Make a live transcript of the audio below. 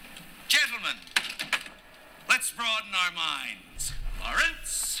Let's broaden our minds.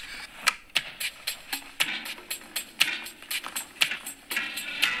 Lawrence?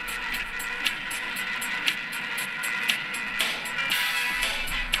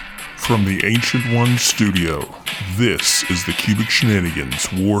 From the Ancient One studio, this is the Cubic Shenanigans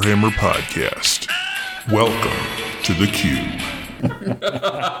Warhammer Podcast. Welcome to the Cube.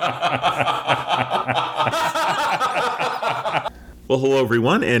 Well, hello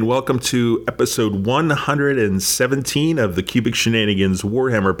everyone, and welcome to episode 117 of the Cubic Shenanigans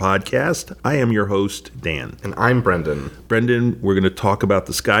Warhammer Podcast. I am your host, Dan. And I'm Brendan. Brendan, we're going to talk about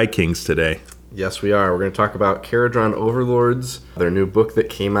the Sky Kings today. Yes, we are. We're going to talk about Kharadron Overlords, their new book that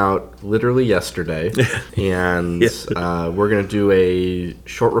came out literally yesterday. And we're going to do a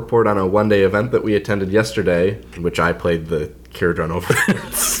short report on a one-day event that we attended yesterday, in which I played the Kharadron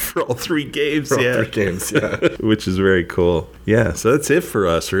Overlords. For all three games, yeah. Which is very cool. Yeah, so that's it for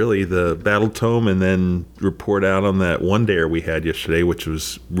us, really. The Battletome, and then report out on that one-dayer we had yesterday, which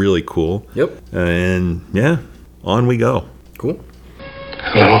was really cool. Yep. And, yeah, on we go. Cool.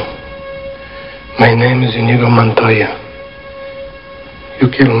 Hello. My name is Inigo Montoya. You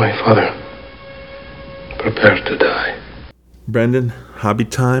killed my father. Prepare to die. Brendan, hobby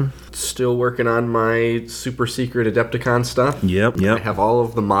time? Still working on my super secret Adepticon stuff. Yep. I have all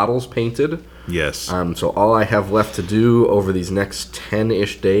of the models painted. Yes. So all I have left to do over these next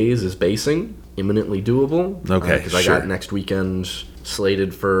 10-ish days is basing. Imminently doable. Okay, Because I got next weekend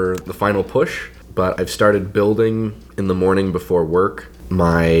slated for the final push. But I've started building in the morning before work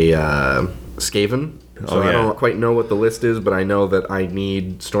my Skaven. So I don't quite know what the list is, but I know that I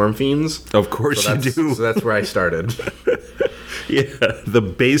need Storm Fiends. Of course you do. So that's where I started. Yeah, the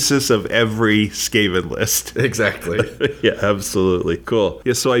basis of every Skaven list. Exactly. Yeah, absolutely. Cool.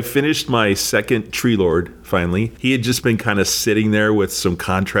 Yeah, so I finished my second Tree Lord, finally. He had just been kind of sitting there with some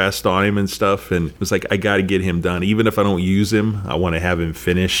contrast on him and stuff, and it was like, I got to get him done. Even if I don't use him, I want to have him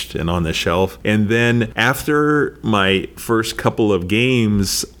finished and on the shelf. And then after my first couple of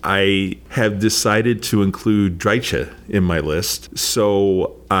games, I have decided to include Drycha in my list.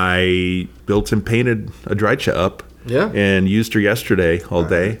 So I built and painted a Drycha up. Yeah. And used her yesterday all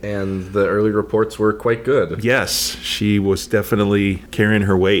day. And the early reports were quite good. Yes, she was definitely carrying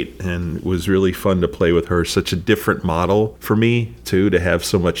her weight, and it was really fun to play with her. Such a different model for me, too, to have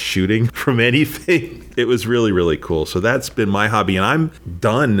so much shooting from anything. It was really, really cool. So that's been my hobby, and I'm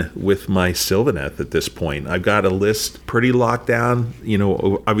done with my Sylvaneth at this point. I've got a list pretty locked down. You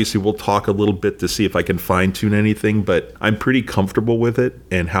know, obviously we'll talk a little bit to see if I can fine-tune anything, but I'm pretty comfortable with it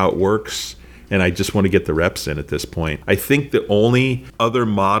and how it works. And I just want to get the reps in at this point. I think the only other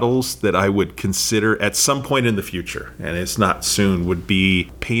models that I would consider at some point in the future, and it's not soon, would be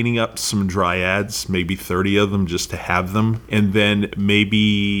painting up some Dryads, maybe 30 of them just to have them. And then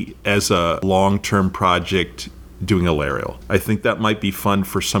maybe as a long-term project, doing a Lariel. I think that might be fun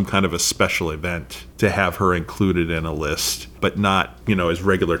for some kind of a special event to have her included in a list, but not, as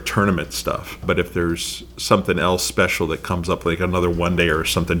regular tournament stuff. But if there's something else special that comes up, like another one day or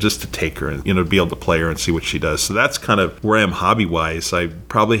something, just to take her and, be able to play her and see what she does. So that's kind of where I am hobby-wise. I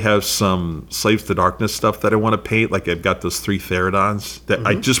probably have some Slaves to Darkness stuff that I want to paint. Like I've got those 3 Therodons that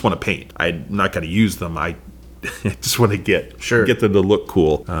I just want to paint. I'm not going to use them. I just want to get them to look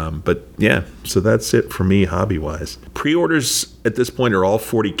cool. But yeah, so that's it for me hobby-wise. Pre-orders at this point are all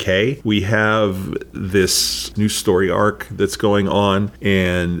 40K. We have this new story arc that's going on,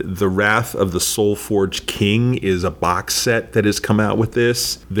 and The Wrath of the Soulforged King is a box set that has come out with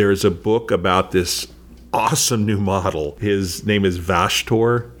this. There's a book about this awesome new model. His name is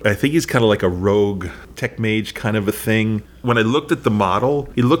Vashtor. I think he's kind of like a rogue tech mage kind of a thing. When I looked at the model,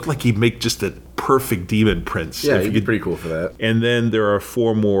 he looked like he'd make just a perfect demon prince. Yeah, he'd be pretty cool for that. And then there are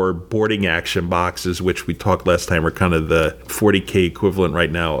 4 more boarding action boxes, which we talked last time are kind of the 40K equivalent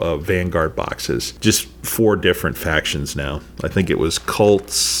right now of Vanguard boxes. Just 4 different factions now. I think it was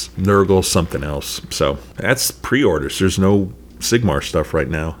Cults, Nurgle, something else. So that's pre-orders. There's no Sigmar stuff right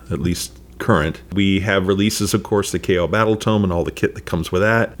now, at least current. We have releases, of course, the KO Battletome and all the kit that comes with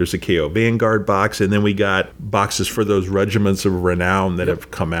that. There's a KO Vanguard box, and then we got boxes for those regiments of renown that have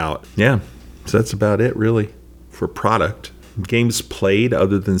come out. Yeah, so that's about it, really, for product. Games played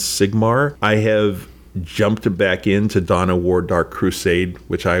other than Sigmar. I have jumped back into Dawn of War Dark Crusade,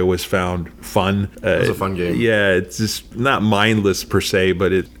 which I always found fun. It was a fun game. Yeah, it's just not mindless per se,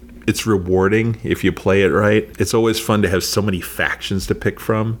 but it's rewarding if you play it right. It's always fun to have so many factions to pick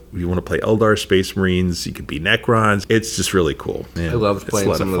from. If you want to play Eldar, Space Marines, you could be Necrons. It's just really cool. Man, I loved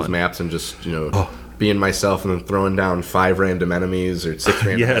playing some of those maps and just, being myself and then throwing down 5 random enemies or 6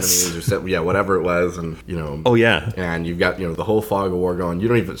 random Yes. enemies or whatever it was, and Oh, yeah. and you've got the whole fog of war going. You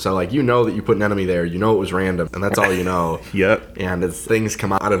don't even that you put an enemy there, it was random, and that's all you know. Yep. And as things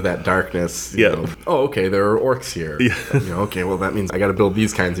come out of that darkness, Yep. oh, okay, there are orcs here. Yeah. Okay, well that means I got to build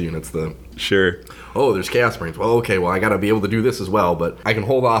these kinds of units. Sure. Oh, there's Chaos Marines. Well, okay, I got to be able to do this as well, but I can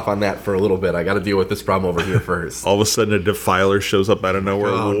hold off on that for a little bit. I got to deal with this problem over here first. All of a sudden, a Defiler shows up out of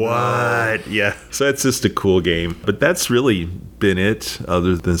nowhere. Oh, what? No. Yeah. So that's just a cool game. But that's really been it,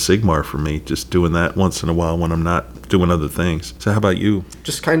 other than Sigmar for me. Just doing that once in a while when I'm not doing other things. So how about you?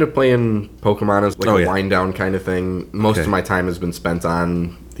 Just kind of playing Pokemon as a yeah. wind down kind of thing. Most of my time has been spent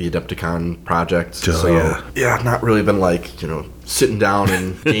on the Adepticon project. Oh, so yeah, I've not really been sitting down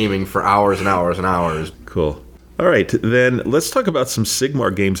and gaming for hours and hours and hours. Cool. All right, then let's talk about some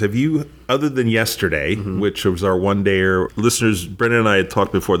Sigmar games. Have you, other than yesterday, which was our one-dayer, listeners, Brendan and I had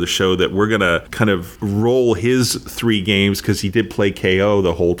talked before the show that we're going to kind of roll his 3 games, because he did play KO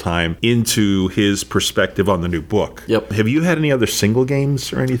the whole time, into his perspective on the new book. Yep. Have you had any other single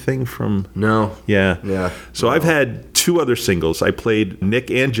games or anything from... No. Yeah. Yeah. So I've had 2 other singles. I played Nick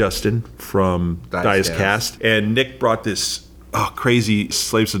and Justin from Dice Cast, and Nick brought this crazy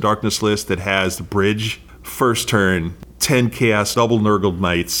Slaves of Darkness list that has the bridge, first turn, 10 chaos, double Nurgled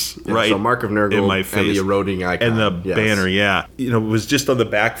Knights, right? So Mark of Nurgle in my face, and the eroding icon. and the banner, yeah. It was just on the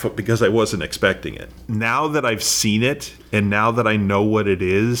back foot because I wasn't expecting it. Now that I've seen it, and now that I know what it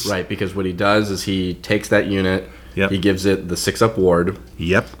is... Right, because what he does is he takes that unit, Yep. he gives it the 6-up ward,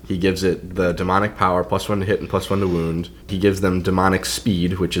 Yep. he gives it the demonic power, +1 to hit and +1 to wound, he gives them demonic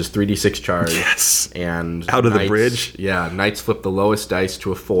speed, which is 3d6 charge. Yes. And Out of the bridge? Yeah, knights flip the lowest dice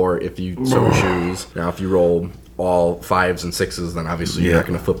to a 4 if you so choose. Now, if you roll all 5s and 6s, then obviously you're not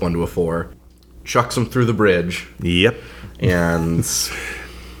going to flip one to a 4. Chucks them through the bridge, Yep. and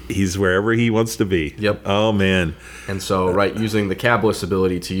He's wherever he wants to be. Yep. Oh, man. and so using the Cabalist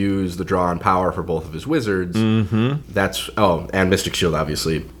ability to use the draw and power for both of his wizards, that's and Mystic Shield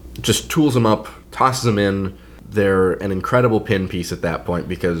obviously, just tools them up, tosses them in. They're an incredible pin piece at that point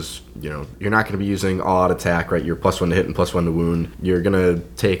because, you're not going to be using all-out attack, right? You're +1 to hit and +1 to wound. You're going to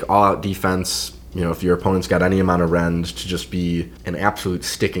take all-out defense, if your opponent's got any amount of rend, to just be an absolute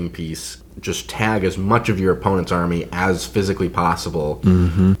sticking piece. Just tag as much of your opponent's army as physically possible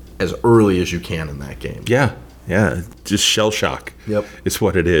as early as you can in that game. Yeah. Yeah, just shell shock. Yep. It's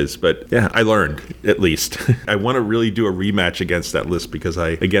what it is. But yeah, I learned, at least. I want to really do a rematch against that list because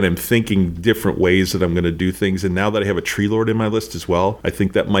I'm thinking different ways that I'm going to do things. And now that I have a Tree Lord in my list as well, I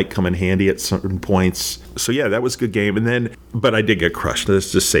think that might come in handy at certain points. So yeah, that was a good game. But I did get crushed.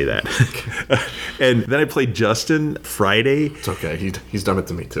 Let's just say that. And then I played Justin Friday. It's okay. He's done it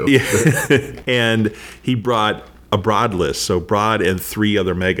to me too. Yeah. And he brought a broad list. So broad and 3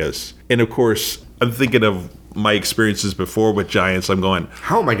 other megas. And of course, I'm thinking of my experiences before with giants. I'm going,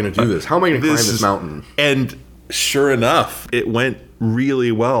 How am I going to do this? How am I going to climb this mountain? And sure enough, it went really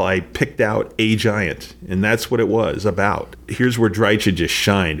well. I picked out a giant, and that's what it was about. Here's where Drycha just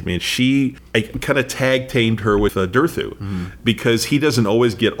shined. I mean, I kind of tag-tamed her with Durthu because he doesn't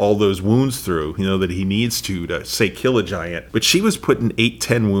always get all those wounds through, that he needs to say, kill a giant. But she was putting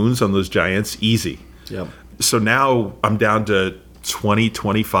 8-10 wounds on those giants easy. Yep. So now I'm down to 20,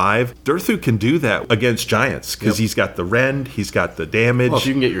 25. Durthu can do that against giants because he's got the rend, he's got the damage. Well, if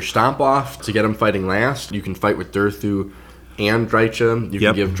you can get your stomp off to get him fighting last, you can fight with Durthu and Drycha. You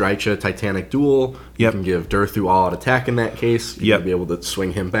can give Drycha Titanic Duel. You can give Durthu all-out attack in that case. You can be able to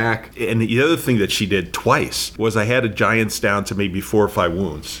swing him back. And the other thing that she did twice was I had a giants down to maybe 4 or 5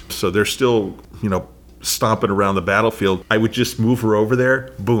 wounds. So they're still, stomping around the battlefield. I would just move her over there,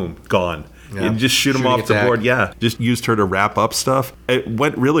 boom, gone. Yeah. And just shoot them off the board. Yeah, just used her to wrap up stuff. It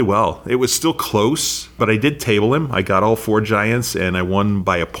went really well. It was still close, but I did table him. I got all 4 giants, and I won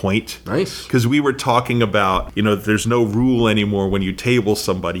by a point. Nice. Because we were talking about, there's no rule anymore when you table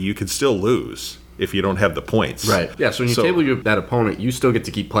somebody. You can still lose if you don't have the points. Right. Yeah, so when you table that opponent, you still get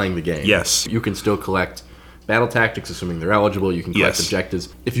to keep playing the game. Yes. You can still collect battle tactics, assuming they're eligible. You can collect objectives.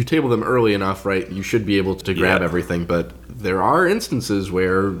 If you table them early enough, right, you should be able to grab everything, but there are instances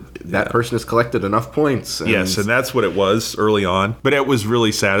where that person has collected enough points. And and that's what it was early on. But it was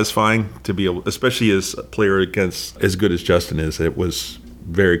really satisfying to be able, especially as a player against as good as Justin is, it was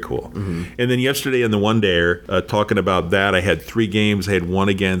very cool. And then yesterday in the one-dayer, talking about that, I had 3 games. I had one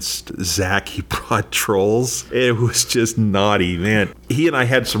against Zach. He brought trolls. It was just naughty, man. He and I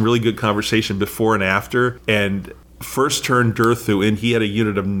had some really good conversation before and after. And first turn Durthu, and he had a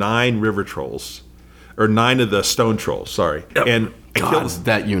unit of 9 river trolls. Or 9 of the stone trolls, sorry. Yep. And I killed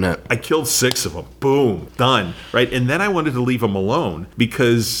that unit. I killed 6 of them. Boom. Done. Right? And then I wanted to leave them alone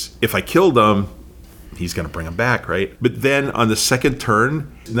because if I killed them, he's going to bring him back, right? But then on the second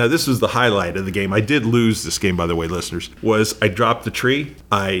turn, now this was the highlight of the game. I did lose this game, by the way, listeners, was I dropped the tree,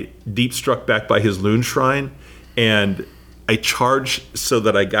 I deep struck back by his Loon Shrine, and I charged so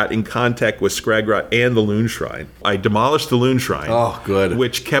that I got in contact with Skragrott and the Loon Shrine. I demolished the Loon Shrine. Oh, good.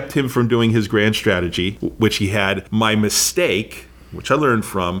 Which kept him from doing his grand strategy, which he had. My mistake, which I learned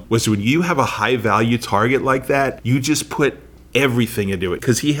from, was when you have a high-value target like that, you just put everything into it.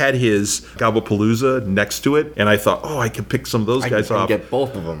 Because he had his Gobblepalooza next to it, and I thought, I could pick some of those guys off. I can get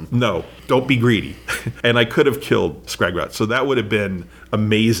both of them. No, don't be greedy. And I could have killed Skragrott. So that would have been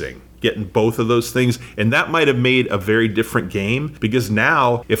amazing, getting both of those things. And that might have made a very different game, because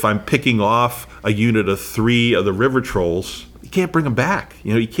now if I'm picking off a unit of 3 of the River Trolls, you can't bring them back.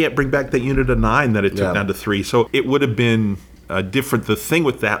 You can't bring back that unit of 9 that it took down to 3. So it would have been different. The thing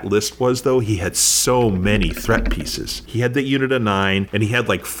with that list was, though, he had so many threat pieces. He had the unit of 9, and he had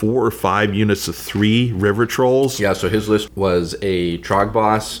like 4 or 5 units of 3 River Trolls. Yeah, so his list was a Trog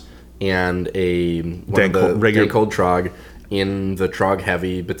boss and a regular Cold Trog in the Trog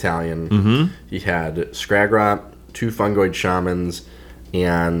Heavy Battalion. Mm-hmm. He had Skragrott, 2 Fungoid Shamans,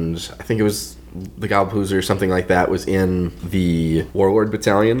 and I think it was the Gobblepalooza or something like that was in the Warlord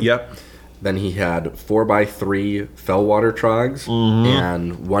Battalion. Yep. Then he had 4x3 Fellwater Trogs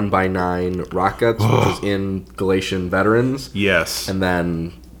and 1x9 Rock Guts, which was in Galatian Veterans. Yes. And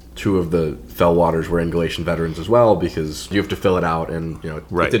then 2 of the Fellwaters were in Galatian Veterans as well, because you have to fill it out, and it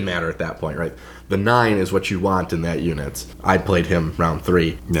didn't matter at that point, right? The 9 is what you want in that unit. I played him round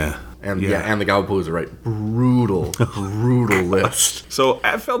 3. Yeah. And and the Gobblepalooza, right? Brutal list. So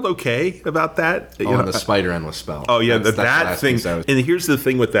I felt okay about that. And the Spider End was spelled. Oh yeah, that thing. And here's the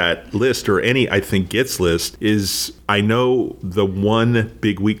thing with that list, or any I think Gitz list, is I know the one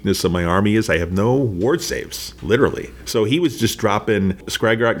big weakness of my army is I have no ward saves, literally. So he was just dropping.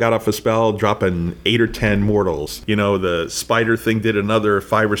 Skragrott got off a spell, dropping 8 or 10 mortals. The spider thing did another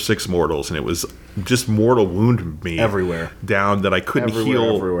 5 or 6 mortals, and it was just mortal wounded me everywhere down that I couldn't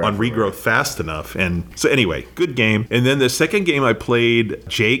heal on regrowth fast enough. And so anyway, good game. And then the second game I played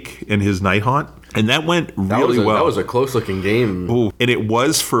Jake and his Nighthaunt, and that went really well. That was a close looking game. Ooh, and it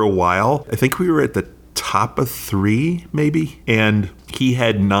was for a while. I think we were at the top of 3 maybe, and he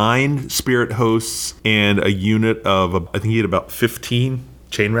had 9 spirit hosts and a unit of I think he had about 15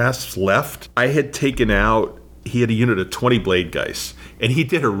 chain rasps left. I had taken out, he had a unit of 20 blade guys, and he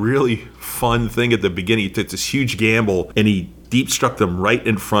did a really fun thing at the beginning. He took this huge gamble and he deep struck them right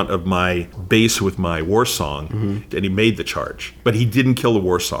in front of my base with my war song, and he made the charge, but he didn't kill the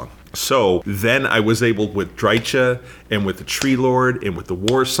war song. So then I was able, with Drycha and with the Tree Lord and with the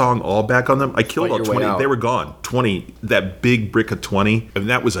War Song all back on them, I killed all 20. They were gone. 20, that big brick of 20, and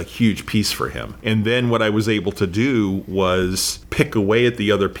that was a huge piece for him. And then what I was able to do was pick away at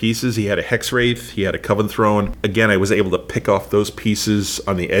the other pieces. He had a Hex Wraith, he had a Coven Throne. Again, I was able to pick off those pieces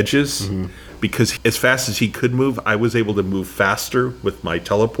on the edges. Because as fast as he could move, I was able to move faster with my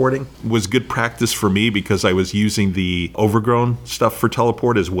teleporting. It was good practice for me because I was using the overgrown stuff for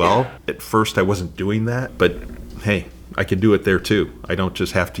teleport as well. At first, I wasn't doing that, but hey, I can do it there too. I don't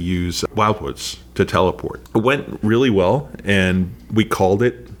just have to use Wildwoods to teleport. It went really well, and we called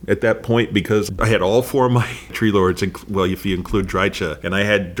it at that point because I had all 4 of my Tree Lords, well, if you include Drycha, and I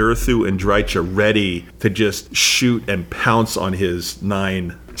had Durthu and Drycha ready to just shoot and pounce on his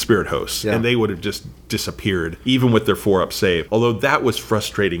 9 spirit hosts, and they would have just disappeared, even with their 4-up save. Although that was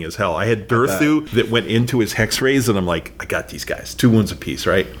frustrating as hell. I had Durthu that went into his Hex Rays, and I'm like, I got these guys, 2 wounds apiece,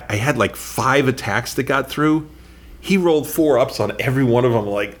 right? I had like 5 attacks that got through. He rolled 4-ups on every one of them. I'm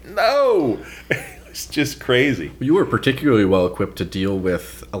like, no! It's just crazy. You were particularly well equipped to deal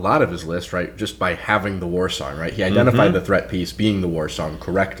with a lot of his list, right? Just by having the War Song, right? He identified the threat piece being the War Song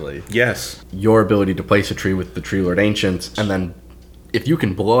correctly. Yes. Your ability to place a tree with the Tree Lord Ancient, and then if you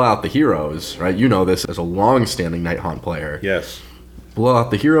can blow out the heroes, right? You know this as a long-standing Nighthaunt player. Yes. Blow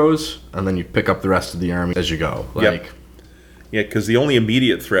out the heroes, and then you pick up the rest of the army as you go. Yeah, because the only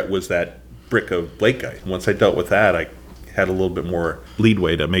immediate threat was that brick of Blake guy. Once I dealt with that, I had a little bit more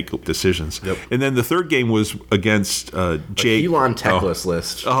leadway to make decisions. Yep. And then the third game was against Jake. Elon Techless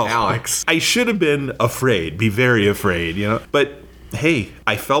list. Alex. I should have been afraid, be very afraid, But hey,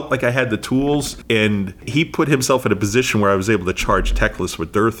 I felt like I had the tools, and he put himself in a position where I was able to charge Techless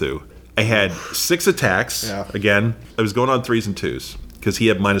with Durthu. I had 6 attacks. Yeah. Again, I was going on 3s and 2s because he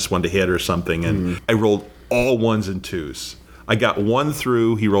had -1 to hit or something, and I rolled all 1s and 2s. I got 1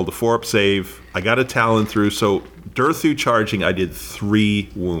 through. He rolled a 4-up save. I got a Talon through. So Durthu charging, I did 3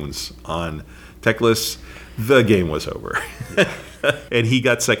 wounds on Techless. The game was over. And he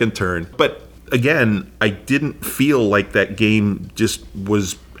got second turn. But again, I didn't feel like that game just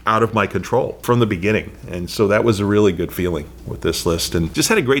was out of my control from the beginning. And so that was a really good feeling with this list. And just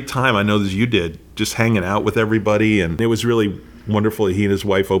had a great time. I know that you did, just hanging out with everybody. And it was really wonderful. He and his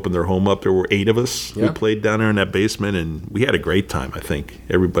wife opened their home up. There were 8 of us. Yeah. We played down there in that basement, and we had a great time, I think.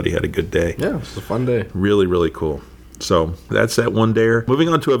 Everybody had a good day. Yeah, it was a fun day. Really, really cool. So that's that one day. Moving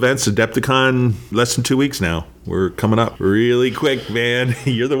on to events, Adepticon, less than 2 weeks now. We're coming up really quick, man.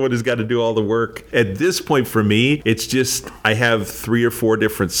 You're the one who's got to do all the work. At this point for me, it's just I have 3 or 4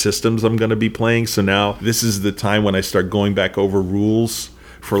 different systems I'm going to be playing. So now this is the time when I start going back over rules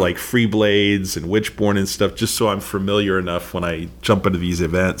for like Free Blades and Witchborn and stuff, just so I'm familiar enough when I jump into these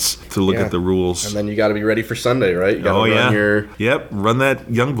events to look at the rules. And then you got to be ready for Sunday, right? You got to run your... Yep, run that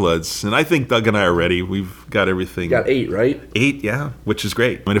Youngbloods. And I think Doug and I are ready. We've got everything. You got 8, right? 8, yeah, which is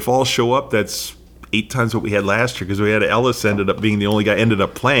great. I mean, if all show up, that's 8 times what we had last year, because we had Ellis ended up being the only guy ended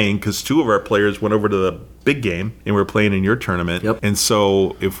up playing because 2 of our players went over to the big game and we're playing in your tournament. Yep. And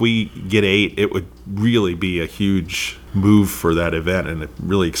so if we get 8, it would really be a huge move for that event, and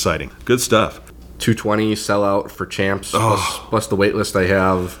really exciting. Good stuff. 220 sellout for champs, plus the wait list I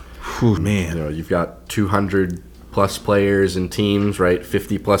have. Whew, man. You know, you've got 200 plus players and teams, right?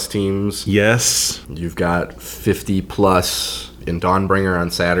 50 plus teams. Yes. You've got 50 plus in Dawnbringer on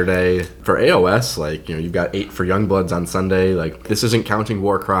Saturday. For AOS, like, you know, you've got 8 for Youngbloods on Sunday. Like, this isn't counting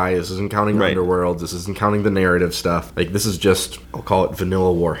Warcry, this isn't counting Underworlds, this isn't counting the narrative stuff. Like, this is just, I'll call it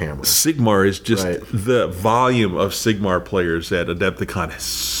vanilla Warhammer. Sigmar is just, the volume of Sigmar players at Adepticon is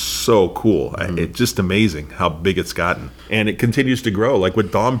so cool. It's just amazing how big it's gotten. And it continues to grow, like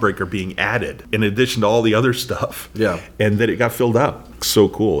with Dawnbreaker being added in addition to all the other stuff. Yeah. And then it got filled up. So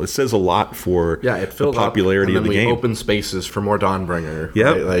cool. It says a lot for it filled the popularity up, of the game. And then we open spaces for more Dawnbringer.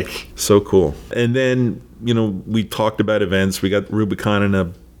 Yeah. Right? Like, so cool. And then, you know, we talked about events. We got Rubicon in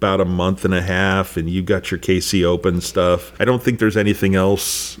about a month and a half, and you got your KC Open stuff. I don't think there's anything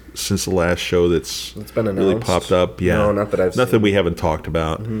else since the last show that's been announced. Really popped up. Yeah. No, not that I've Nothing seen. we haven't talked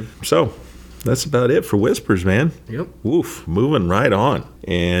about. So that's about it for Whispers, man. Yep. Woof. Moving right on.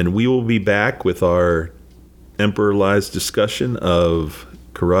 And we will be back with our Emperor Lies discussion of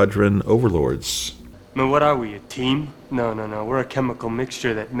Kharadron Overlords. Man, what are we, a team? No. We're a chemical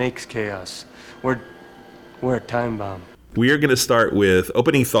mixture that makes chaos. We're a time bomb. We are going to start with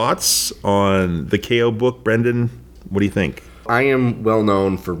opening thoughts on the KO book. Brendan, what do you think? I am well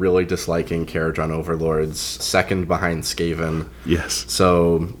known for really disliking Kharadron Overlords, second behind Skaven. Yes.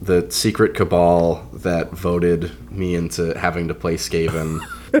 So the secret cabal that voted me into having to play Skaven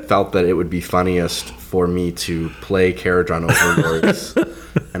felt that it would be funniest for me to play Kharadron Overlords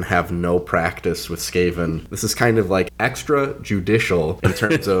and have no practice with Skaven. This is kind of like extra judicial in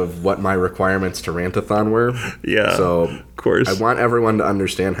terms of what my requirements to Rantathon were. Yeah, so of course. I want everyone to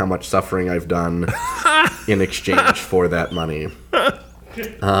understand how much suffering I've done in exchange for that money.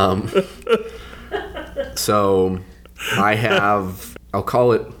 So I have, I'll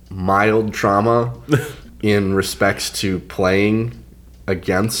call it mild trauma in respects to playing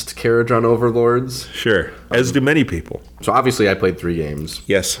against Kharadron Overlords. Sure, as do many people. So obviously I played 3 games.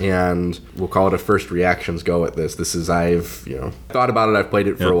 Yes. And we'll call it a first reactions go at this. This is, I've, thought about it, I've played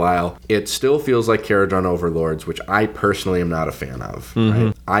it for a while. It still feels like Kharadron Overlords, which I personally am not a fan of.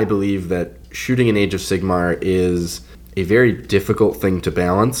 Right? I believe that shooting in Age of Sigmar is a very difficult thing to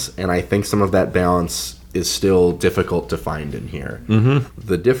balance, and I think some of that balance is still difficult to find in here.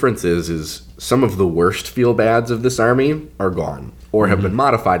 The difference is some of the worst feel-bads of this army are gone, or have been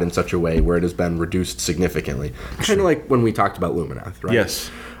modified in such a way where it has been reduced significantly. Kind of like when we talked about Luminath, right?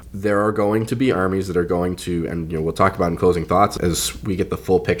 Yes. There are going to be armies that are going to, and we'll talk about in closing thoughts as we get the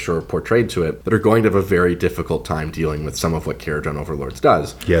full picture portrayed to it, that are going to have a very difficult time dealing with some of what Kharadron Overlords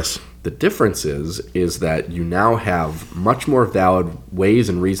does. Yes. The difference is that you now have much more valid ways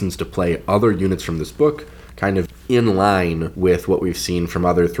and reasons to play other units from this book, kind of in line with what we've seen from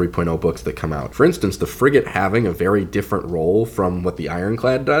other 3.0 books that come out. For instance, the Frigate having a very different role from what the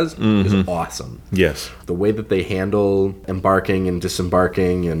Ironclad does is awesome. Yes. The way that they handle embarking and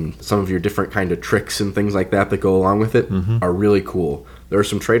disembarking and some of your different kind of tricks and things like that go along with it are really cool. There are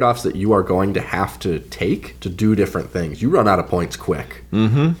some trade-offs that you are going to have to take to do different things. You run out of points quick.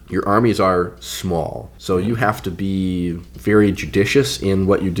 Your armies are small, so you have to be very judicious in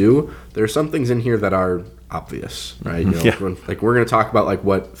what you do. There are some things in here that are obvious, right? Like we're going to talk about like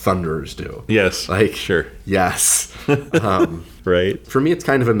what Thunderers do. Yes. Like, sure. Yes. Right. For me, it's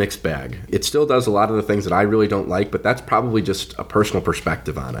kind of a mixed bag. It still does a lot of the things that I really don't like, but that's probably just a personal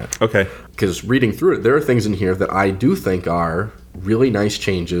perspective on it. Okay. Because reading through it, there are things in here that I do think are really nice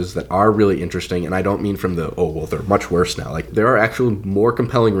changes that are really interesting, and I don't mean from the, they're much worse now. Like, there are actually more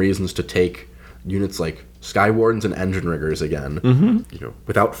compelling reasons to take units like Sky Wardens and Engine Riggers again,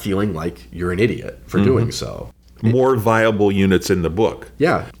 without feeling like you're an idiot for doing so. More viable units in the book.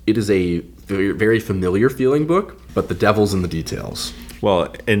 Yeah, it is a very, very familiar feeling book, but the devil's in the details.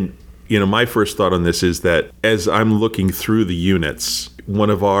 Well, and my first thought on this is that as I'm looking through the units, one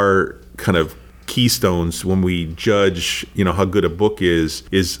of our kind of keystones when we judge, how good a book is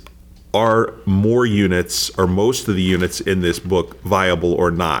are more units or most of the units in this book viable or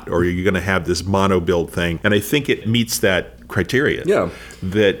not? Or are you going to have this mono build thing? And I think it meets that criteria. Yeah.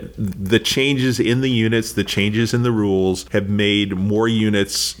 That the changes in the units, the changes in the rules have made more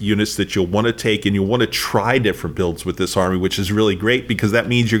units that you'll want to take, and you'll want to try different builds with this army, which is really great because that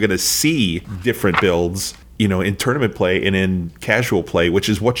means you're going to see different builds, in tournament play and in casual play, which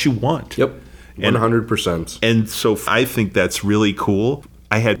is what you want. Yep. 100%. And so I think that's really cool.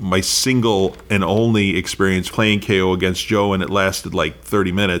 I had my single and only experience playing KO against Joe, and it lasted like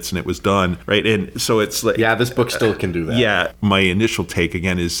 30 minutes and it was done, right? And so it's like... Yeah, this book still can do that. Yeah. My initial take,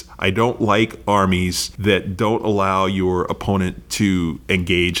 again, is I don't like armies that don't allow your opponent to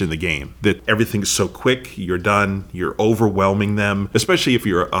engage in the game. That everything's so quick, you're done, you're overwhelming them, especially if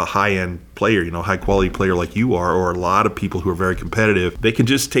you're a high-end player, high-quality player like you are, or a lot of people who are very competitive. They can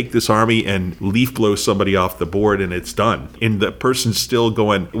just take this army and leaf blow somebody off the board and it's done. And the person's still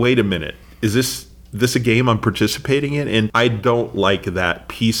going, wait a minute, is this a game I'm participating in? And I don't like that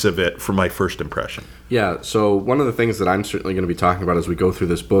piece of it for my first impression. Yeah, so one of the things that I'm certainly going to be talking about as we go through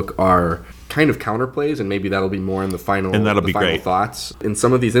this book are kind of counterplays, and maybe that'll be more in the final, and that'll be great. Thoughts. In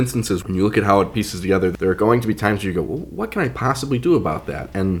some of these instances, when you look at how it pieces together, there are going to be times where you go, well, what can I possibly do about that?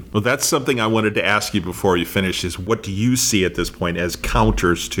 And well, that's something I wanted to ask you before you finish, is what do you see at this point as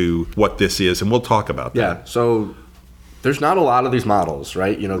counters to what this is? And we'll talk about that. Yeah, so... There's not a lot of these models,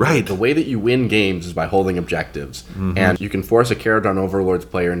 right? Right. The way that you win games is by holding objectives. Mm-hmm. And you can force a Kharadron Overlords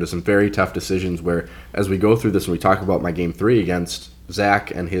player into some very tough decisions where, as we go through this and we talk about my game 3 against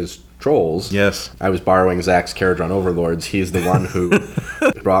Zach and his trolls, yes, I was borrowing Zach's Kharadron Overlords. He's the one who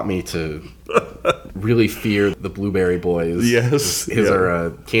brought me to really fear the Blueberry Boys. Yes. His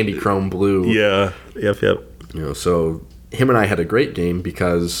are candy chrome blue. Yeah. Yep. So him and I had a great game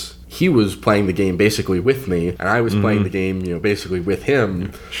because... he was playing the game basically with me, and I was playing the game, basically with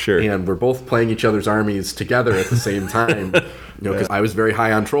him. Sure. And we're both playing each other's armies together at the same time. Because I was very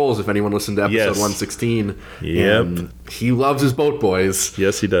high on trolls, if anyone listened to episode 116. Yep. And he loves his boat boys.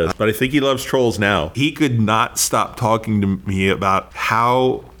 Yes, he does. But I think he loves trolls now. He could not stop talking to me about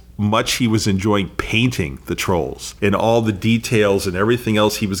how much he was enjoying painting the trolls and all the details and everything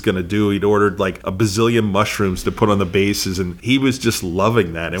else he was going to do. He'd ordered like a bazillion mushrooms to put on the bases, and he was just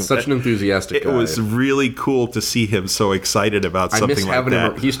loving that. And such an enthusiastic guy. It was really cool to see him so excited about something like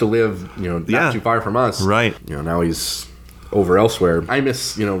that. He used to live, not too far from us. Right. Now he's over elsewhere. I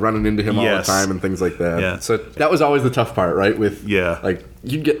miss, running into him all the time and things like that. Yeah. So that was always the tough part, right? Like,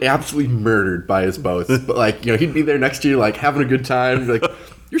 you'd get absolutely murdered by his boats. But, like, he'd be there next to you, like, having a good time. Like,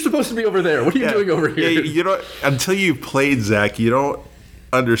 you're supposed to be over there. What are you doing over here? Yeah, until you played, Zach, you don't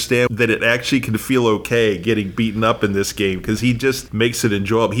understand that it actually can feel okay getting beaten up in this game, because he just makes it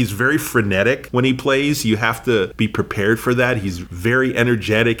enjoyable. He's very frenetic when he plays. You have to be prepared for that. He's very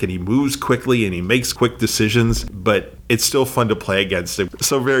energetic, and he moves quickly, and he makes quick decisions, but it's still fun to play against him.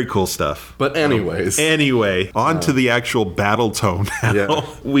 So very cool stuff. But Anyway, on to the actual Battletome now. Yeah.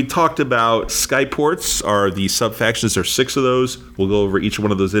 We talked about Skyports are the sub-factions. There are 6 of those. We'll go over each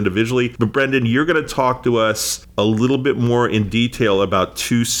one of those individually. But Brendan, you're going to talk to us a little bit more in detail about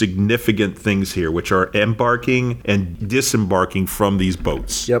 2 significant things here, which are embarking and disembarking from these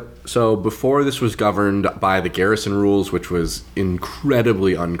boats. Yep. So before this was governed by the garrison rules, which was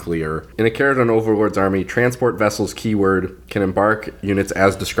incredibly unclear. In a Kharadron Overlords army, transport vessels keyword can embark units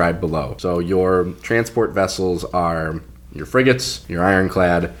as described below. So your transport vessels are your frigates, your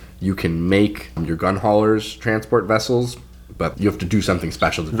ironclad. You can make your gun haulers transport vessels, but you have to do something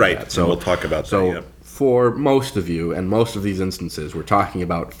special to do that. So we'll talk about that. Yep. For most of you, and most of these instances, we're talking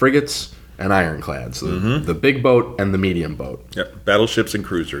about frigates and ironclads, the big boat and the medium boat. Yep, battleships and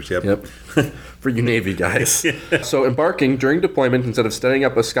cruisers, yep. For you Navy guys. So embarking during deployment, instead of setting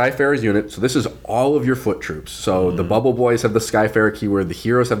up a Skyfarer's unit, so this is all of your foot troops. So the Bubble Boys have the Skyfarer keyword, the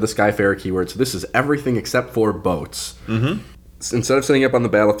Heroes have the Skyfarer keyword, so this is everything except for boats. Instead of setting up on the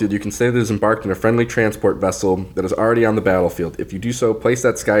battlefield, you can say that it is embarked in a friendly transport vessel that is already on the battlefield. If you do so, place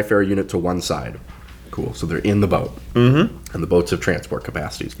that Skyfarer unit to one side. Cool. So they're in the boat. And the boats have transport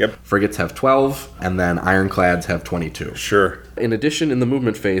capacities. Yep. Frigates have 12, and then ironclads have 22. Sure. In addition, in the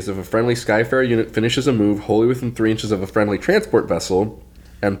movement phase, if a friendly Skyfarer unit finishes a move wholly within 3 inches of a friendly transport vessel,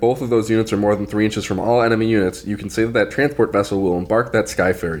 and both of those units are more than 3 inches from all enemy units, you can say that transport vessel will embark that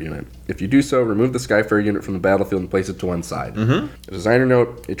Skyfarer unit. If you do so, remove the Skyfarer unit from the battlefield and place it to one side. A designer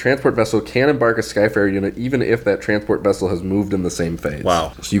note, a transport vessel can embark a Skyfarer unit even if that transport vessel has moved in the same phase.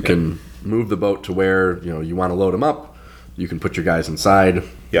 Wow. So you can move the boat to where you want to load them up. You can put your guys inside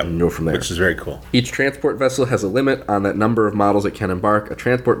and go from there. Which is very cool. Each transport vessel has a limit on that number of models it can embark. A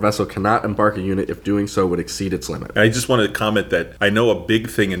transport vessel cannot embark a unit if doing so would exceed its limit. I just wanted to comment that I know a big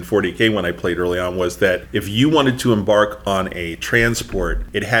thing in 40K when I played early on was that if you wanted to embark on a transport,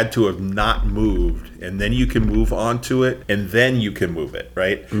 it had to have not moved, and then you can move onto it, and then you can move it,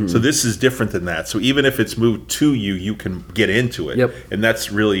 right? So this is different than that. So even if it's moved to you, you can get into it. Yep. And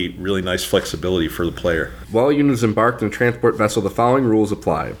that's really, really nice flexibility for the player. While a unit is embarked in a transport vessel, the following rules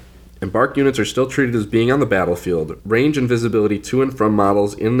apply. Embarked units are still treated as being on the battlefield. Range and visibility to and from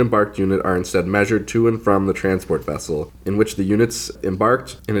models in an embarked unit are instead measured to and from the transport vessel, in which the units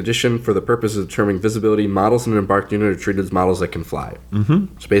embarked. In addition, for the purpose of determining visibility, models in an embarked unit are treated as models that can fly.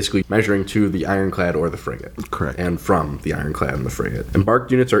 So basically measuring to the ironclad or the frigate. Correct. And from the ironclad and the frigate.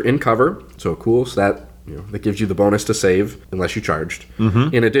 Embarked units are in cover, so cool, so that gives you the bonus to save, unless you charged.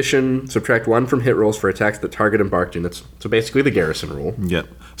 In addition, subtract 1 from hit rolls for attacks that target embarked units. So basically the garrison rule. Yep.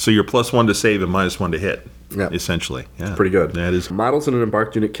 So you're +1 to save and -1 to hit, essentially. Yeah. Pretty good. That is. Models in an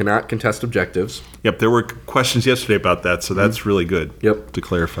embarked unit cannot contest objectives. Yep, there were questions yesterday about that, so that's really good. Yep. To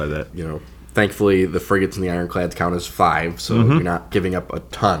clarify that. Thankfully, the frigates and the ironclads count as 5, so you're not giving up a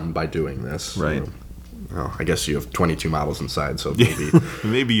ton by doing this. Right. Well, I guess you have 22 models inside, so maybe.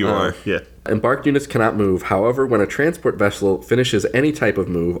 Maybe you are, yeah. Embarked units cannot move. However, when a transport vessel finishes any type of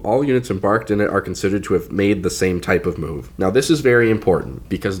move, all units embarked in it are considered to have made the same type of move. Now, this is very important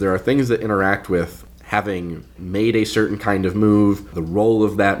because there are things that interact with having made a certain kind of move, the role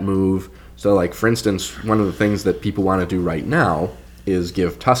of that move. So, like, for instance, one of the things that people want to do right now is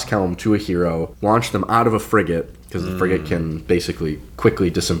give Tuskhelm to a hero, launch them out of a frigate, because the frigate can basically quickly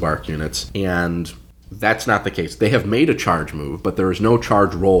disembark units, and that's not the case. They have made a charge move, but there is no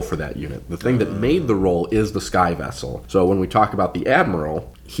charge roll for that unit. The thing that made the roll is the Sky Vessel. So when we talk about the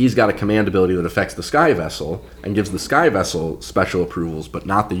Admiral, he's got a command ability that affects the Sky Vessel and gives the Sky Vessel special approvals, but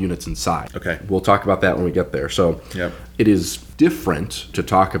not the units inside. Okay. We'll talk about that when we get there. So it is different to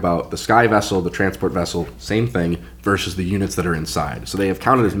talk about the Sky Vessel, the Transport Vessel, same thing, versus the units that are inside. So they have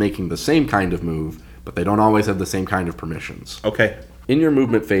counted as making the same kind of move, but they don't always have the same kind of permissions. Okay. In your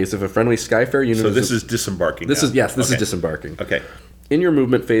movement phase, if a friendly Skyfarer unit... So this is disembarking This now. is disembarking. Okay. In your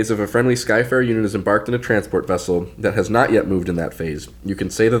movement phase, if a friendly Skyfarer unit is embarked in a transport vessel that has not yet moved in that phase, you can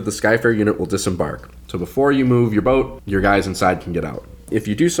say that the Skyfarer unit will disembark. So before you move your boat, your guys inside can get out. If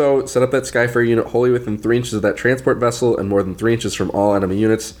you do so, set up that Skyfarer unit wholly within 3 inches of that transport vessel and more than 3 inches from all enemy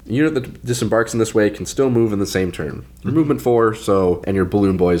units. A unit that disembarks in this way can still move in the same turn. You're movement 4, and your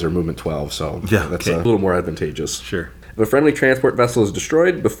balloon boys are movement 12, so that's a little more advantageous. Sure. If a friendly transport vessel is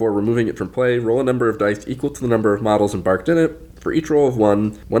destroyed, before removing it from play, roll a number of dice equal to the number of models embarked in it. For each roll of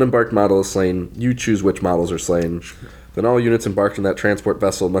one embarked model is slain. You choose which models are slain. Then all units embarked in that transport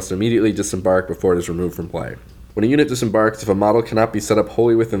vessel must immediately disembark before it is removed from play. When a unit disembarks, if a model cannot be set up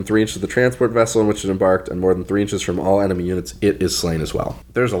wholly within 3 inches of the transport vessel in which it embarked and more than 3 inches from all enemy units, it is slain as well.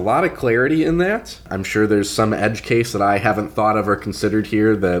 There's a lot of clarity in that. I'm sure there's some edge case that I haven't thought of or considered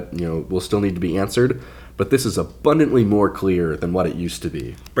here that, will still need to be answered. But this is abundantly more clear than what it used to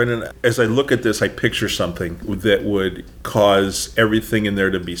be. Brendan, as I look at this, I picture something that would cause everything in there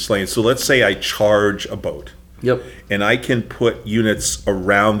to be slain. So let's say I charge a boat. Yep. And I can put units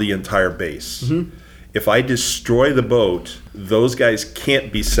around the entire base. If I destroy the boat, those guys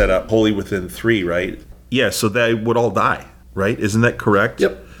can't be set up wholly within 3, right? Yeah, so they would all die, right? Isn't that correct?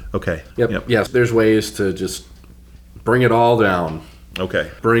 Yep. Okay. Yep. Yes, there's ways to just bring it all down.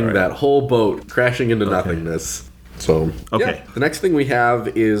 Okay. Bring that whole boat crashing into nothingness. So, the next thing we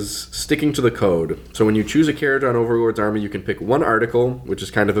have is sticking to the code. So when you choose a Kharadron Overlords army, you can pick one article, which is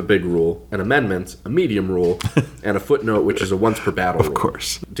kind of a big rule, an amendment, a medium rule, and a footnote, which is a once per battle rule. Of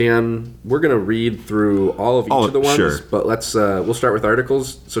course. Dan, we're going to read through all of each of the ones, but we'll start with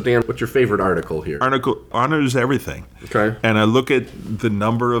articles. So Dan, what's your favorite article here? Article honors everything. Okay. And I look at the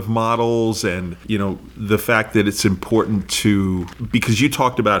number of models and, the fact that it's important because you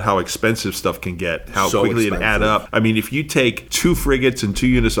talked about how expensive stuff can get, how quickly it add up. I mean, if you take 2 frigates and 2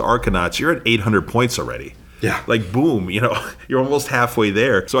 units of Arcanauts, you're at 800 points already. Yeah. Like, boom, you're almost halfway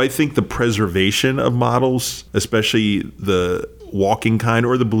there. So I think the preservation of models, especially the walking kind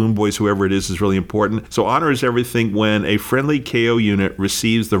or the balloon boys, whoever it is really important. So honor is everything. When a friendly KO unit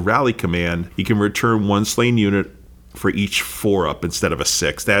receives the rally command, he can return 1 slain unit for each 4 up instead of a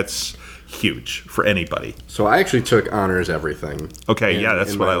 6. That's huge for anybody. So I actually took honors everything. Okay,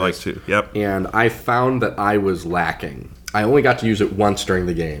 that's what I like too. Yep. And I found that I was lacking. I only got to use it once during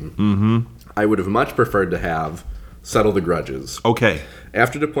the game. Mm-hmm. I would have much preferred to have Settle the Grudges. Okay.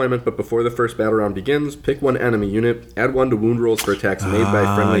 After deployment, but before the first battle round begins, pick one enemy unit, add 1 to wound rolls for attacks made by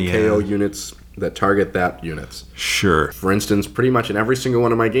friendly KO units that target that unit. Sure. For instance, pretty much in every single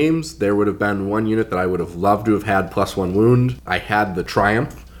one of my games, there would have been one unit that I would have loved to have had +1 wound. I had the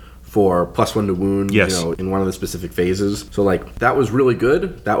Triumph for +1 to wound, in one of the specific phases. So, that was really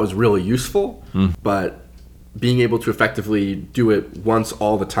good. That was really useful. But being able to effectively do it once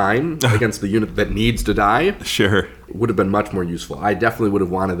all the time against the unit that needs to die would have been much more useful. I definitely would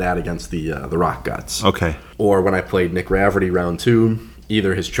have wanted that against the Rock Guts. Okay. Or when I played Nick Rafferty round 2,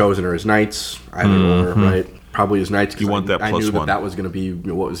 either his Chosen or his Knights, either or, right? Probably his Knights, you want that I knew +1. that was going to be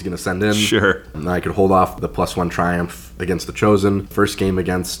what was going to send in. Sure. And I could hold off the +1 Triumph against the Chosen. First game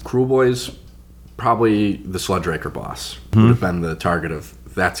against Cruel Boys, probably the Sludge Raker boss would have been the target of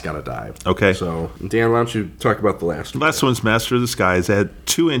that's gotta die. Okay. So, Dan, why don't you talk about the last one? The last one's Master of the Skies. Add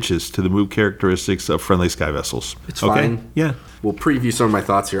 2 inches to the move characteristics of friendly sky vessels. It's fine. Yeah. We'll preview some of my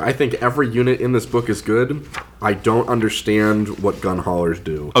thoughts here. I think every unit in this book is good. I don't understand what gun haulers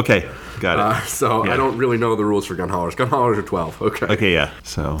do. Okay, got it. I don't really know the rules for gun haulers. Gun haulers are 12. Okay. Okay, yeah.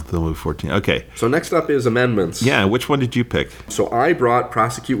 So they'll move 14. Okay. So next up is amendments. Yeah, which one did you pick? So I brought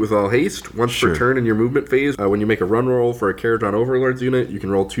Prosecute with All Haste. Once per turn in your movement phase, when you make a run roll for a Kharadron Overlords unit, you can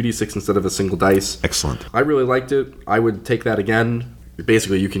roll 2d6 instead of a single dice. Excellent. I really liked it. I would take that again.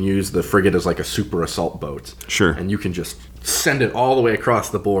 Basically, you can use the frigate as like a super assault boat. Sure. And you can just send it all the way across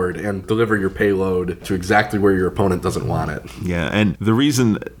the board and deliver your payload to exactly where your opponent doesn't want it. Yeah, and the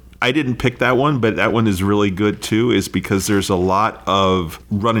reason I didn't pick that one, but that one is really good too, is because there's a lot of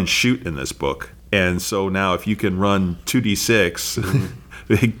run and shoot in this book. And so now if you can run 2d6...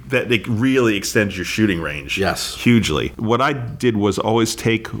 that it really extends your shooting range. Yes. Hugely. What I did was always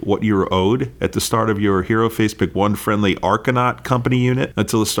take what you were owed at the start of your hero phase. Pick one friendly Arcanaut company unit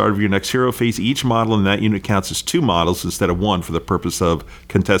until the start of your next hero phase. Each model in that unit counts as 2 models instead of 1 for the purpose of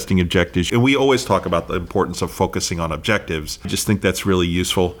contesting objectives. And we always talk about the importance of focusing on objectives. I just think that's really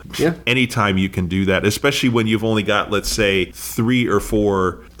useful. Yeah. Anytime you can do that, especially when you've only got, let's say, 3 or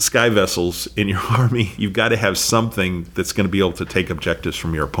 4 sky vessels in your army, you've got to have something that's going to be able to take objectives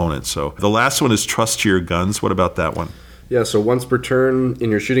from your opponent. So the last one is Trust to Your Guns. What about that one? Yeah, so once per turn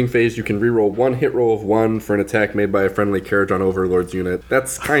in your shooting phase, you can reroll 1 hit roll of 1 for an attack made by a friendly Kharadron Overlords unit.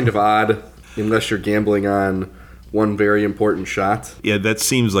 That's kind of odd, unless you're gambling on one very important shot. Yeah, that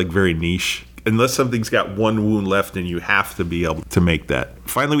seems like very niche. Unless something's got 1 wound left and you have to be able to make that.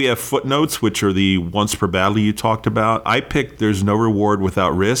 Finally, we have footnotes, which are the once per battle you talked about. I picked There's No Reward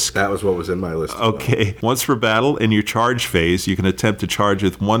Without Risk. That was what was in my list. Okay. Once per battle, in your charge phase, you can attempt to charge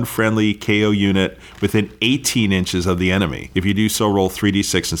with 1 friendly KO unit within 18 inches of the enemy. If you do so, roll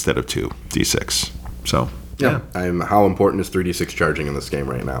 3d6 instead of 2d6. So, yeah. How important is 3d6 charging in this game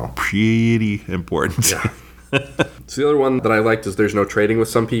right now? Pretty important. Yeah. So the other one that I liked is There's No Trading with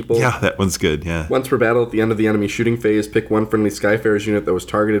Some People. Yeah, that one's good, yeah. Once per battle, at the end of the enemy shooting phase, pick 1 friendly Skyfarers unit that was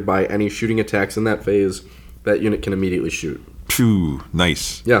targeted by any shooting attacks in that phase. That unit can immediately shoot. Phew,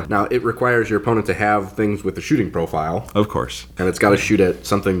 nice. Yeah, now it requires your opponent to have things with a shooting profile. Of course. And it's got to shoot at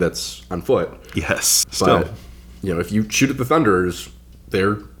something that's on foot. Yes, but, if you shoot at the Thunderers,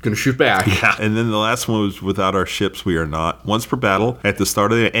 they're going to shoot back. Yeah, and then the last one was Without Our Ships, We Are Not. Once per battle, at the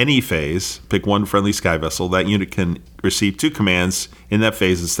start of any phase, pick 1 friendly sky vessel. That unit can receive 2 commands in that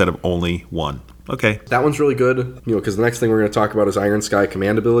phase instead of only 1. Okay. That one's really good, because the next thing we're going to talk about is Iron Sky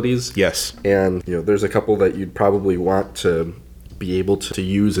command abilities. Yes. And, there's a couple that you'd probably want to be able to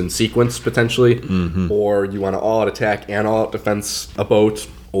use in sequence, potentially. Mm-hmm. Or you want to all-out attack and all-out defense a boat,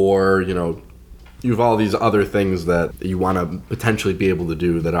 or, you have all these other things that you want to potentially be able to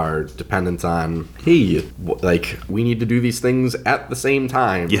do that are dependent on, hey, we need to do these things at the same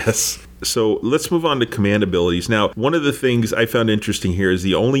time. Yes. So let's move on to command abilities. Now, one of the things I found interesting here is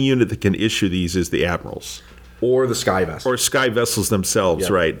the only unit that can issue these is the admirals. Or the sky vessels. Or sky vessels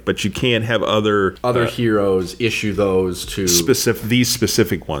themselves, right. But you can't have other heroes issue those to... these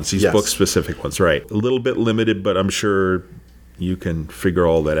specific ones, these book-specific ones, right. A little bit limited, but I'm sure... you can figure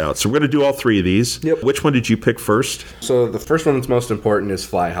all that out. So we're going to do all 3 of these. Yep. Which one did you pick first? So the first one that's most important is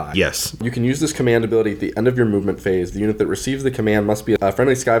Fly High. Yes. You can use this command ability at the end of your movement phase. The unit that receives the command must be a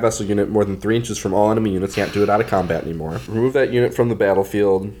friendly sky vessel unit more than 3 inches from all enemy units. Can't do it out of combat anymore. Remove that unit from the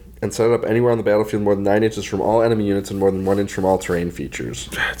battlefield and set it up anywhere on the battlefield more than 9 inches from all enemy units and more than 1 inch from all terrain features.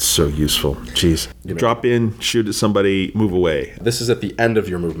 That's so useful. Jeez. Drop in, shoot at somebody, move away. This is at the end of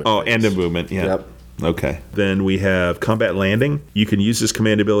your movement phase. End of movement, yeah. Yep. Okay. Then we have combat landing. You can use this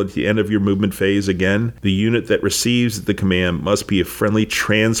command ability at the end of your movement phase again. The unit that receives the command must be a friendly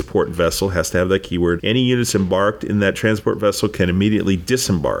transport vessel, has to have that keyword. Any units embarked in that transport vessel can immediately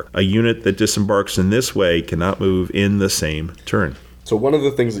disembark. A unit that disembarks in this way cannot move in the same turn. So one of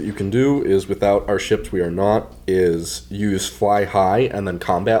the things that you can do is, without our ships we are not, is use fly high and then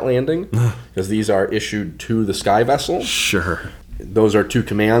combat landing, because these are issued to the sky vessel. Sure. Those are two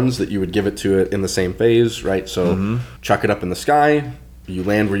commands that you would give it to it in the same phase, right? So chuck it up in the sky, you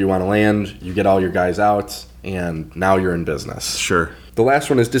land where you want to land, you get all your guys out, and now you're in business. Sure. The last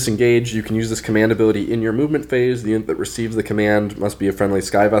one is disengage. You can use this command ability in your movement phase. The unit that receives the command must be a friendly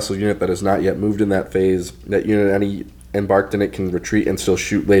sky vessel unit that has not yet moved in that phase. That unit, any embarked in it, can retreat and still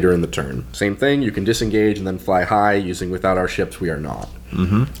shoot later in the turn. Same thing, you can disengage and then fly high using without our ships we are not.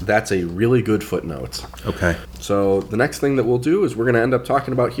 That's a really good footnote. Okay. So the next thing that we'll do is we're going to end up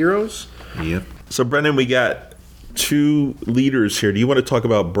talking about heroes. Yep. So, Brendan, we got two leaders here. Do you want to talk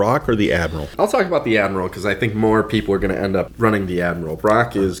about Brock or the Admiral? I'll talk about the Admiral because I think more people are going to end up running the Admiral.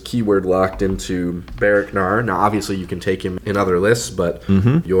 Brock is keyword locked into Barrack Nar. Now, obviously, you can take him in other lists, but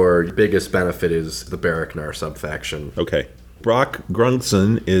your biggest benefit is the Barrack Nar subfaction. Okay. Brock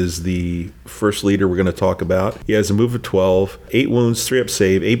Grungson is the first leader we're going to talk about. He has a move of 12, 8 wounds, 3 up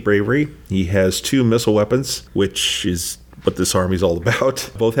save, 8 bravery. He has 2 missile weapons, which is what this army's all about.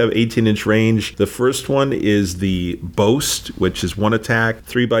 Both have 18-inch range. The first one is the Boast, which is 1 attack,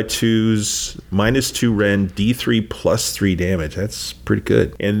 3x2s, -2 Ren, D3 plus 3 damage. That's pretty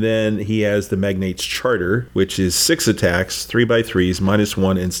good. And then he has the Magnate's Charter, which is 6 attacks, 3x3s,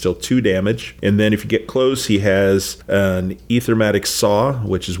 -1, and still 2 damage. And then if you get close, he has an Ethermatic Saw,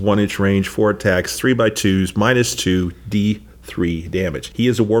 which is 1-inch range, 4 attacks, 3x2s, -2, D3 damage. He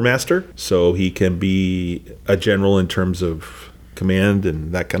is a War Master, so he can be a general in terms of command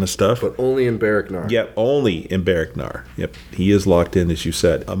and that kind of stuff. But only in Barrack Nar. Yep, only in Barrack Nar. Yep, he is locked in, as you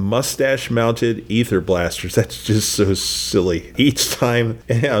said. A mustache-mounted ether blasters. That's just so silly. Each time,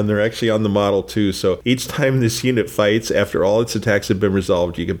 and they're actually on the model too, so each time this unit fights, after all its attacks have been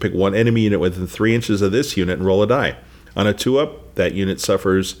resolved, you can pick one enemy unit within 3 inches of this unit and roll a die. On a 2-up, that unit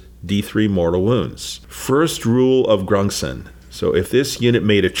suffers D3 mortal wounds. First rule of Grungson. So if this unit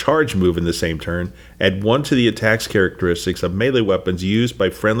made a charge move in the same turn, add 1 to the attack's characteristics of melee weapons used by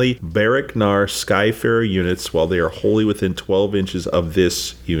friendly Barrack Nar Skyfarer units while they are wholly within 12 inches of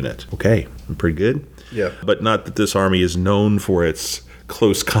this unit. Okay, pretty good. Yeah. But not that this army is known for its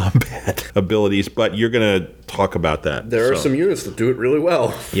close combat abilities, but you're going to talk about that. There are some units that do it really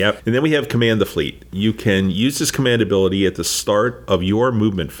well. Yep. And then we have Command the Fleet. You can use this command ability at the start of your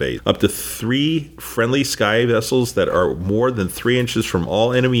movement phase. Up to 3 friendly sky vessels that are more than 3 inches from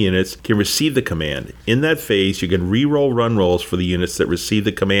all enemy units can receive the command. In that phase, you can re-roll run rolls for the units that receive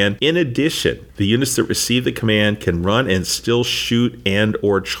the command. In addition, the units that receive the command can run and still shoot and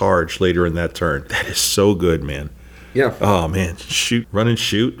or charge later in that turn. That is so good, man. Yeah. Oh, man. Run and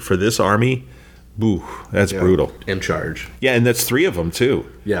shoot for this army. Boo. That's brutal. And charge. Yeah, and that's 3 of them, too.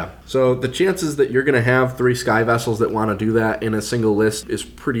 Yeah. So the chances that you're going to have 3 sky vessels that want to do that in a single list is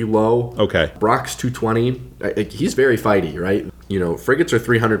pretty low. Okay. Brock's 220. He's very fighty, right? You know, frigates are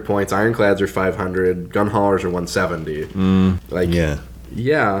 300 points, ironclads are 500, gun haulers are 170.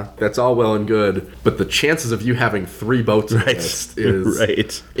 Yeah, that's all well and good, but the chances of you having 3 boats in the list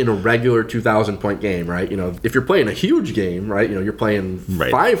is in a regular 2,000 point game, right? You know, if you're playing a huge game, right? You know, you're playing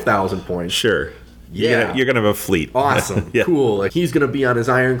 5,000 points. Sure. Yeah. You're gonna have a fleet. Awesome. Cool. Like, he's gonna be on his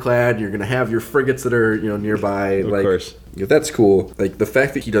ironclad. You're gonna have your frigates that are, you know, nearby. Of course. Yeah, that's cool. Like, the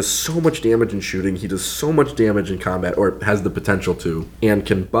fact that he does so much damage in shooting, he does so much damage in combat, or has the potential to, and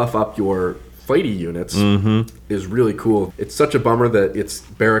can buff up your fighty units is really cool. It's such a bummer that it's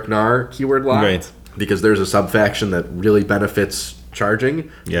Barrack Nar keyword locked. Right. Because there's a sub-faction that really benefits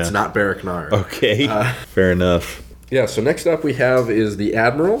charging. Yeah. It's not Barrack Nar. Okay. Fair enough. Yeah, so next up we have is the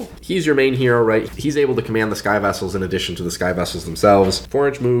Admiral. He's your main hero, right? He's able to command the sky vessels in addition to the sky vessels themselves.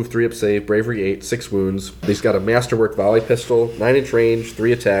 4-inch move, 3 up save, bravery 8, 6 wounds. He's got a masterwork volley pistol, 9-inch range,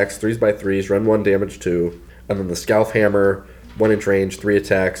 3 attacks, 3x3s, Ren 1, damage 2. And then the Scalf Hammer, 1-inch range, 3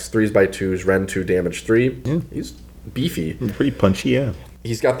 attacks, 3x2s, Ren 2, damage 3. Yeah. He's beefy. Pretty punchy, yeah.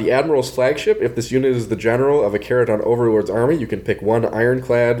 He's got the Admiral's flagship. If this unit is the general of a Kharadron Overlords army, you can pick 1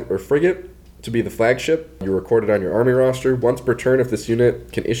 ironclad or frigate to be the flagship. You record it on your army roster. Once per turn, if this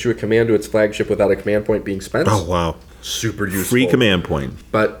unit can issue a command to its flagship without a command point being spent. Oh, wow. super useful. Free command point.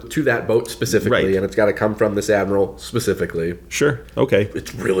 But to that boat specifically, Right. and it's got to come from this admiral specifically. Sure. Okay.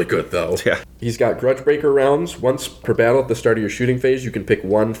 It's really good, though. Yeah. He's got Grudgebreaker rounds. Once per battle at the start of your shooting phase, you can pick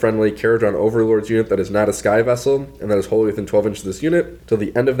one friendly Kharadron Overlords unit that is not a sky vessel, and that is wholly within 12 inches of this unit. Till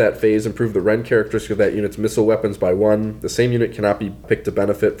the end of that phase, improve the Ren characteristic of that unit's missile weapons by 1. The same unit cannot be picked to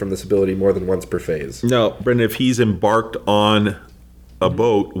benefit from this ability more than once per phase. Now, Brendan, if he's embarked on a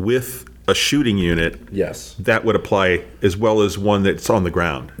boat with a shooting unit, Yes. that would apply as well as one that's on the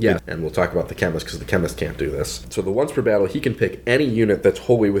ground. Yeah, and we'll talk about the chemist because the chemist can't do this. So the once per battle, he can pick any unit that's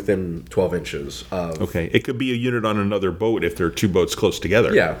wholly within 12 inches of... Okay. It could be a unit on another boat if there are two boats close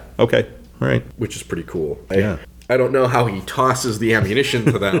together. Yeah. Okay. All right. Which is pretty cool. Yeah. I don't know how he tosses the ammunition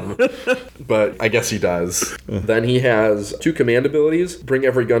to them, but I guess he does. Then he has 2 command abilities. Bring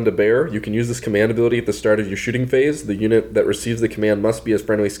every gun to bear. You can use this command ability at the start of your shooting phase. The unit that receives the command must be a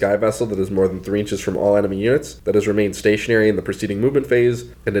friendly sky vessel that is more than 3 inches from all enemy units, that has remained stationary in the preceding movement phase,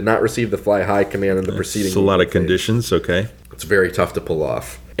 and did not receive the fly high command in the preceding It's a lot of movement phase. conditions. Okay. It's very tough to pull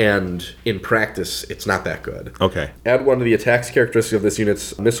off. And in practice, it's not that good. Okay. Add 1 to the attacks characteristic of this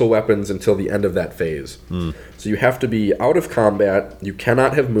unit's missile weapons until the end of that phase. So you have to be out of combat, you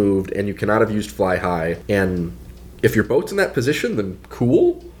cannot have moved, and you cannot have used fly high. And if your boat's in that position, then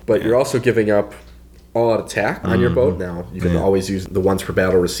cool, but you're also giving up all out attack on your boat. Now, you can always use the once per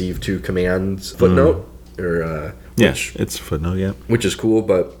battle receive 2 commands footnote, or Yes, it's a footnote, yeah. which is cool,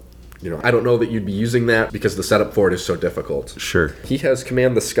 but I don't know that you'd be using that because the setup for it is so difficult. Sure. He has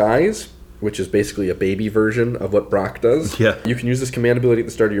Command the Skies, which is basically a baby version of what Brock does. Yeah. You can use this command ability at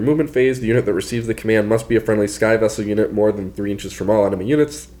the start of your movement phase. The unit that receives the command must be a friendly sky vessel unit more than 3 inches from all enemy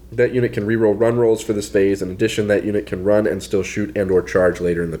units. That unit can reroll run rolls for this phase. In addition, that unit can run and still shoot and or charge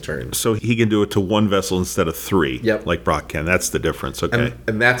later in the turn. So he can do it to 1 vessel instead of 3. Yep. Like Brock can. That's the difference. Okay.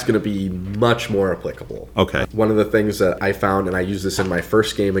 And that's going to be much more applicable. Okay. One of the things that I found, and I used this in my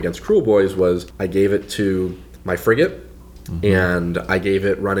first game against Cruel Boys, was I gave it to my frigate, and I gave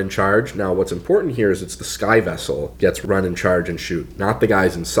it run and charge. Now, what's important here is it's the sky vessel gets run and charge and shoot, not the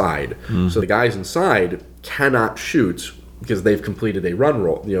guys inside. So the guys inside cannot shoot because they've completed a run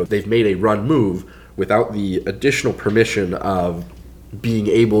roll. They've made a run move without the additional permission of being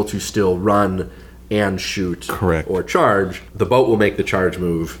able to still run and shoot. Correct. Or charge. The boat will make the charge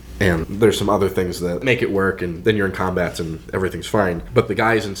move, and there's some other things that make it work, and then you're in combats and everything's fine. But the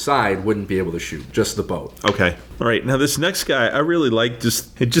guys inside wouldn't be able to shoot, just the boat. Okay. All right. Now, this next guy, I really like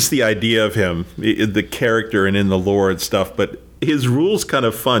just the idea of him, the character and in the lore and stuff, but his rule's kind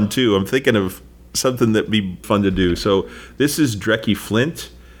of fun, too. I'm thinking of something that'd be fun to do. So this is Drekkie Flint,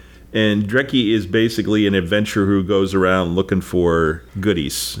 and Drekkie is basically an adventurer who goes around looking for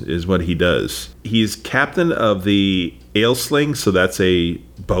goodies, is what he does. He's captain of the Ailsling, so that's a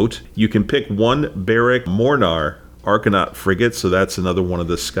boat. You can pick 1 Barrack Mornar Argonaut frigate, so that's another one of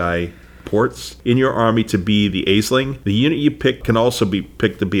the sky ports in your army to be the Aisling. The unit you pick can also be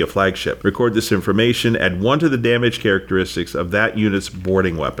picked to be a flagship. Record this information, add 1 to the damage characteristics of that unit's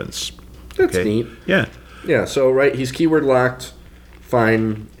boarding weapons. That's neat. Yeah. Yeah, so, he's keyword locked.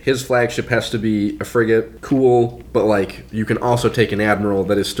 Fine. His flagship has to be a frigate. Cool. But, you can also take an admiral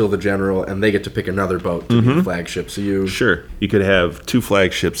that is still the general, and they get to pick another boat to be the flagship. So you... Sure. You could have 2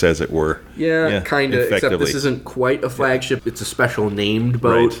 flagships, as it were. Yeah, kind of. Except effectively. this isn't quite a flagship. It's a special named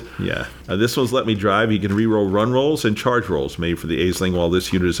boat. Right. Yeah. This one's Let Me Drive. You can reroll run rolls and charge rolls made for the Aisling while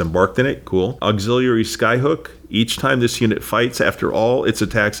this unit is embarked in it. Cool. Auxiliary Skyhook. Each time this unit fights, after all its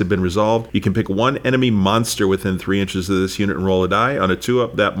attacks have been resolved, you can pick 1 enemy monster within 3 inches of this unit and roll a die. On a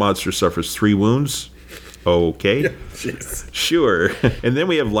 2-up, that monster suffers 3 wounds. Okay. Jeez. Sure. And then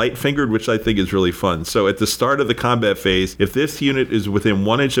we have Light Fingered, which I think is really fun. So at the start of the combat phase, if this unit is within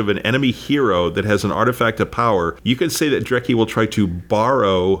 1 inch of an enemy hero that has an artifact of power, you can say that Drekkie will try to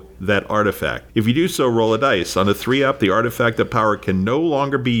borrow that artifact. If you do so, roll a dice. On a 3-up, the artifact of power can no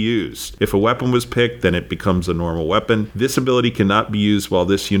longer be used. If a weapon was picked, then it becomes a normal weapon. This ability cannot be used while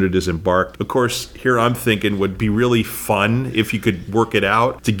this unit is embarked. Of course, here I'm thinking would be really fun if you could work it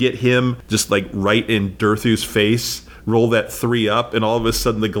out to get him just right in Durthu's face, roll that 3-up, and all of a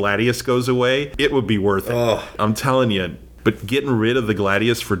sudden the Gladius goes away. It would be worth it. Oh. I'm telling you. But getting rid of the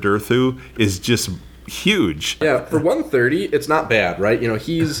Gladius for Durthu is just huge. Yeah, for 130, it's not bad, right?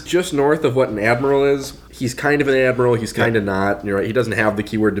 He's just north of what an admiral is. He's kind of an admiral, he's kind of not. You're right, he doesn't have the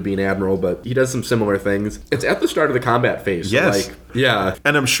keyword to be an admiral, but he does some similar things. It's at the start of the combat phase. So Yes. Yeah.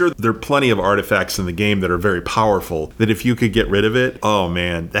 And I'm sure there are plenty of artifacts in the game that are very powerful, that if you could get rid of it, oh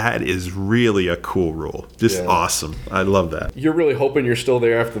man, that is really a cool rule. Just awesome. I love that. You're really hoping you're still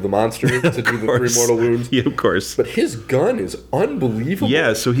there after the monster to do the 3 mortal wounds. Yeah, of course. But his gun is unbelievable.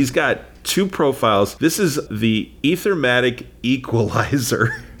 Yeah, so he's got 2 profiles. This is the Ethermatic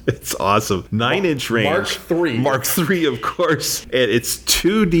Equalizer. It's awesome. 9-inch range. Mark III. Mark III, of course. And it's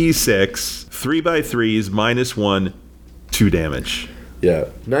 2d6, 3x3s, -1, 2 damage. Yeah.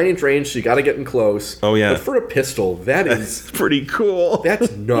 9-inch range, so you got to get in close. Oh, yeah. But for a pistol, that is... Pretty cool.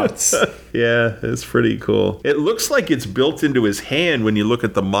 That's nuts. Yeah, it's pretty cool. It looks like it's built into his hand when you look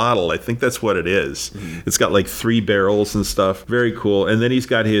at the model. I think that's what it is. It's got like 3 barrels and stuff. Very cool. And then he's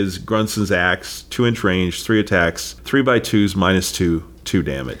got his Grunson's Axe, 2-inch range, 3 attacks, 3x2s, -2, 2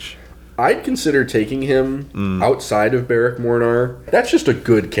 damage. I'd consider taking him outside of Beric Mornar. That's just a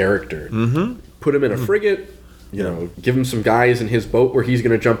good character. Mm-hmm. Put him in a frigate, you know, give him some guys in his boat where he's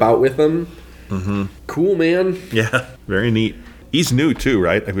going to jump out with them. Mm-hmm. Cool, man. Yeah, very neat. He's new too,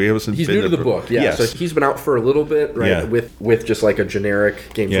 right? He's new to the book, yeah. Yes. So he's been out for a little bit, right? Yeah. With just like a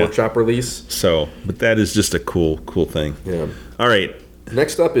generic Games Workshop release. So, but that is just a cool thing. Yeah. All right.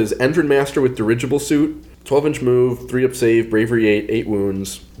 Next up is Endrin Master with Dirigible Suit. 12-inch move, 3-up save, bravery 8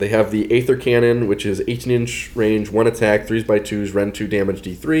 wounds. They have the Aether Cannon, which is 18-inch range, 1 attack, 3x2s, rend 2 damage,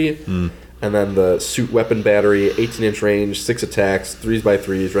 D3. And then the Suit Weapon Battery, 18-inch range, 6 attacks,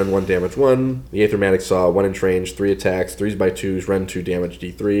 3x3s, rend 1 damage 1. The Aethermatic Saw, 1-inch range, 3 attacks, 3x2s, rend 2 damage,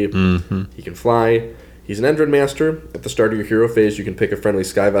 D3. He can fly. He's an Endrin Master. At the start of your hero phase, you can pick a friendly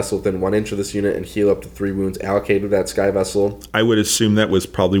sky vessel within 1 inch of this unit and heal up to 3 wounds allocated to that sky vessel. I would assume that was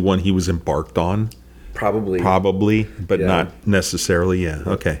probably one he was embarked on. Probably, but not necessarily. Yeah.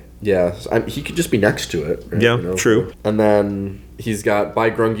 Okay. Yeah, he could just be next to it. Right? Yeah, you know? true. And then he's got,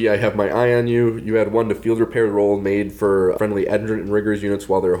 by Grungy, I have my eye on you. You add 1 to field repair roll made for friendly Endrin and Riggers units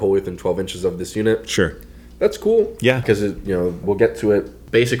while they're wholly within 12 inches of this unit. Sure. That's cool. Yeah. Because, we'll get to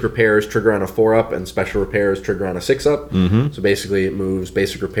it. Basic repairs trigger on a 4-up and special repairs trigger on a 6-up. Mm-hmm. So basically it moves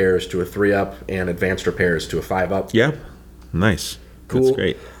basic repairs to a 3-up and advanced repairs to a 5-up. Yeah. Nice. Cool. That's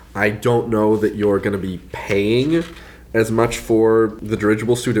great. I don't know that you're going to be paying as much for the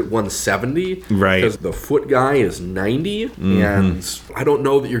dirigible suit at 170. Right. Because the foot guy is 90, and I don't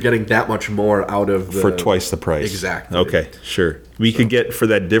know that you're getting that much more out of the... For twice the price. Exactly. Okay, sure. We could get, for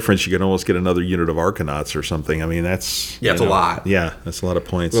that difference, you can almost get another unit of Arcanauts or something. I mean, that's... Yeah, it's a lot. Yeah, that's a lot of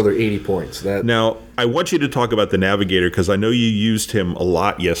points. Another 80 points. Now, I want you to talk about the Navigator, because I know you used him a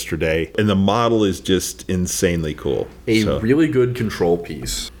lot yesterday, and the model is just insanely cool. Really good control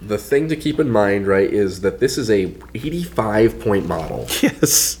piece. The thing to keep in mind, right, is that this is a 85-point model.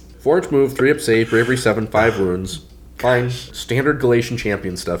 Yes. 4-inch move, 3-up save, bravery 7, 5 wounds. Fine. Standard Galatian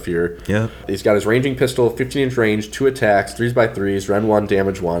champion stuff here. Yeah. He's got his ranging pistol, 15-inch range, 2 attacks, 3x3s, rend 1,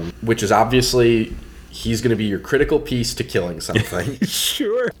 damage 1, which is obviously... He's going to be your critical piece to killing something.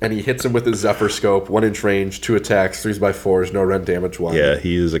 Sure. And he hits him with his Zephyr Scope, 1-inch range, 2 attacks, 3x4s, no rend damage 1. Yeah,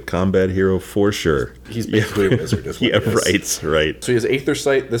 he is a combat hero for sure. He's basically a wizard, is what he is. Right. So he has Aether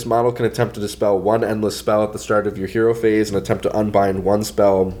Sight. This model can attempt to dispel 1 endless spell at the start of your hero phase and attempt to unbind 1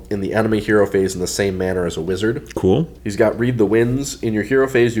 spell in the enemy hero phase in the same manner as a wizard. Cool. He's got Read the Winds. In your hero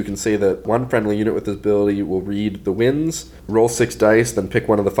phase, you can say that 1 friendly unit with this ability will read the winds. Roll 6 dice, then pick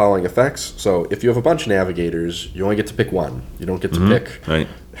one of the following effects. So if you have a bunch of navigators, you only get to pick 1. You don't get to pick. Right.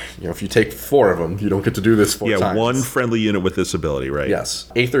 If you take 4 of them, you don't get to do this 4 times. Yeah, 1 friendly unit with this ability, right?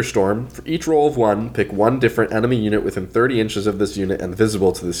 Yes. Aether Storm. For each roll of 1, pick 1 different enemy unit within 30 inches of this unit and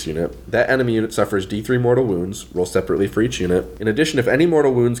visible to this unit. That enemy unit suffers D3 mortal wounds. Roll separately for each unit. In addition, if any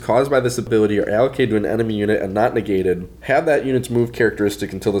mortal wounds caused by this ability are allocated to an enemy unit and not negated, have that unit's move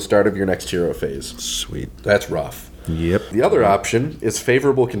characteristic until the start of your next hero phase. Sweet. That's rough. Yep. The other option is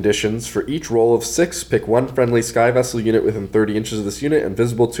favorable conditions. For each roll of 6, pick 1 friendly sky vessel unit within 30 inches of this unit and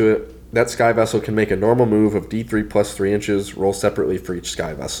visible to it. That sky vessel can make a normal move of D3 plus 3 inches. Roll separately for each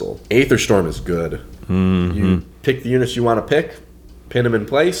sky vessel. Aether Storm is good. Mm-hmm. You pick the units you want to pick, pin them in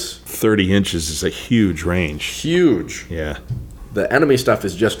place. 30 inches is a huge range. Huge. Yeah. The enemy stuff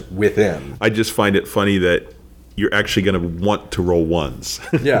is just within. I just find it funny that you're actually going to want to roll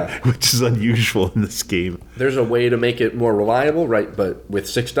 1s. Yeah. Which is unusual in this game. There's a way to make it more reliable, right? But with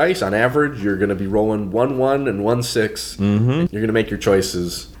 6 dice, on average, you're going to be rolling 1-1 and 1-6. Mm-hmm. You're going to make your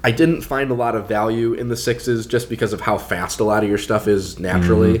choices. I didn't find a lot of value in the 6s just because of how fast a lot of your stuff is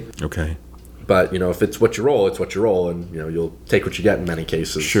naturally. Mm-hmm. Okay. But, if it's what you roll, it's what you roll, and, you'll take what you get in many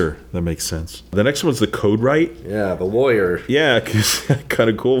cases. Sure, that makes sense. The next one's the Code Right. Yeah, the lawyer. Yeah, because kind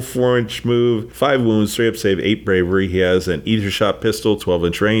of cool 4-inch move, 5 wounds, 3-up save, 8 bravery. He has an Ether Shot pistol,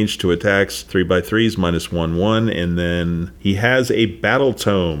 12-inch range, 2 attacks, 3x3s, -1/1, and then he has a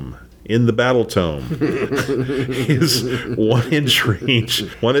Battletome in the Battletome. Is 1-inch range,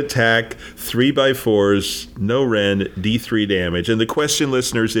 1 attack, 3x4s, no rend, D3 damage. And the question,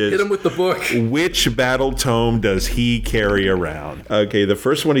 listeners, is... Hit him with the book. Which Battletome does he carry around? Okay, the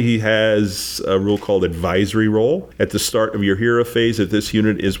first one, he has a rule called Advisory Roll. At the start of your hero phase, if this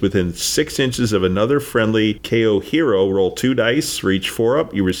unit is within 6 inches of another friendly KO hero, roll 2 dice for each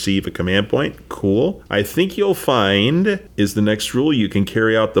 4-up. You receive a command point. Cool. I think you'll find is the next rule. You can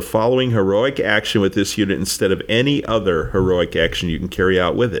carry out the following heroic action with this unit instead of any other heroic action you can carry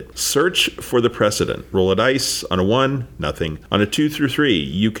out with it. Search for the precedent. Roll a dice. On a 1, nothing. On a 2 through 3,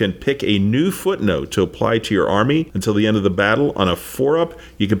 you can pick a new footnote to apply to your army until the end of the battle. On a 4-up,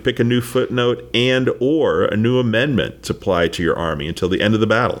 you can pick a new footnote and or a new amendment to apply to your army until the end of the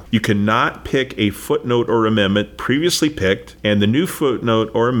battle. You cannot pick a footnote or amendment previously picked, and the new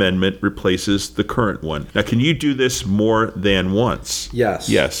footnote or amendment replaces the current one. Now, can you do this more than once? Yes.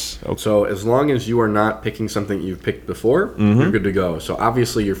 Yes. Okay. So as long as you are not picking something you've picked before, you're good to go. So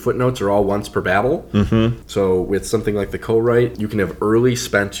obviously your footnotes are all once per battle. So with something like the co-write, you can have early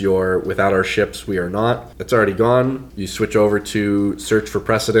spent your without our ships we are not. It's already gone. You switch over to search for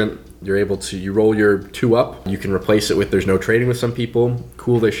precedent. You're able to, you roll your 2-up. You can replace it with there's no trading with some people.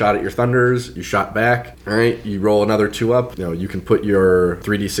 Cool, they shot at your thunders. You shot back. All right, you roll another 2-up. You can put your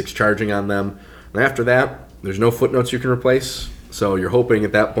 3d6 charging on them. And after that, there's no footnotes you can replace. So you're hoping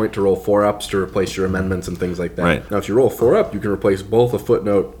at that point to roll 4-ups to replace your amendments and things like that. Right. Now, if you roll 4-up, you can replace both a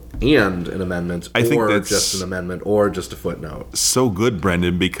footnote and an amendment, think or that's just an amendment, or just a footnote. So good,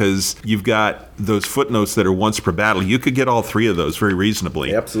 Brendan, because you've got those footnotes that are once per battle. You could get all 3 of those very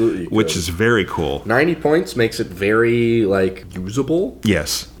reasonably. Absolutely. Which is very cool. 90 points makes it very, usable.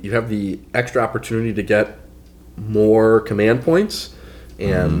 Yes. You have the extra opportunity to get more command points,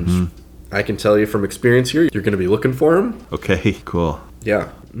 and I can tell you from experience here, you're going to be looking for them. Okay, cool.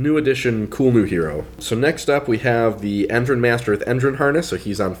 Yeah. New edition, cool new hero. So next up, we have the Endrin Master with Endrin Harness. So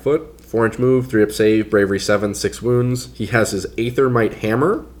he's on foot, 4-inch move, 3-up save, bravery 7, 6 wounds. He has his Aethermite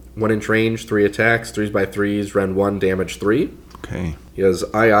Hammer, 1-inch range, 3 attacks, 3x3s, rend 1, damage 3. Okay. He has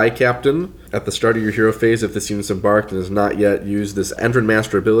II Captain. At the start of your hero phase, if this unit's embarked and has not yet used this Endrin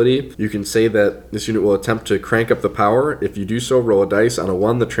Master ability, you can say that this unit will attempt to crank up the power. If you do so, roll a dice. On a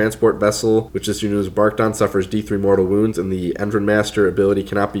 1, the transport vessel which this unit is embarked on suffers D3 mortal wounds, and the Endrin Master ability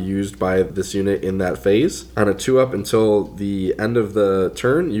cannot be used by this unit in that phase. On a 2-up, until the end of the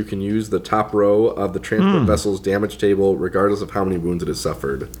turn, you can use the top row of the transport vessel's damage table regardless of how many wounds it has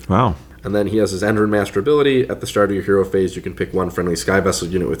suffered. Wow. And then he has his Endrin Master ability. At the start of your hero phase, you can pick 1 friendly sky vessel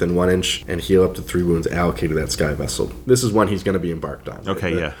unit within 1 inch and heal up to 3 wounds allocated to that sky vessel. This is one he's going to be embarked on.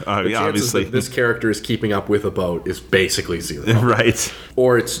 Okay, the chances obviously. that this character is keeping up with a boat is basically 0. Right.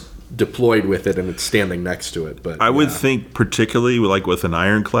 Or it's deployed with it and it's standing next to it. But I would think particularly with an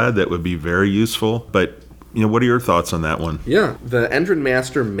ironclad, that would be very useful. But, what are your thoughts on that one? Yeah, the Endrin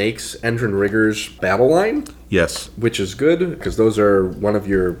Master makes Endrin Rigger's battle line. Yes. Which is good, because those are one of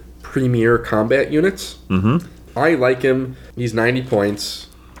your premier combat units. I like him. He's 90 points.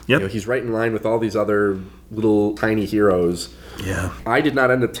 Yep. He's right in line with all these other little tiny heroes. Yeah. I did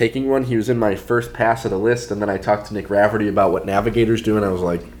not end up taking one. He was in my first pass at a list, and then I talked to Nick Rafferty about what Navigators do, and I was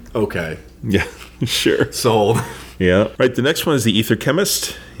like, okay. Yeah, sure. Sold. Yeah. Right, the next one is the Ether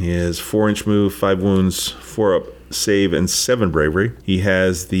Chemist. He has 4-inch move, 5 wounds, 4-up save, and 7 bravery. He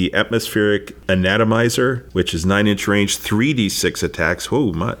has the Atmospheric Anatomizer, which is 9-inch range, 3d6 attacks.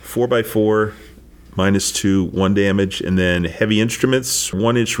 Whoa, 4x4, -2, 1 damage. And then Heavy Instruments,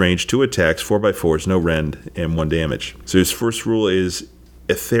 1-inch range, 2 attacks, 4x4s, no rend, and 1 damage. So his first rule is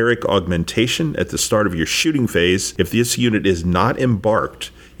Etheric Augmentation. At the start of your shooting phase, if this unit is not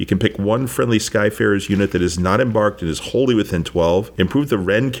embarked, you can pick 1 friendly Skyfarer's unit that is not embarked and is wholly within 12. Improve the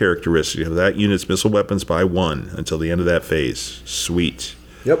rend characteristic of that unit's missile weapons by 1 until the end of that phase. Sweet.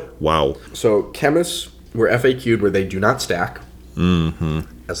 Yep. Wow. So chemists were FAQ'd where they do not stack.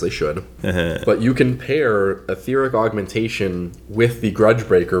 As they should. But you can pair Etheric Augmentation with the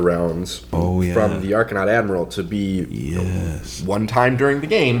Grudgebreaker rounds from the Arcanaut Admiral to be one time during the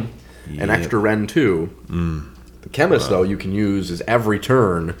game, an extra rend 2. The Chemist, though, you can use as every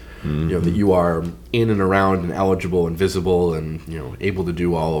turn, that you are in and around and eligible and visible and, able to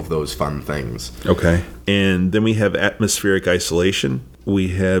do all of those fun things. Okay. And then we have Atmospheric Isolation. We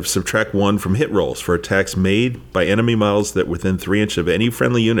have subtract 1 from hit rolls for attacks made by enemy models that within 3 inches of any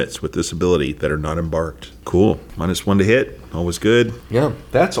friendly units with this ability that are not embarked. Cool. -1 to hit. Always good. Yeah,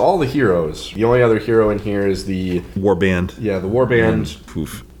 that's all the heroes. The only other hero in here is the Warband. Yeah, the Warband.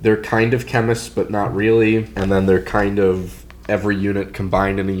 Poof. They're kind of chemists, but not really. And then they're kind of every unit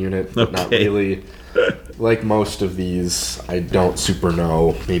combined in a unit, but not really. like most of these, I don't super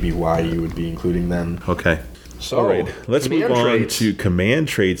know maybe why you would be including them. Okay. So, all right, let's move on to command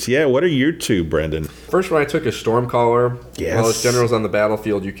traits. Yeah, what are your two, Brendan? First one I took is Stormcaller. Yes. While its general's on the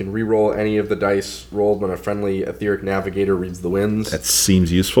battlefield, you can re-roll any of the dice rolled when a friendly etheric navigator reads the winds. That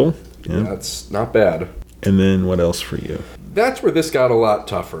seems useful. Yeah. That's not bad. And then what else for you? That's where this got a lot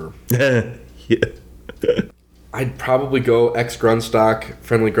tougher. Yeah. I'd probably go X-Grunstock.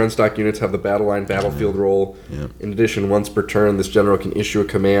 Friendly Grunstock units have the battle line battlefield roll. Yeah. In addition, once per turn, this general can issue a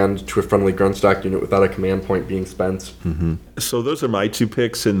command to a friendly Grunstock unit without a command point being spent. Mm-hmm. So those are my two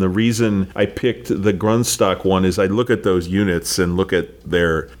picks, and the reason I picked the Grunstock one is I look at those units and look at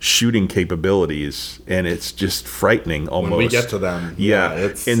their shooting capabilities, and it's just frightening almost. When we get to them. Yeah.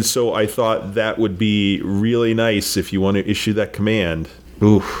 It's... And so I thought that would be really nice if you want to issue that command.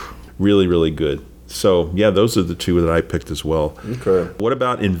 Oof. Really, really good. So, yeah, those are the two that I picked as well. Okay. What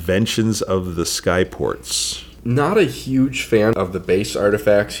about Inventions of the Skyports? Not a huge fan of the base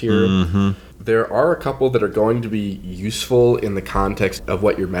artifacts here. Mm-hmm. There are a couple that are going to be useful in the context of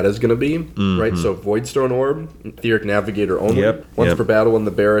what your meta is going to be, right? So Voidstone Orb, Etheric Navigator only. Once per battle, when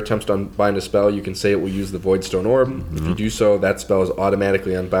the bearer attempts to unbind a spell, you can say it will use the Voidstone Orb. If you do so, that spell is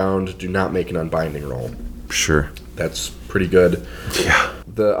automatically unbound. Do not make an unbinding roll. Sure. That's pretty good. Yeah.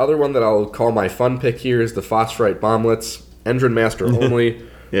 The other one that I'll call my fun pick here is the Phosphorite Bomblets. Engine Master only.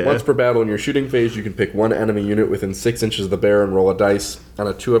 Yeah. Once per battle in your shooting phase, you can pick one enemy unit within 6 inches of the bearer and roll a dice. On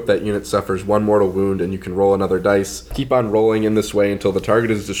a 2-up, that unit suffers 1 mortal wound, and you can roll another dice. Keep on rolling in this way until the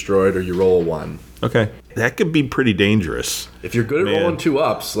target is destroyed or you roll a 1. Okay. That could be pretty dangerous. If you're good at rolling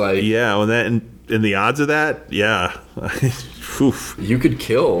 2-ups, like... Yeah, well, that and the odds of that, yeah. Oof. You could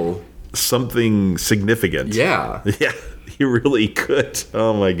kill... something significant. Yeah. Yeah. You really could.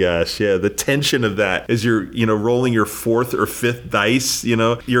 Oh my gosh. Yeah. The tension of that as you're, rolling your 4th or 5th dice,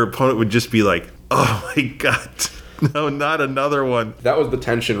 your opponent would just be like, oh my God. No, not another one. That was the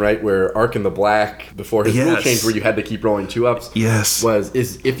tension, right? Where Ark in the Black, before his rule change, where you had to keep rolling 2-ups. Yes.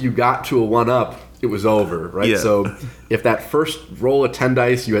 Is if you got to a 1-up, it was over, right? Yeah. So if that first roll of 10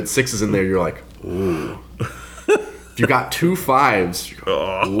 dice, you had 6s in there, you're like, ooh. If you got 2 5s, you're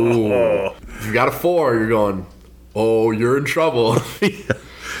going, ooh. If you got a 4, you're going, oh, you're in trouble. Yeah.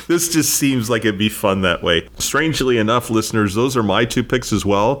 This just seems like it'd be fun that way. Strangely enough, listeners, those are my 2 picks as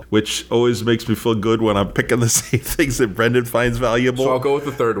well, which always makes me feel good when I'm picking the same things that Brendan finds valuable. So I'll go with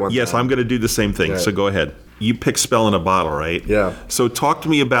the third one. Yes, I'm going to do the same thing, so go ahead. You pick Spell in a Bottle, right? Yeah. So talk to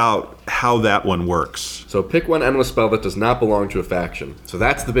me about how that one works. So pick one endless spell that does not belong to a faction. So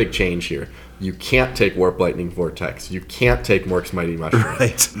that's the big change here. You can't take Warp Lightning Vortex. You can't take Mork's Mighty Mushroom.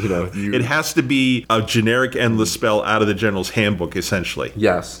 Right. It has to be a generic endless spell out of the General's Handbook, essentially.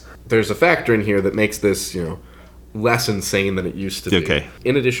 Yes. There's a factor in here that makes this, less insane than it used to be. Okay.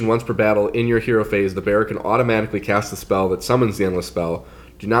 In addition, once per battle, in your hero phase, the bearer can automatically cast the spell that summons the endless spell.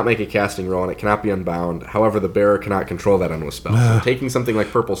 Do not make a casting roll, and it cannot be unbound. However, the bearer cannot control that endless spell. So taking something like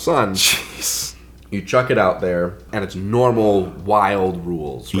Purple Sun... Jeez. You chuck it out there, and it's normal, wild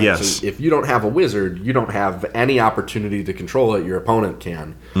rules. Right? Yes. So if you don't have a wizard, you don't have any opportunity to control it. Your opponent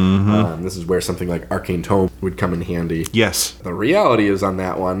can. Mm-hmm. This is where something like Arcane Tome would come in handy. Yes. The reality is on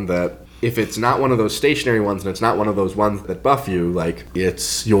that one that if it's not one of those stationary ones, and it's not one of those ones that buff you,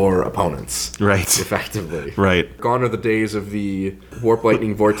 it's your opponent's. Right. Effectively. Right. Gone are the days of the Warp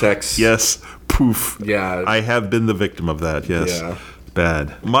Lightning Vortex. Yes. Poof. Yeah. I have been the victim of that, yes. Yeah.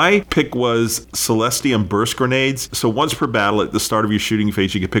 Bad. My pick was Celestium Burst Grenades. So once per battle at the start of your shooting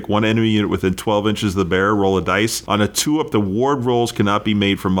phase, you can pick one enemy unit within 12 inches of the bearer, roll a dice. On a 2-up, the ward rolls cannot be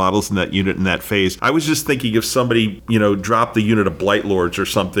made for models in that unit in that phase. I was just thinking if somebody, dropped the unit of Blight Lords or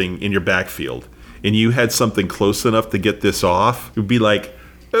something in your backfield, and you had something close enough to get this off, it would be like,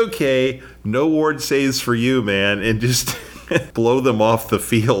 okay, no ward saves for you, man, and just... blow them off the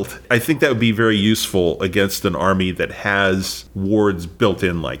field. I think that would be very useful against an army that has wards built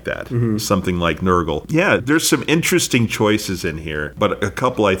in like that. Mm-hmm. Something like Nurgle. Yeah, there's some interesting choices in here, but a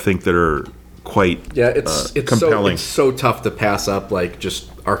couple I think that are quite it's compelling. It's so tough to pass up, just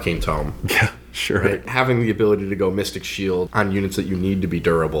Arcane Tome. Yeah, sure. Right? Having the ability to go Mystic Shield on units that you need to be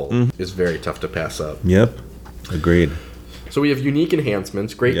durable is very tough to pass up. Yep, agreed. So we have unique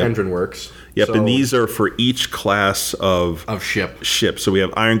enhancements, great engine works. Yep, so, and these are for each class of ship. So we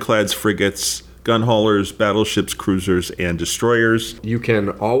have ironclads, frigates, gun haulers, battleships, cruisers, and destroyers. You can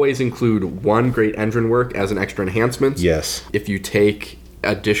always include one great engine work as an extra enhancement. Yes. If you take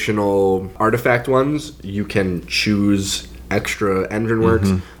additional artifact ones, you can choose extra engine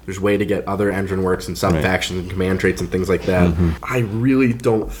works. There's way to get other engine works and sub-factions and command traits and things like that. I really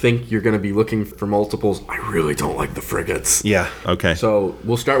don't think you're going to be looking for multiples. I really don't like the frigates. Yeah. Okay. So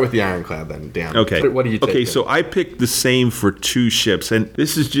we'll start with the Ironclad then, Dan. Okay. What do you take? Okay, so I picked the same for 2 ships, and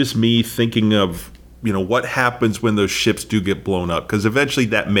this is just me thinking of, what happens when those ships do get blown up, because eventually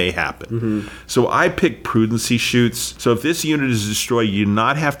that may happen. So I picked prudency shoots. So if this unit is destroyed, you do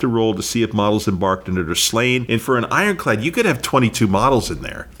not have to roll to see if models embarked in it are slain. And for an Ironclad, you could have 22 models in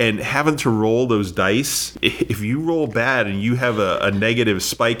there. And having to roll those dice, if you roll bad and you have a negative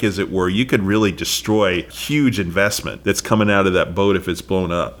spike, as it were, you could really destroy huge investment that's coming out of that boat if it's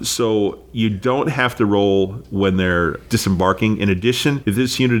blown up. So you don't have to roll when they're disembarking. In addition, if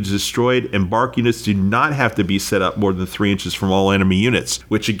this unit is destroyed, embark units do not have to be set up more than 3 inches from all enemy units,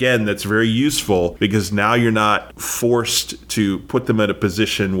 which again, that's very useful because now you're not forced to put them in a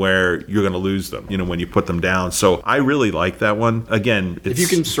position where you're going to lose them, when you put them down. So I really like that one. Again, if you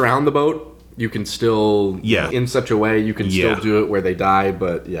can surround the boat, you can still, in such a way, you can still do it where they die,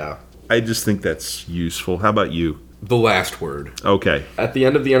 but I just think that's useful. How about you? The last word. Okay. At the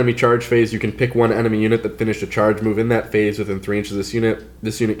end of the enemy charge phase, you can pick one enemy unit that finished a charge move in that phase within 3 inches of this unit.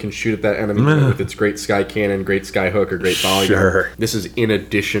 This unit can shoot at that enemy unit with its Great Sky Cannon, Great Sky Hook, or Great Volley Gun. This is in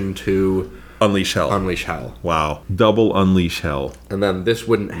addition to Unleash Hell. Unleash Hell. Wow. Double Unleash Hell. And then this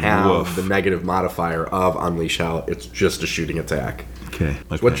wouldn't have the negative modifier of Unleash Hell. It's just a shooting attack. Okay.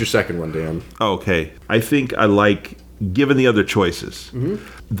 So what's your second one, Dan? Okay. I think I like, given the other choices,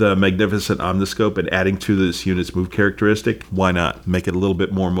 the Magnificent Omniscope and adding to this unit's move characteristic, why not? Make it a little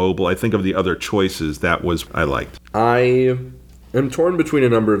bit more mobile. I think of the other choices, that was I liked. I am torn between a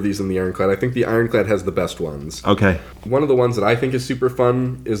number of these in the Ironclad. I think the Ironclad has the best ones. Okay. One of the ones that I think is super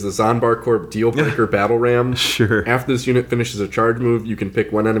fun is the Zonbar Corp Dealbreaker Battle Ram. Sure. After this unit finishes a charge move, you can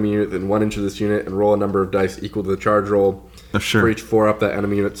pick one enemy unit within 1 inch of this unit and roll a number of dice equal to the charge roll. Sure. For each 4-up, that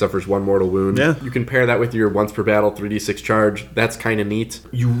enemy unit suffers 1 mortal wound. Yeah. You can pair that with your once per battle 3d6 charge. That's kind of neat.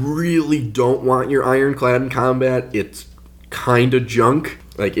 You really don't want your Ironclad in combat. It's kind of junk.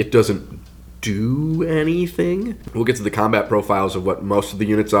 Like, it doesn't do anything. We'll get to the combat profiles of what most of the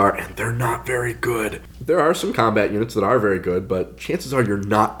units are, and they're not very good. There are some combat units that are very good, but chances are you're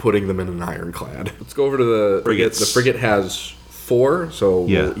not putting them in an Ironclad. Let's go over to the frigates. The frigate has 4, so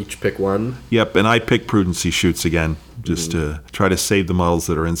we'll each pick one. Yep, and I picked prudency shoots again, just to try to save the models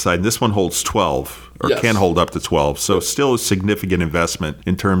that are inside. And this one holds 12, or can hold up to 12, so still a significant investment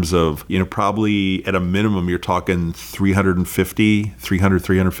in terms of, probably at a minimum you're talking 350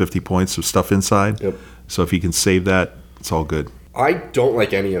 points of stuff inside. Yep. So if you can save that, it's all good. I don't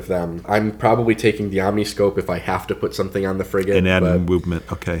like any of them. I'm probably taking the Omniscope if I have to put something on the frigate. And add movement,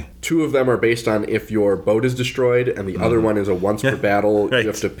 okay. 2 of them are based on if your boat is destroyed, and the other one is a once per battle. Right. You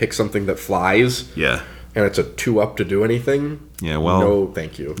have to pick something that flies. Yeah. And it's a 2-up to do anything. Yeah, well. No,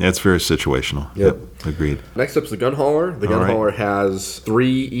 thank you. That's very situational. Yep. Agreed. Next up's the Gun Hauler. The Gun Hauler has 3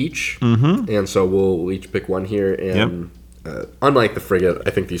 each. And so we'll each pick one here. And unlike the frigate, I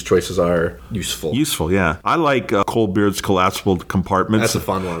think these choices are useful. Useful, yeah. I like Coldbeard's collapsible compartments. That's a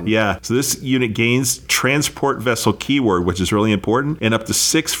fun one. Yeah. So this unit gains transport vessel keyword, which is really important, and up to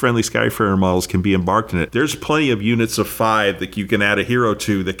 6 friendly Skyfarer models can be embarked in it. There's plenty of units of 5 that you can add a hero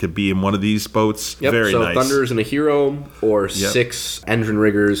to that could be in one of these boats. Yep. Very so nice. Thunderers and a hero, or 6 engine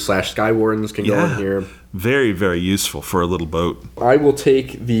riggers / Sky Wardens can go in here. Very, very useful for a little boat. I will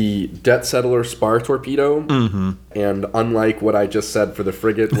take the Debt Settler Spar Torpedo, and unlike what I just said for the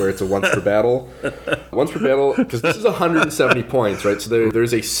frigate, where it's a once per battle, because this is 170 points, right? So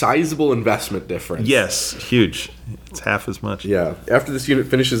there's a sizable investment difference. Yes, huge. It's half as much. Yeah. After this unit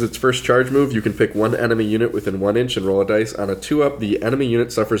finishes its first charge move, you can pick one enemy unit within 1 inch and roll a dice. On a 2-up, the enemy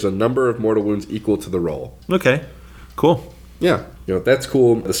unit suffers a number of mortal wounds equal to the roll. Okay, cool. Yeah, that's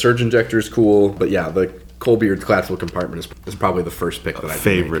cool. The Surge Injector is cool, but the Coldbeard's collapsible compartment is probably the first pick that I've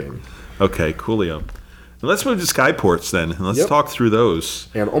favorite. Making. Okay, coolio. And let's move to Skyports then, and let's talk through those.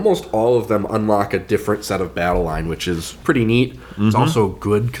 And almost all of them unlock a different set of battle line, which is pretty neat. It's also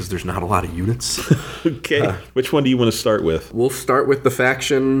good because there's not a lot of units. Okay, which one do you want to start with? We'll start with the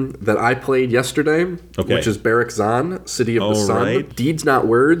faction that I played yesterday, which is Barrack Zahn, City of the Sun. Right. Deeds, not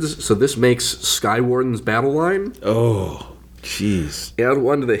words, so this makes Sky Warden's battle line. Oh, jeez. Add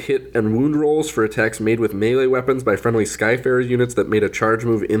 1 to the hit and wound rolls for attacks made with melee weapons by friendly Skyfarer units that made a charge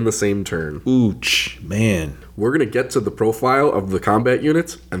move in the same turn. Ooch, man. We're going to get to the profile of the combat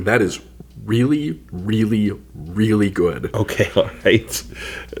units, and that is really, really, really good. Okay, all right.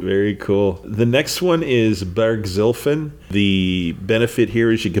 Very cool. The next one is Bergzilfen. The benefit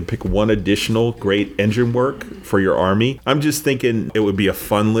here is you can pick one additional great engine work for your army. I'm just thinking it would be a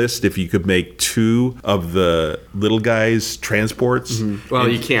fun list if you could make 2 of the little guys' transports. Well,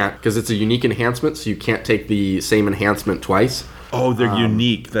 you can't, because it's a unique enhancement, so you can't take the same enhancement twice. Oh, they're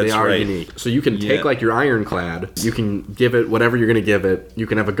unique. That's they are right. unique. So you can take like your ironclad, you can give it whatever you're going to give it, you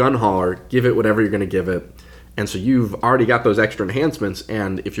can have a gun hauler, give it whatever you're going to give it. And so you've already got those extra enhancements,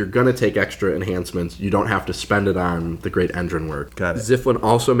 and if you're going to take extra enhancements, you don't have to spend it on the great engine work. Got it. Ziflin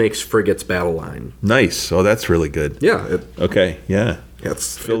also makes frigates battle line. Nice. Oh, that's really good. Yeah. Okay, yeah.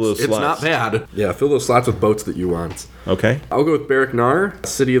 Fill those slots. It's not bad. Yeah, fill those slots with boats that you want. Okay. I'll go with Barak Nar,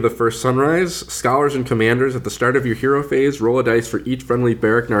 City of the First Sunrise. Scholars and commanders, at the start of your hero phase, roll a dice for each friendly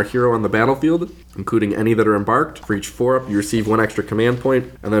Barak Nar hero on the battlefield, including any that are embarked. For each 4-up, you receive 1 extra command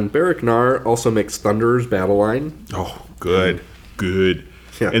point. And then Barak Nar also makes Thunderer's battle line. Oh, good. Good.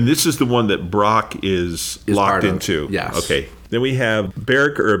 Yeah. And this is the one that Brock is locked part of. into. Yes. Okay. Then we have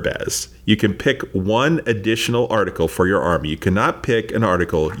Barak Urbaz. You can pick 1 additional article for your army. You cannot pick an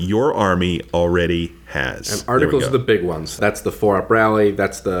article your army already has. And articles are the big ones. That's the 4-up rally.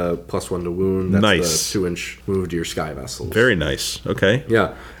 That's the +1 to wound. That's Nice. the 2-inch move to your sky vessels. Very nice. Okay.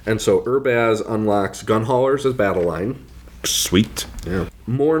 Yeah. And so Urbaz unlocks gun haulers as battle line. Sweet. Yeah.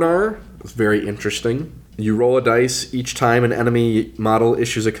 Mornar is very interesting. You roll a dice each time an enemy model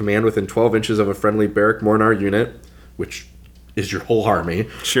issues a command within 12 inches of a friendly Barak Mornar unit, which is your whole army.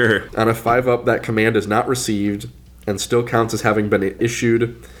 Sure. On a 5-up, that command is not received and still counts as having been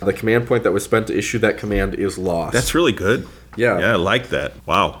issued. The command point that was spent to issue that command is lost. That's really good. Yeah. Yeah, I like that.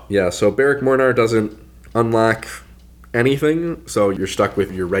 Wow. Yeah, so Barak Mornar doesn't unlock anything, so you're stuck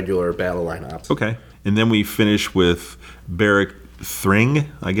with your regular battle line ops. Okay. And then we finish with Barak Thring,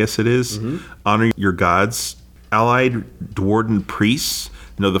 I guess it is. Honor your gods. Allied Dwarden priests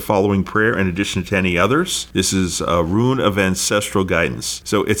know the following prayer in addition to any others. This is a rune of ancestral guidance.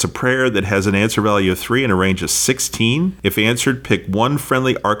 So it's a prayer that has an answer value of 3 and a range of 16. If answered, pick 1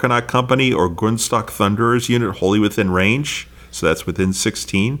 friendly Arcanaut Company or Grundstock Thunderers unit wholly within range. So that's within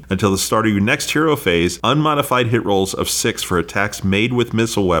 16. Until the start of your next hero phase, unmodified hit rolls of 6 for attacks made with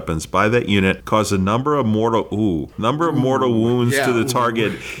missile weapons by that unit cause a number of mortal wounds to the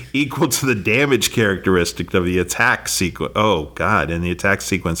target equal to the damage characteristic of the attack sequence. Oh, God. And the attack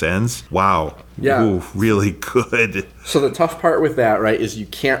sequence ends? Wow. Yeah. Ooh, really good. So the tough part with that, right, is you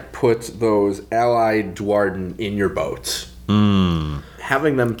can't put those allied Dwarden in your boats.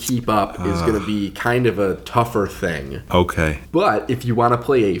 Having them keep up is going to be kind of a tougher thing. Okay. But if you want to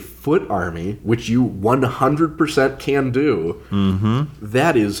play a foot army, which you 100% can do,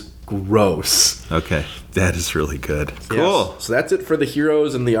 that is gross. Okay. That is really good. Cool. Yes. So that's it for the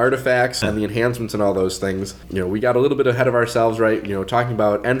heroes and the artifacts and the enhancements and all those things. You know, we got a little bit ahead of ourselves, right? You know, talking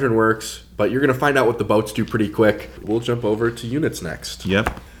about engine works, but you're going to find out what the boats do pretty quick. We'll jump over to units next.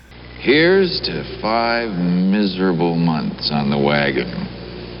 Yep. Here's to 5 miserable months on the wagon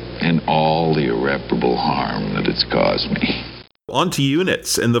and all the irreparable harm that it's caused me. On to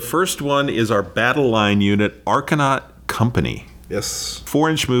units. And the first one is our battle line unit, Arcanaut Company. Yes.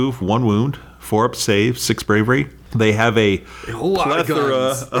 4-inch move, 1 wound, 4-up save, 6 bravery. They have a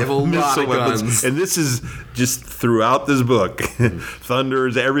plethora of missile weapons. And this is just throughout this book.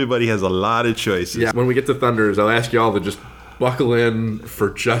 Thunders, everybody has a lot of choices. Yeah, when we get to Thunders, I'll ask you all to just buckle in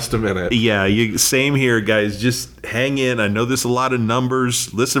for just a minute. Yeah, same here, guys. Just hang in. I know there's a lot of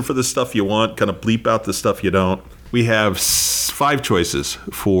numbers. Listen for the stuff you want. Kind of bleep out the stuff you don't. We have 5 choices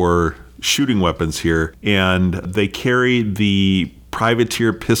for shooting weapons here, and they carry the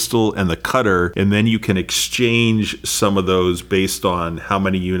privateer pistol and the cutter, and then you can exchange some of those based on how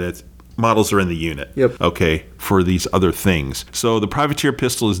many models are in the unit. Yep. Okay, for these other things. So the privateer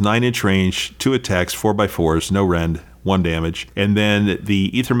pistol is 9-inch range, 2 attacks, 4x4s, no rend, 1 damage. And then the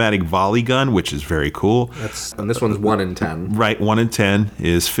Ethermatic volley gun, which is very cool. And this one's 1 in 10. Right, 1 in 10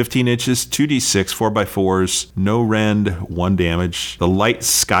 is 15 inches, 2d6, 4x4s, no rend, 1 damage. The light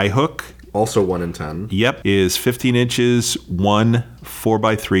skyhook, also 1 in 10. Yep, is 15 inches, 1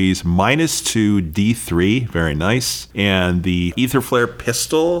 4x3s, -2 D3, very nice. And the Ether Flare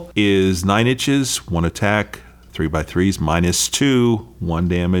pistol is 9 inches, 1 attack, 3x3s, -2, 1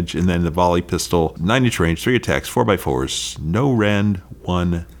 damage. And then the volley pistol, 9-inch range, 3 attacks, 4x4s, no rend,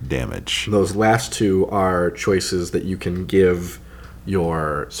 1 damage. Those last 2 are choices that you can give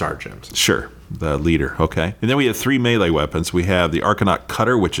your sergeant. Sure. the leader. Okay. And then we have 3 melee weapons. We have the Arcanaut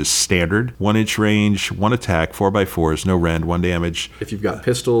Cutter, which is standard. 1-inch range, 1 attack, 4x4s, no rend, 1 damage. If you've got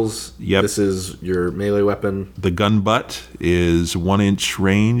pistols, this is your melee weapon. The Gun Butt is 1-inch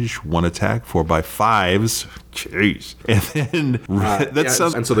range, 1 attack, 4x5s. Jeez. And then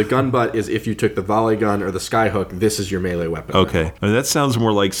sounds... And so the gun butt is if you took the volley gun or the skyhook, this is your melee weapon. Okay. I mean, that sounds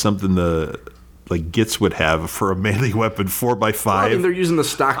more like something Gitz would have for a melee weapon, 4x5. Well, I mean, they're using the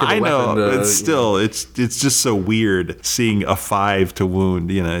stock of the weapon. I know, but still, it's just so weird seeing a 5 to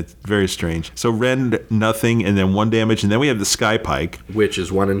wound. It's very strange. So rend nothing, and then 1 damage, and then we have the Sky Pike, which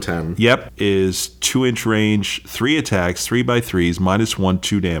is 1 in 10. Yep, is 2-inch range, 3 attacks, 3x3s, -1,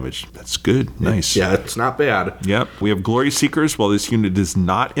 2 damage. That's good, nice. Yeah, it's not bad. Yep, we have Glory Seekers. While this unit is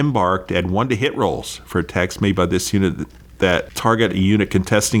not embarked, add 1 to hit rolls for attacks made by this unit that target a unit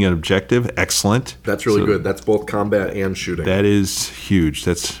contesting an objective. Excellent. That's really good. That's both combat and shooting. That is huge.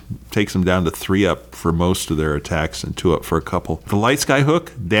 That takes them down to 3 up for most of their attacks and 2 up for a couple. The Light Sky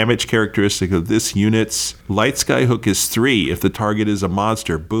Hook, damage characteristic of this unit's Light Sky Hook is 3 if the target is a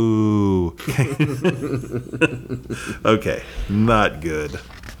monster. Boo. Okay, not good.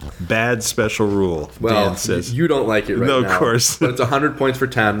 Bad special rule. Well, Dan says. You don't like it right now. No, of course. But it's 100 points for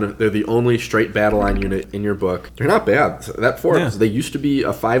 10. They're the only straight battle line unit in your book. They're not bad. That 4, they used to be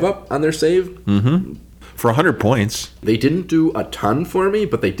a 5-up on their save. Mm-hmm. For 100 points. They didn't do a ton for me,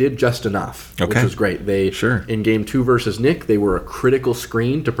 but they did just enough, which was great. In Game 2 versus Nick, they were a critical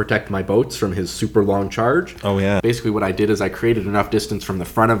screen to protect my boats from his super long charge. Oh, yeah. Basically, what I did is I created enough distance from the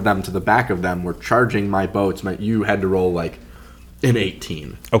front of them to the back of them where charging my boats meant you had to roll, an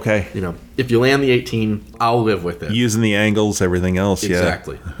 18. Okay. If you land the 18, I'll live with it. Using the angles, everything else,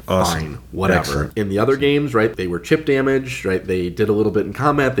 exactly. Awesome. Fine. Whatever. Excellent. In the other games, they were chip damage, They did a little bit in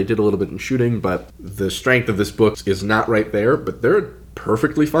combat, they did a little bit in shooting, but the strength of this book is not right there, but they're a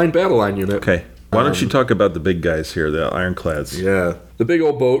perfectly fine battle line unit. Okay. Why don't you talk about the big guys here, the Ironclads? Yeah. The big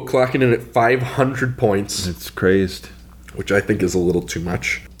old boat clocking in at 500 points. It's crazed. Which I think is a little too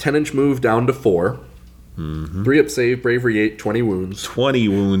much. 10-inch move down to 4. Mm-hmm. 3 up save, bravery 8, 20 wounds. 20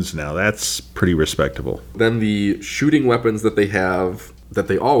 wounds now. That's pretty respectable. Then the shooting weapons that they have, that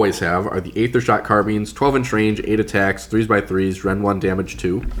they always have, are the Aether Shot Carbines, 12-inch range, 8 attacks, 3x3s, Ren 1, damage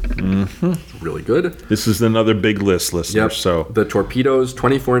 2. Mm-hmm. Really good. This is another big list, listeners. Yep. So the torpedoes,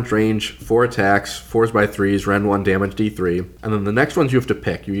 24-inch range, 4 attacks, 4x3s, Ren 1, damage D3. And then the next ones you have to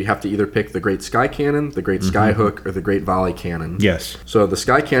pick. You have to either pick the Great Sky Cannon, the Great Sky Hook, or the Great Volley Cannon. Yes. So the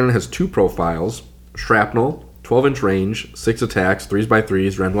Sky Cannon has 2 profiles. Shrapnel, 12-inch range, 6 attacks,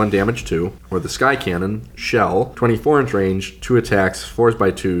 3x3s, Ren 1, damage 2. Or the Sky Cannon, Shell, 24-inch range, 2 attacks,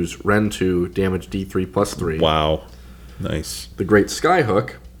 4x2s, Ren 2, damage D3 plus 3. Wow. Nice. The Great Sky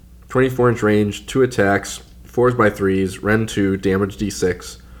Hook, 24-inch range, 2 attacks, 4x3s, Ren 2, damage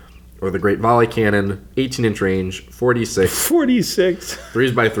D6. Or the Great Volley Cannon, 18-inch range, 46. 46.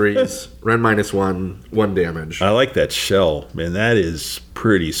 3x3s, Ren -1, 1 damage. I like that shell. Man, that is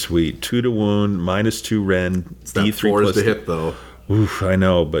pretty sweet. 2 to wound, -2 Ren, it's not D3 4s plus to hit, though. Oof, I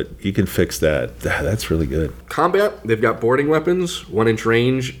know, but you can fix that. That's really good. Combat, they've got boarding weapons, 1-inch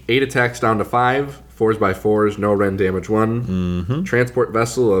range, 8 attacks down to 5, 4x4s, no Ren damage 1. Mm-hmm. Transport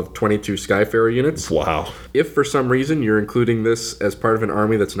vessel of 22 Skyfarer units. Wow. If for some reason you're including this as part of an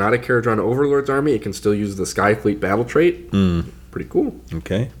army that's not a Kharadron Overlords army, it can still use the Skyfleet battle trait. Pretty cool.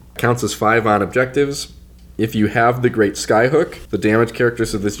 Okay. Counts as 5 on objectives. If you have the Great Skyhook, the damage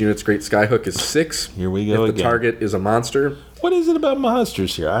characteristic of this unit's Great Skyhook is 6. Here we go if the target is a monster. What is it about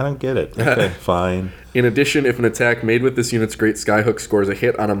monsters here? I don't get it. Okay, fine. In addition, if an attack made with this unit's Great Skyhook scores a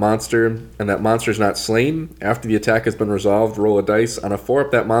hit on a monster, and that monster is not slain, after the attack has been resolved, roll a dice. On a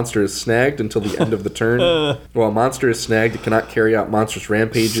 4-up, that monster is snagged until the end of the turn. While a monster is snagged, it cannot carry out monstrous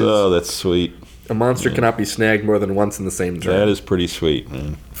rampages. Oh, that's sweet. A monster cannot be snagged more than once in the same turn. That is pretty sweet,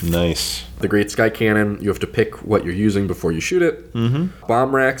 man. Nice. The Great Sky Cannon, you have to pick what you're using before you shoot it. Mm-hmm.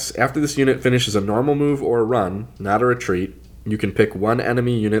 Bomb racks, after this unit finishes a normal move or a run, not a retreat, you can pick one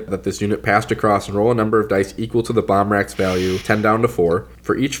enemy unit that this unit passed across and roll a number of dice equal to the bomb rack's value, 10 down to 4.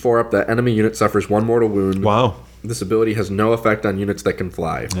 For each 4-up, that enemy unit suffers 1 mortal wound. Wow. This ability has no effect on units that can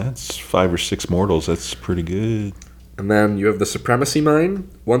fly. That's 5 or 6 mortals. That's pretty good. And then you have the Supremacy Mine.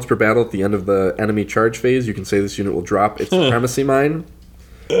 Once per battle at the end of the enemy charge phase, you can say this unit will drop its Supremacy Mine.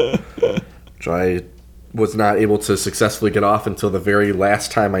 Which I was not able to successfully get off until the very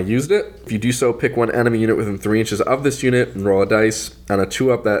last time I used it. If you do so, pick one enemy unit within 3 inches of this unit and roll a dice. On a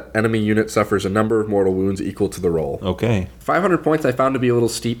 2-up, that enemy unit suffers a number of mortal wounds equal to the roll. Okay. 500 points I found to be a little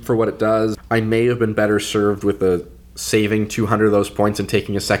steep for what it does. I may have been better served with saving 200 of those points and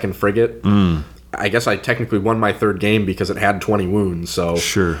taking a second frigate. I guess I technically won my third game because it had 20 wounds, so...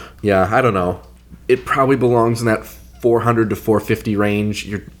 Sure. Yeah, I don't know. It probably belongs in that 400 to 450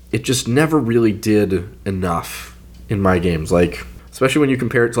 range. It just never really did enough in my games, like... Especially when you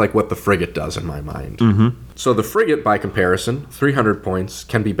compare it to like what the frigate does in my mind. Mm-hmm. So the frigate, by comparison, 300 points,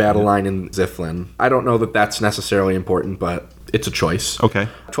 can be battle line in Ziflin. I don't know that that's necessarily important, but it's a choice. Okay.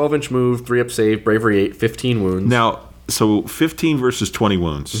 12-inch move, 3-up save, bravery 8, 15 wounds. Now, so 15 versus 20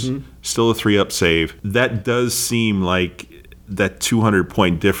 wounds, still a 3-up save. That does seem like that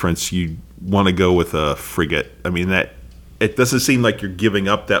 200-point difference. You want to go with a frigate. I mean, that it doesn't seem like you're giving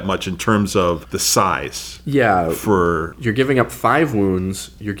up that much in terms of the size. Yeah. For you're giving up 5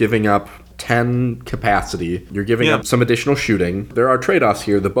 wounds. You're giving up 10 capacity. You're giving up some additional shooting. There are trade-offs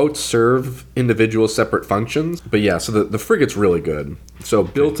here. The boats serve individual separate functions. But yeah, so the frigate's really good. So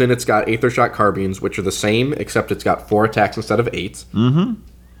built in, it's got Aethershot carbines, which are the same, except it's got 4 attacks instead of 8. Mm-hmm.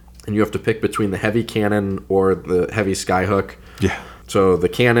 And you have to pick between the heavy cannon or the heavy skyhook. Yeah. So the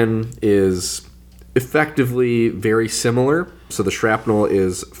cannon is effectively very similar. So the shrapnel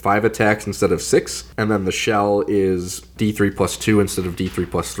is 5 attacks instead of 6, and then the shell is D3 plus 2 instead of D3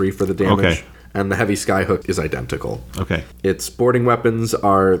 plus 3 for the damage. Okay. And the heavy skyhook is identical. Okay. Its boarding weapons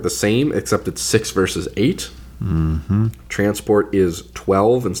are the same, except it's 6 versus 8. Mm-hmm. Transport is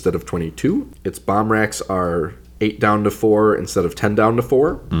 12 instead of 22. Its bomb racks are 8 down to 4 instead of 10 down to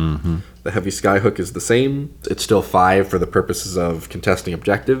 4. Mm-hmm. The heavy skyhook is the same. It's still 5 for the purposes of contesting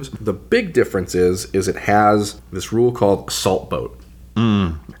objectives. The big difference is it has this rule called Assault Boat.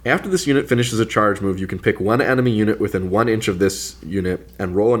 After this unit finishes a charge move, you can pick one enemy unit within 1 inch of this unit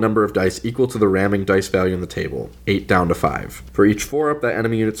and roll a number of dice equal to the ramming dice value in the table, 8 down to 5. For each 4-up, that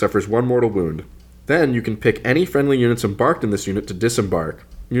enemy unit suffers 1 mortal wound. Then you can pick any friendly units embarked in this unit to disembark.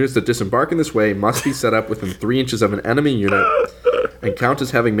 Units that disembark in this way must be set up within 3 inches of an enemy unit and count as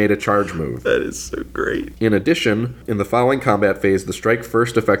having made a charge move. That is so great. In addition, in the following combat phase, the strike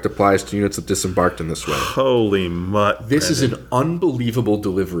first effect applies to units that disembarked in this way. Holy mutt. This is an unbelievable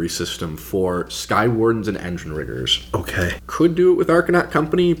delivery system for Sky Wardens and Engine Riggers. Okay. Could do it with Arcanaut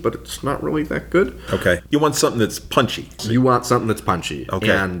Company, but it's not really that good. Okay. You want something that's punchy. You want something that's punchy. Okay.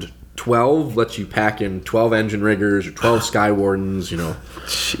 And 12 lets you pack in 12 Engine Riggers or 12 Sky Wardens,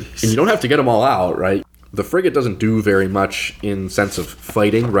 Jeez. And you don't have to get them all out, right? The frigate doesn't do very much in sense of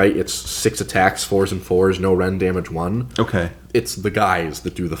fighting, right? It's 6 attacks, 4s and 4s, no rend damage 1. Okay. It's the guys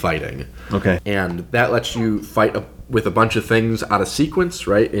that do the fighting. Okay. And that lets you fight with a bunch of things out of sequence,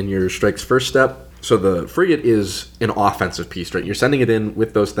 right, in your strike's first step. So the frigate is an offensive piece, right? You're sending it in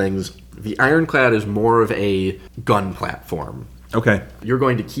with those things. The Ironclad is more of a gun platform. Okay. You're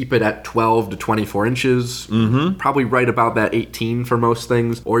going to keep it at 12 to 24 inches, probably right about that 18 for most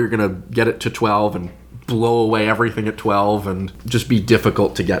things, or you're going to get it to 12 and blow away everything at 12 and just be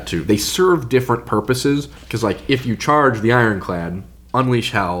difficult to get to. They serve different purposes, because like if you charge the Ironclad,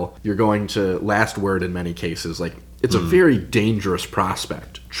 unleash hell, you're going to last word in many cases. Like it's a very dangerous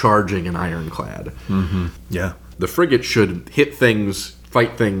prospect, charging an Ironclad. Mm-hmm. Yeah. The frigate should hit things,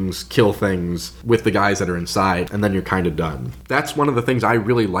 fight things, kill things with the guys that are inside, and then you're kind of done. That's one of the things I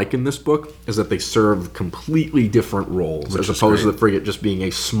really like in this book, is that they serve completely different roles, as opposed to the frigate just being a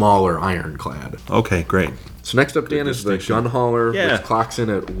smaller Ironclad. Okay, great. So next up, Dan, is the Gun Hauler, which clocks in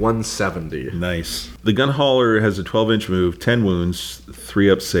at 170. Nice. The Gun Hauler has a 12-inch move, 10 wounds,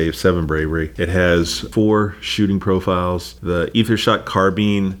 3-up save, 7 bravery. It has 4 shooting profiles. The Aethershot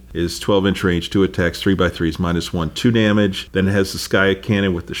carbine is 12-inch range, 2 attacks, 3x3s, -1, 2 damage. Then it has the Sky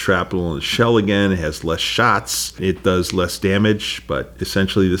Cannon with the shrapnel and the shell again. It has less shots. It does less damage, but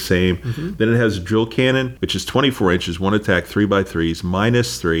essentially the same. Then it has a Drill Cannon, which is 24 inches, 1 attack, 3x3s,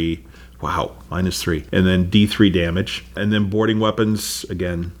 -3. Wow, -3. And then D3 damage. And then boarding weapons,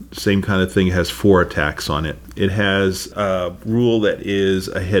 again, same kind of thing. It has 4 attacks on it. It has a rule that is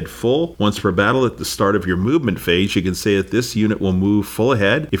a head full. Once per battle at the start of your movement phase, you can say that this unit will move full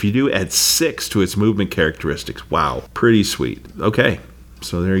ahead. If you do, add 6 to its movement characteristics. Wow, pretty sweet. Okay.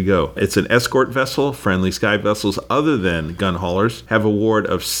 So there you go. It's an escort vessel. Friendly sky vessels other than gun haulers have a ward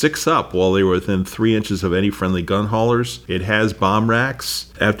of 6 up while they were within 3 inches of any friendly gun haulers. It has bomb racks.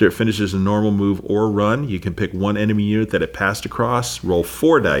 After it finishes a normal move or run, you can pick one enemy unit that it passed across, roll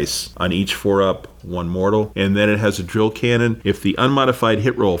 4 dice on each 4-up, 1 mortal, and then it has a drill cannon. If the unmodified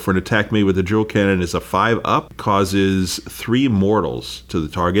hit roll for an attack made with a drill cannon is a 5-up, causes 3 mortals to the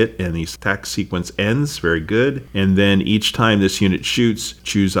target, and the attack sequence ends. Very good. And then each time this unit shoots,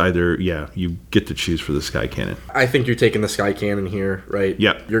 choose either, you get to choose for the Sky Cannon. I think you're taking the Sky Cannon here, right?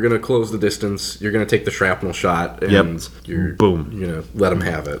 Yep. You're going to close the distance. You're going to take the shrapnel shot, and you're Boom. going to let them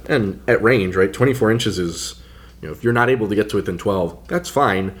have it. And at range, right, 24 inches is if you're not able to get to within 12, that's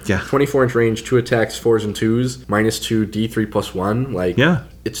fine. Yeah. 24-inch range, 2 attacks, 4s and 2s, -2, D3 + 1. Like, Yeah.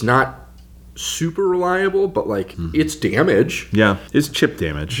 it's not super reliable, but, like, it's damage. Yeah, it's chip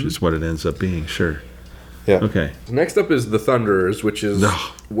damage is what it ends up being, sure. Yeah. Okay. Next up is the Thunderers, which is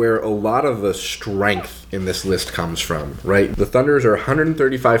where a lot of the strength in this list comes from, right? The Thunderers are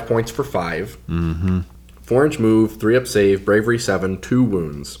 135 points for 5. 4-inch move, 3-up save, bravery 7, 2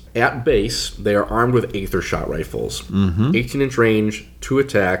 wounds. At base, they are armed with Aether Shot rifles. 18-inch range, 2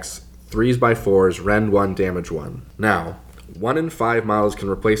 attacks, 3s by 4s, rend 1, damage 1. Now, 1 in 5 models can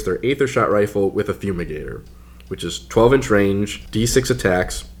replace their Aether Shot rifle with a Fumigator, which is 12-inch range, D6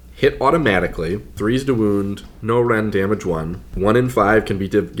 attacks, hit automatically, 3s to wound, no rend, damage 1. 1 in 5 can be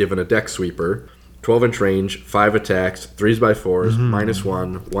given a deck sweeper. 12-inch range, 5 attacks, 3s by 4s,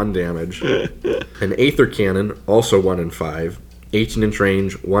 -1, 1 damage. An Aether Cannon, also 1 in 5. 18-inch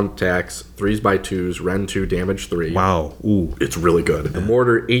range, 1 attacks, 3s by 2s, rend 2, damage 3. Wow. Ooh. It's really good. The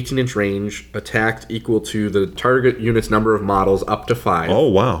Mortar, 18-inch range, attacked equal to the target unit's number of models up to 5. Oh,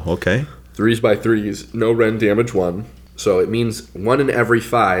 wow. Okay. 3s by 3s, no rend, damage 1. So it means 1 in every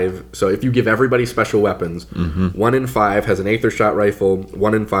 5. So if you give everybody special weapons, 1 in 5 has an Aether Shot rifle,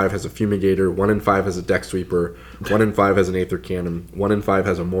 1 in 5 has a Fumigator, 1 in 5 has a deck sweeper, 1 in 5 has an Aether Cannon, 1 in 5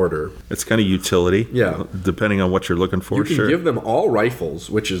 has a mortar. It's kind of utility. Yeah. Depending on what you're looking for, You can sure. give them all rifles,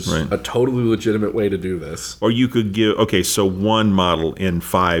 which is a totally legitimate way to do this. Or you could give, okay, so one model in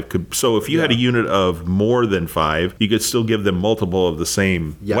 5 could, so if you had a unit of more than 5, you could still give them multiple of the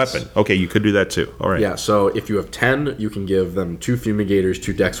same weapon. Okay, you could do that too. All right. Yeah, so if you have 10, you can give them 2 Fumigators,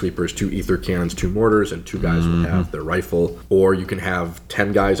 2 deck sweepers, 2 Aether Cannons, 2 mortars, and 2 guys would have their rifle. Or you can have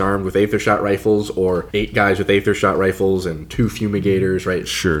 10 guys armed with Aether Shot rifles, or 8 guys with Aether Shot rifles and 2 Fumigators, right?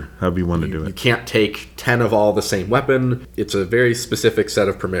 Sure, however you want to do You it. can't take 10 of all the same weapon. It's a very specific set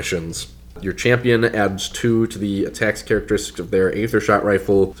of permissions. Your champion adds 2 to the attacks characteristics of their Aether Shot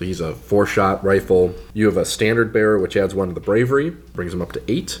rifle, so he's a 4-shot rifle. You have a standard bearer, which adds 1 to the bravery, brings him up to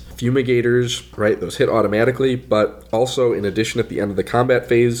 8. Fumigators, right, those hit automatically, but also in addition at the end of the combat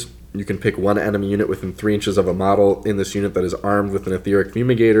phase, you can pick 1 enemy unit within 3 inches of a model in this unit that is armed with an etheric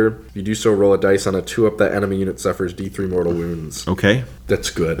fumigator. If you do so, roll a dice on a 2-up, that enemy unit suffers D3 mortal wounds. Okay.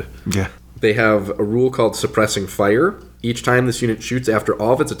 That's good. Yeah. They have a rule called Suppressing Fire. Each time this unit shoots after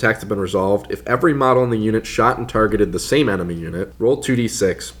all of its attacks have been resolved, if every model in the unit shot and targeted the same enemy unit, roll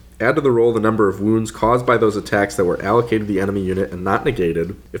 2d6. Add to the roll the number of wounds caused by those attacks that were allocated to the enemy unit and not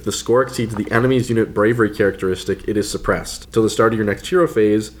negated. If the score exceeds the enemy's unit bravery characteristic, it is suppressed. Till the start of your next hero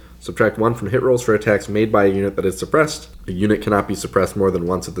phase, subtract 1 from hit rolls for attacks made by a unit that is suppressed. A unit cannot be suppressed more than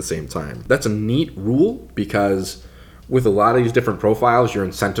once at the same time. That's a neat rule because with a lot of these different profiles, you're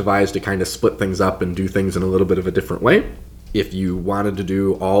incentivized to kind of split things up and do things in a little bit of a different way. If you wanted to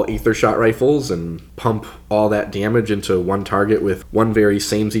do all Aether Shot rifles and pump all that damage into one target with one very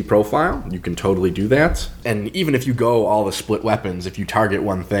samey profile, you can totally do that. And even if you go all the split weapons, if you target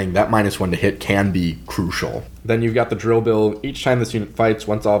one thing, that -1 to hit can be crucial. Then you've got the drill bill. Each time this unit fights,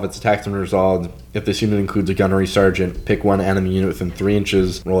 once all of its attacks have been resolved, if this unit includes a gunnery sergeant, pick 1 enemy unit within 3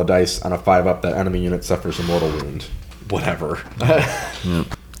 inches, roll a dice on a 5-up, that enemy unit suffers a mortal wound. Whatever. Yep.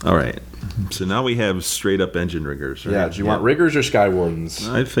 All right. So now we have straight up engine riggers. Right? Yeah, do you want riggers or sky wardens?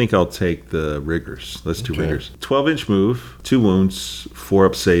 I think I'll take the riggers. Let's do riggers. 12-inch move, 2 wounds,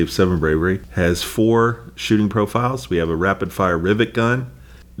 4-up save, 7 bravery. Has 4 shooting profiles. We have a rapid fire rivet gun.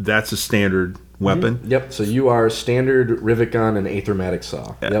 That's a standard weapon. Yep, so you are standard rivet gun and aethermatic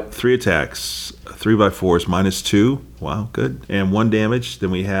saw. Yep. 3 attacks, 3x4s, -2. Wow, good. And 1 damage. Then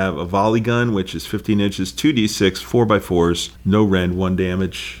we have a volley gun, which is 15 inches, 2d6, 4x4s, no rend, 1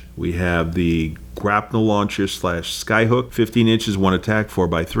 damage. We have the grapnel launcher / skyhook, 15 inches, 1 attack,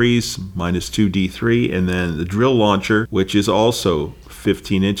 4x3s, -2 d3. And then the drill launcher, which is also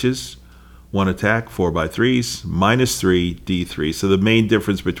 15 inches, 1 attack, 4x3s, -3 d3. So the main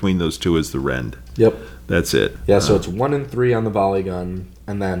difference between those two is the rend. Yep. That's it. Yeah, so it's 1 and 3 on the volley gun,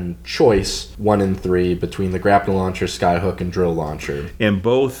 and then choice 1 and 3 between the grapnel launcher, skyhook, and drill launcher. And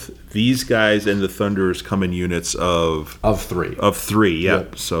both these guys and the Thunderers come in units of 3. Of 3, yep.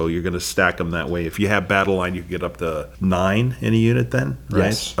 Yep. So you're going to stack them that way. If you have battle line, you can get up to 9 in a unit then, right?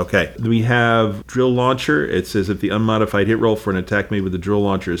 Yes. Okay. We have drill launcher. It says if the unmodified hit roll for an attack made with the drill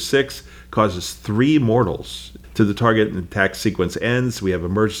launcher is 6, causes 3 mortals. to the target and the attack sequence ends. We have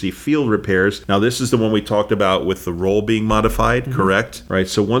emergency field repairs. Now, this is the one we talked about with the roll being modified, correct? Right.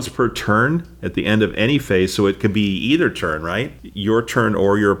 So once per turn at the end of any phase, so it could be either turn, right? Your turn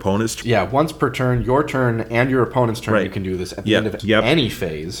or your opponent's turn. Yeah, once per turn, your turn and your opponent's turn, Right. you can do this at the end of any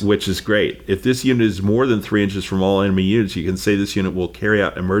phase. Which is great. If this unit is more than 3 inches from all enemy units, you can say this unit will carry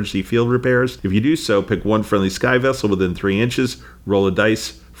out emergency field repairs. If you do so, pick one friendly sky vessel within 3 inches, roll a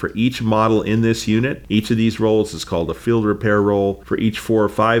dice for each model in this unit. Each of these rolls is called a field repair roll. For each 4 or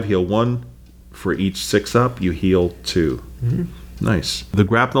 5, heal 1. For each 6 up, you heal 2. Nice. The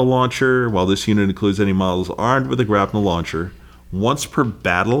grapnel launcher, while this unit includes any models armed with a grapnel launcher, once per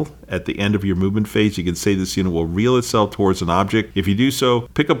battle at the end of your movement phase, you can say this unit will reel itself towards an object. If you do so,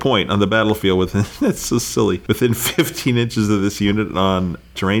 pick a point on the battlefield within, that's so silly, within 15 inches of this unit on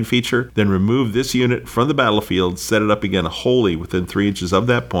terrain feature, then remove this unit from the battlefield, set it up again wholly within 3 inches of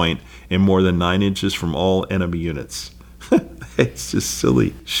that point and more than 9 inches from all enemy units. It's just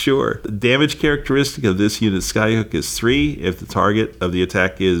silly. Sure. The damage characteristic of this unit's skyhook is 3 if the target of the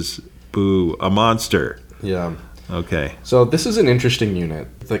attack is, a monster. Yeah. Okay. So this is an interesting unit.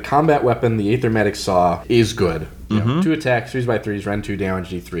 The combat weapon, the Aethermatic Saw, is good. You know, 2 attacks, 3x3s, Ren 2 damage,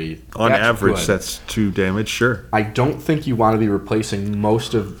 D3. On average, good. that's 2 damage, sure. I don't think you want to be replacing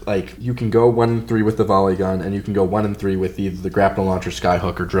most of, like, you can go 1 and 3 with the volley gun, and you can go 1 and 3 with either the grapnel launcher,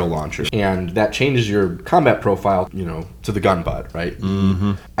 skyhook, or drill launcher. And that changes your combat profile, you know, to the gun butt, right?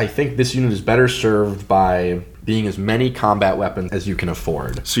 I think this unit is better served by being as many combat weapons as you can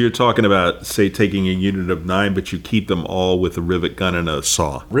afford. So you're talking about, say, taking a unit of 9, but you keep them all with a rivet gun and a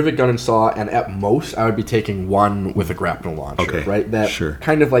saw. Rivet gun and saw, and at most, I would be taking 1 with a grapnel launcher, right? That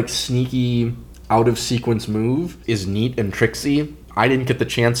kind of like sneaky, out-of-sequence move is neat and tricksy. I didn't get the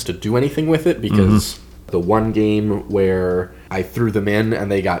chance to do anything with it because the one game where I threw them in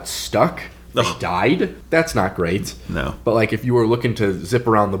and they got stuck, they died. That's not great. No. But like if you were looking to zip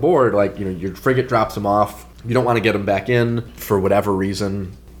around the board, like, you know, your frigate drops them off, you don't want to get them back in for whatever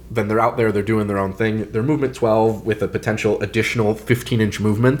reason, then they're out there, they're doing their own thing. They're movement 12 with a potential additional 15-inch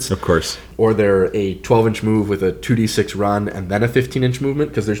movement. Of course. Or they're a 12-inch move with a 2d6 run and then a 15-inch movement,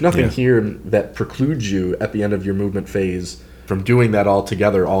 because there's nothing here that precludes you at the end of your movement phase from doing that all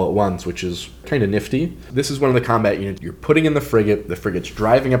together all at once, which is kind of nifty. This is one of the combat units you're putting in the frigate's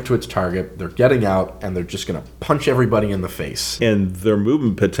driving up to its target, they're getting out, and they're just going to punch everybody in the face. And their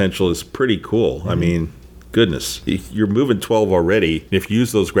movement potential is pretty cool. I mean, goodness, you're moving 12 already. If you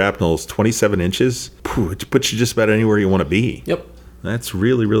use those grapnels, 27 inches, it puts you just about anywhere you want to be. Yep. That's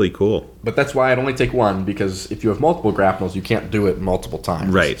really, really cool. But that's why I'd only take 1, because if you have multiple grapnels, you can't do it multiple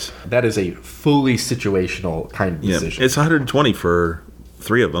times. Right. That is a fully situational kind of decision. It's 120 for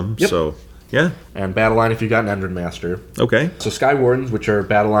 3 of them, so yeah. And Battle Line if you got an Endrin Master. Okay. So Sky Wardens, which are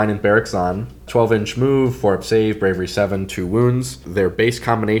Battle Line and Barracks on, 12-inch move, 4-up save, Bravery 7, 2 wounds. Their base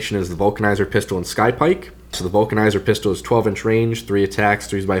combination is the Vulcanizer Pistol and Sky Pike. So the Vulcanizer Pistol is 12-inch range, 3 attacks,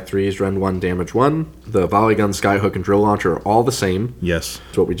 3x3s, Ren 1, damage 1. The Volley Gun, Skyhook, and Drill Launcher are all the same. Yes.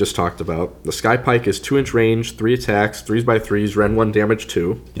 That's what we just talked about. The Sky Pike is 2-inch range, 3 attacks, 3x3s, Ren 1, damage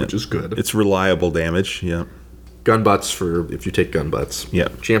 2, which is good. It's reliable damage, yeah. Gun butts for if you take gun butts.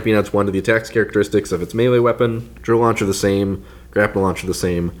 Yep. Champion adds 1 to the attacks characteristics of its melee weapon. Drill Launcher the same. Grapple Launcher the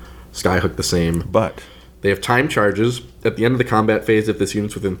same. Skyhook the same. But they have time charges. At the end of the combat phase, if this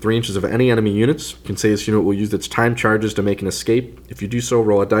unit's within 3 inches of any enemy units, you can say this unit will use its time charges to make an escape. If you do so,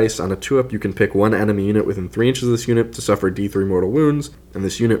 roll a dice. On a 2-up, you can pick 1 enemy unit within 3 inches of this unit to suffer D3 mortal wounds, and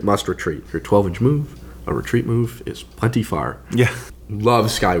this unit must retreat. Your 12-inch move, a retreat move, is plenty far. yeah.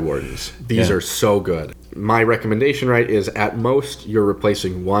 Love Sky Wardens. These are so good. My recommendation, right, is at most you're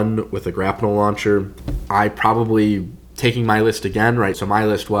replacing 1 with a grapnel launcher. I probably, taking my list again, right, so my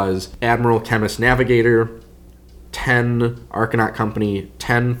list was Admiral, Chemist, Navigator, 10 Arcanaut Company,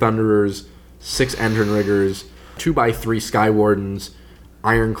 10 Thunderers, 6 Endrin Riggers, 2x3 Sky Wardens,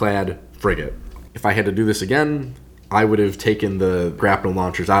 Ironclad, Frigate. If I had to do this again, I would have taken the grapnel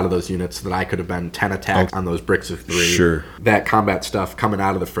launchers out of those units so that I could have been 10 attacks on those bricks of 3. Sure. That combat stuff coming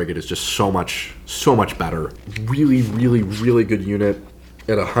out of the frigate is just so much better. Really, really, really good unit.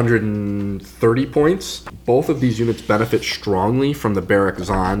 At 130 points, both of these units benefit strongly from the Barrack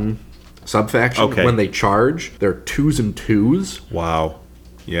Zahn subfaction. Okay. When they charge, they're 2s and 2s. Wow.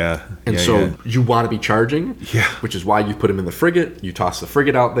 Yeah. And you want to be charging, which is why you put them in the frigate. You toss the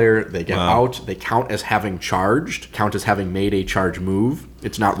frigate out there, they get out, they count as having charged, count as having made a charge move.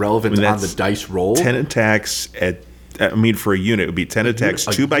 It's not relevant on the dice roll. 10 attacks for a unit, it would be 10 attacks,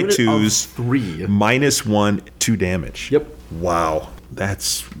 2x2s, 3. -1, 2 damage. Yep. Wow.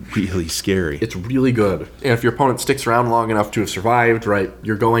 That's really scary. It's really good. And if your opponent sticks around long enough to have survived, right,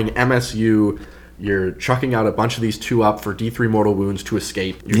 you're going MSU, You're chucking out a bunch of these 2-up for D3 mortal wounds to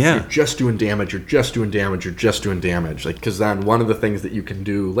escape. You're just doing damage. You're just doing damage. You're just doing damage. Like, because then one of the things that you can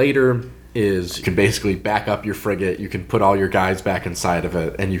do later is you can basically back up your frigate. You can put all your guys back inside of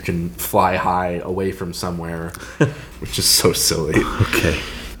it, and you can fly high away from somewhere, which is so silly. Okay.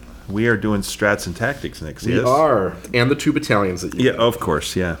 We are doing strats and tactics next. We are. And the 2 battalions that you Yeah, of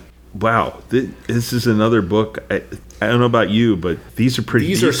course, yeah. Wow, this is another book. I don't know about you, but these are pretty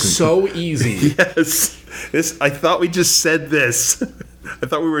These decent. are so easy. Yes. I thought we just said this. I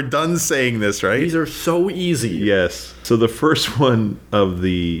thought we were done saying this, right? These are so easy. Yes. So the first one of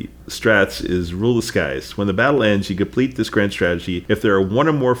the strats is Rule the Skies. When the battle ends, you complete this grand strategy if there are one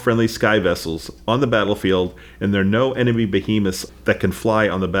or more friendly sky vessels on the battlefield and there are no enemy behemoths that can fly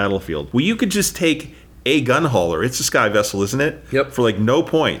on the battlefield. Well, you could just take a gun hauler. It's a sky vessel, isn't it? Yep. For like no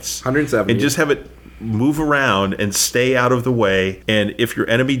points. 170. And just have it move around and stay out of the way. And if your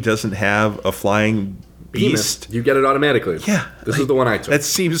enemy doesn't have a flying beast, you get it automatically. Yeah. This is the one I took. That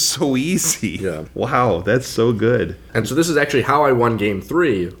seems so easy. Yeah. Wow, that's so good. And so this is actually how I won game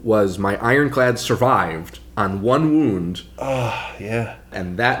 3, was my ironclad survived on 1 wound. Oh, yeah.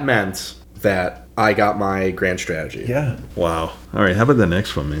 And that meant that I got my grand strategy. Yeah. Wow. All right, how about the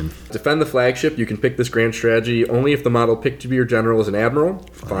next one, man? Defend the flagship. You can pick this grand strategy only if the model picked to be your general is an admiral.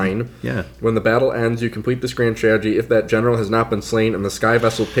 Fine. Yeah. When the battle ends, you complete this grand strategy if that general has not been slain and the sky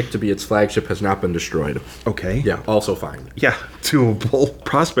vessel picked to be its flagship has not been destroyed. Okay. Yeah, also fine. Yeah, doable.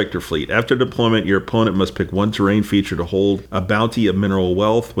 Prospector Fleet. After deployment, your opponent must pick one terrain feature to hold a bounty of mineral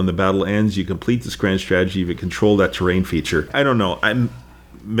wealth. When the battle ends, you complete this grand strategy if you control that terrain feature. I don't know. I'm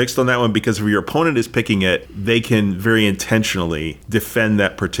mixed on that one because if your opponent is picking it, they can very intentionally defend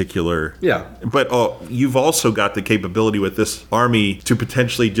that particular. Yeah. But you've also got the capability with this army to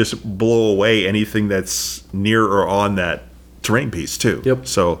potentially just blow away anything that's near or on that terrain piece too. Yep.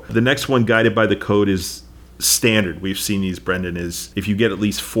 So the next one, guided by the code, is standard. We've seen these, Brendan, is if you get at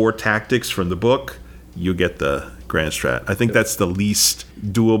least 4 tactics from the book, you get the grand strat. I think that's the least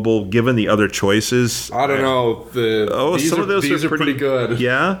doable given the other choices. I don't know. Some of those are pretty good.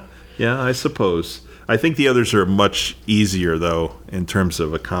 Yeah, I suppose. I think the others are much easier though in terms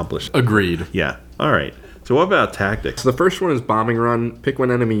of accomplishment. Agreed. Yeah. All right. So what about tactics? So the first one is bombing run. Pick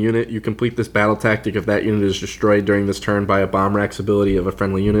one enemy unit. You complete this battle tactic if that unit is destroyed during this turn by a bomb racks ability of a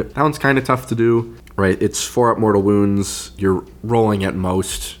friendly unit. That one's kind of tough to do, right? It's 4 up mortal wounds. You're rolling at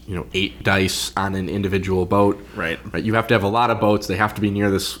most, 8 dice on an individual boat. Right. You have to have a lot of boats. They have to be near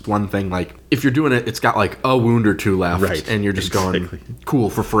this one thing. Like, if you're doing it, it's got like a wound or 2 left. Right. And you're just going,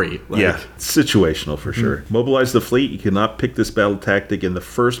 cool, for free. Yeah, situational for sure. Mobilize the fleet. You cannot pick this battle tactic in the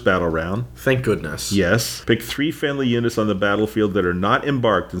first battle round. Thank goodness. Yes. Pick 3 friendly units on the battlefield that are not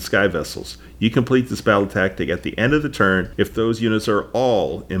embarked in sky vessels. You complete this battle tactic at the end of the turn if those units are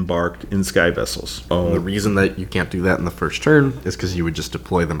all embarked in sky vessels. The reason that you can't do that in the first turn is because you would just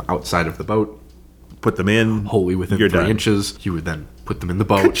deploy them outside of the boat. Put them in. Wholly within You're 3 done. inches. You would then put them in the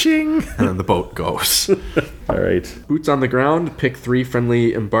boat. Ka-ching! And then the boat goes. All right. Boots on the ground. Pick 3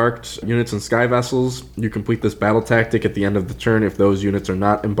 friendly embarked units and sky vessels. You complete this battle tactic at the end of the turn if those units are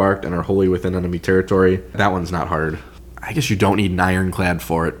not embarked and are wholly within enemy territory. That one's not hard. I guess you don't need an ironclad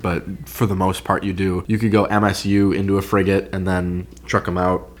for it, but for the most part you do. You could go MSU into a frigate and then truck them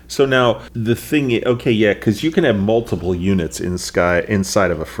out. So now the thing, because you can have multiple units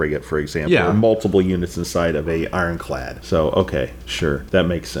inside of a frigate, for example, Yeah. or multiple units inside of a ironclad. So sure, that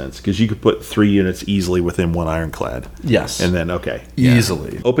makes sense because you could put 3 units easily within one ironclad. Yes. And then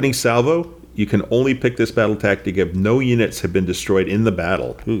Easily. Opening salvo. You can only pick this battle tactic if no units have been destroyed in the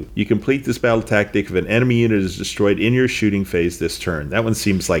battle. You complete this battle tactic if an enemy unit is destroyed in your shooting phase this turn. That one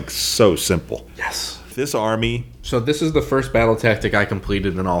seems like so simple. Yes. This army. So this is the first battle tactic I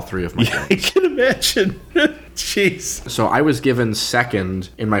completed in all 3 of my games. I can imagine. Jeez. So I was given second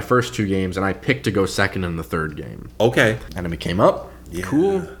in my first 2 games, and I picked to go second in the 3rd game. Okay. Enemy came up. Yeah.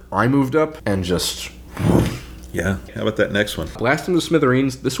 Cool. I moved up and just... Yeah. How about that next one? Blast into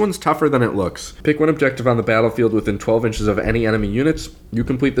smithereens. This one's tougher than it looks. Pick one objective on the battlefield within 12 inches of any enemy units. You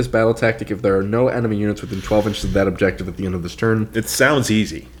complete this battle tactic if there are no enemy units within 12 inches of that objective at the end of this turn. It sounds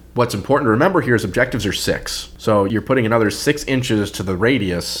easy. What's important to remember here is objectives are 6. So you're putting another 6 inches to the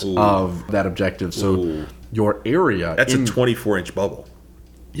radius of that objective. So your area... That's a 24-inch bubble.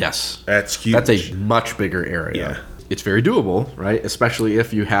 Yes. That's huge. That's a much bigger area. Yeah. It's very doable, right? Especially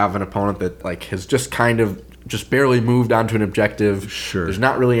if you have an opponent that has just kind of just barely moved onto an objective. Sure. There's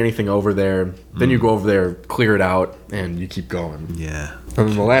not really anything over there. Then you go over there, clear it out, and you keep going. Yeah. And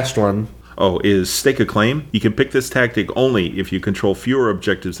then the last one... is stake a claim. You can pick this tactic only if you control fewer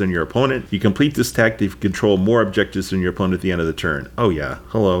objectives than your opponent. You complete this tactic if you control more objectives than your opponent at the end of the turn. Oh, yeah.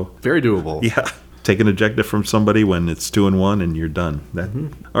 Hello. Very doable. Yeah. take an objective from somebody when it's 2-1 and you're done.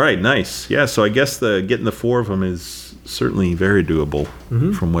 All right, nice. Yeah, so I guess getting the 4 of them is certainly very doable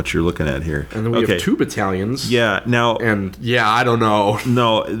from what you're looking at here. And then we have 2 battalions. Yeah, now... And, I don't know.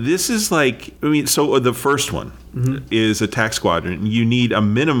 No, this is like... so the first one is attack squadron. You need a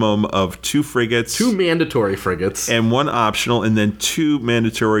minimum of 2 frigates. 2 mandatory frigates. And 1 optional, and then 2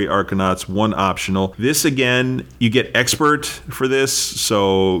 mandatory Arcanauts, 1 optional. This, again, you get expert for this,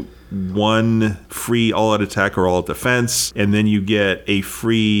 so... 1 free all-out attack or all-out defense, and then you get a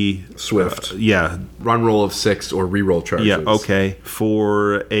free... Swift. Run roll of 6 or reroll charges. Yeah, okay.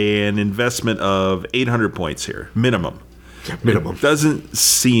 For an investment of 800 points here. Minimum. Minimum. It doesn't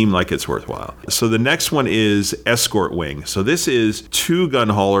seem like it's worthwhile. So the next one is escort wing. So this is 2 gun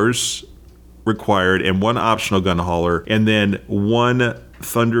haulers required and 1 optional gun hauler, and then 1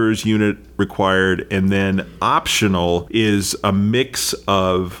 Thunderer's unit required, and then optional is a mix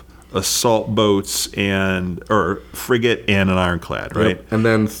of assault boats or frigate and an ironclad, right? Yep. And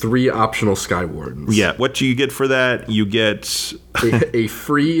then 3 optional Sky Wardens. Yeah. What do you get for that? You get a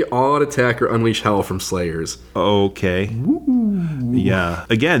free all-out attack or unleash hell from Slayers. Okay. Ooh. Yeah.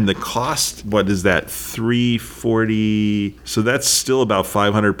 Again, the cost, what is that? 340. So that's still about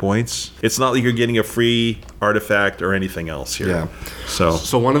 500 points. It's not like you're getting a free artifact or anything else here. Yeah.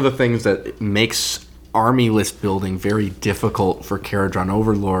 So one of the things that makes army list building very difficult for Kharadron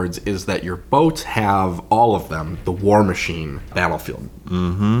Overlords is that your boats have all of them the War Machine battlefield.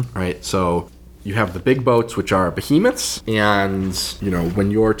 Right? So you have the big boats, which are behemoths, and when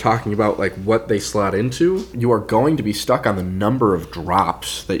you're talking about like what they slot into, you are going to be stuck on the number of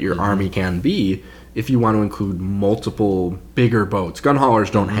drops that your army can be if you want to include multiple bigger boats. Gun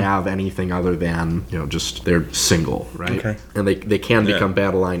haulers don't have anything other than, just they're single, right? Okay. And they can become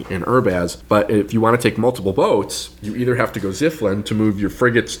battle line in Urbaz, but if you want to take multiple boats, you either have to go Ziflin to move your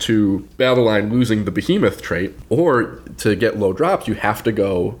frigates to battle line losing the behemoth trait, or to get low drops, you have to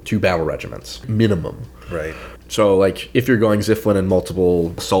go 2 battle regiments, minimum. Right. So, like, if you're going Ziflin and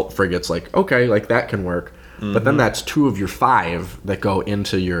multiple assault frigates, like, okay, like, that can work. But then that's 2 of your 5 that go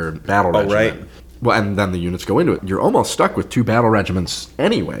into your battle regiment. Right. Well, and then the units go into it. You're almost stuck with 2 battle regiments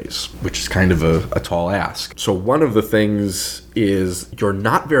anyways, which is kind of a tall ask. So one of the things is you're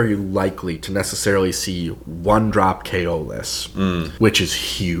not very likely to necessarily see 1-drop KO lists, which is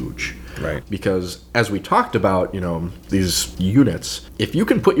huge. Right. Because as we talked about, these units, if you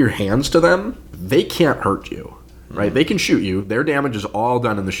can put your hands to them, they can't hurt you. Right? They can shoot you. Their damage is all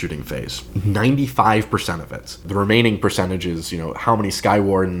done in the shooting phase. 95% of it. The remaining percentage is, how many Sky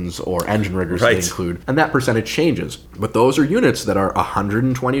Wardens or Engine Riggers they include. And that percentage changes. But those are units that are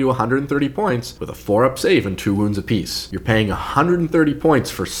 120 to 130 points with a 4-up save and 2 wounds apiece. You're paying 130 points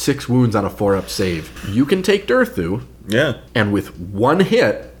for 6 wounds on a 4-up save. You can take Durthu. Yeah. And with 1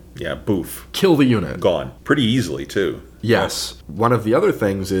 hit... Yeah, boof. Kill the unit. Gone. Pretty easily, too. Yes. One of the other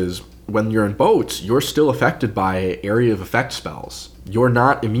things is... when you're in boats, you're still affected by area of effect spells. You're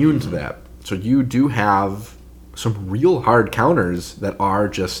not immune to that. So you do have some real hard counters that are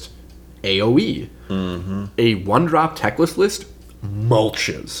just AoE. A 1-drop techless list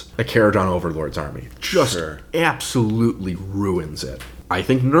mulches a Kharadron Overlords army. Just absolutely ruins it. I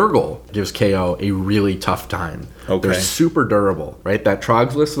think Nurgle gives KO a really tough time. Okay. They're super durable, right? That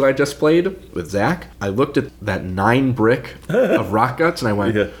Trogs list that I just played with Zach, I looked at that 9 brick of Rock Guts and I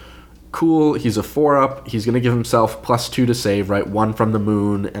went... Cool, he's a 4-up. He's going to give himself +2 to save, right? 1 from the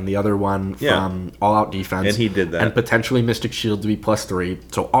moon and the other one from all-out defense. And he did that. And potentially Mystic Shield to be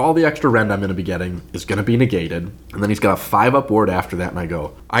 +3. So all the extra rend I'm going to be getting is going to be negated. And then he's got a 5-up ward after that, and I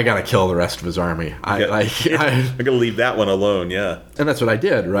go, I got to kill the rest of his army. I got to leave that one alone, yeah. And that's what I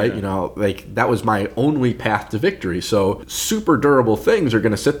did, right? That was my only path to victory. So super durable things are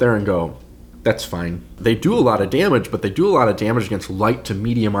going to sit there and go, that's fine. They do a lot of damage, but they do a lot of damage against light to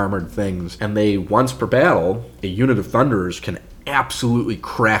medium armored things. And they, once per battle, a unit of Thunderers can absolutely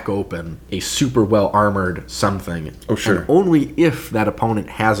crack open a super well armored something. Oh, sure. And only if that opponent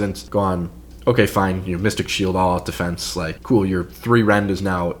hasn't gone, okay, fine, Mystic Shield, all out defense, like, cool, your 3 rend is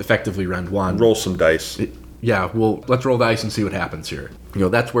now effectively rend 1. Roll some dice. Yeah, well, let's roll dice and see what happens here.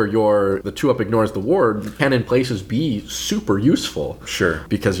 That's where the 2-up ignores the ward can in places be super useful. Sure.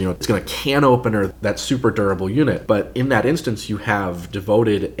 Because, it's going to can opener that super durable unit. But in that instance, you have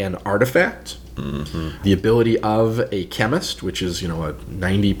devoted an artifact, the ability of a chemist, which is, a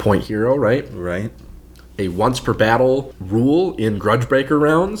 90-point hero, right? Right. a once per battle rule in Grudgebreaker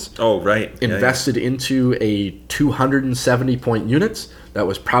rounds. Oh, right. Invested into a 270 point unit that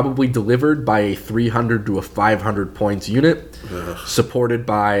was probably delivered by a 300 to a 500 points unit, supported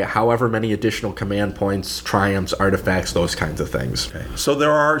by however many additional command points, triumphs, artifacts, those kinds of things. Okay. So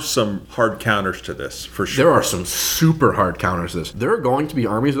there are some hard counters to this, for sure. There are some super hard counters to this. There are going to be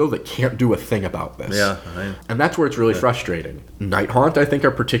armies, though, that can't do a thing about this. Yeah. And that's where it's really frustrating. Nighthaunt, I think,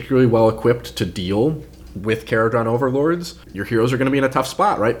 are particularly well equipped to deal with Kharadron Overlords. Your heroes are going to be in a tough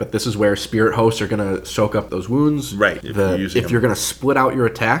spot, right? But this is where Spirit Hosts are going to soak up those wounds. Right. If you're going to split out your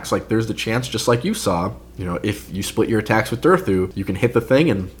attacks, like there's the chance, just like you saw, if you split your attacks with Durthu, you can hit the thing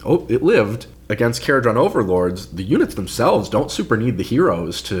and, it lived. Against Kharadron Overlords, the units themselves don't super need the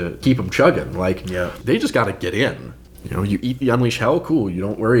heroes to keep them chugging. They just got to get in. You eat the Unleash Hell, cool, you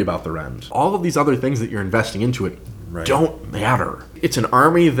don't worry about the Rend. All of these other things that you're investing into it don't matter. It's an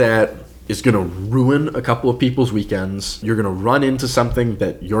army that is going to ruin a couple of people's weekends. You're going to run into something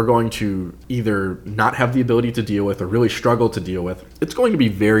that you're going to either not have the ability to deal with or really struggle to deal with. It's going to be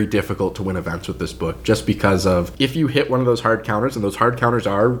very difficult to win events with this book just because of if you hit one of those hard counters, and those hard counters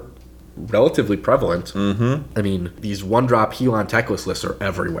are relatively prevalent. Mm-hmm. I mean, these one-drop Helon tech lists are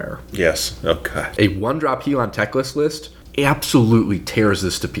everywhere. Yes. Okay. A one-drop Helon tech list absolutely tears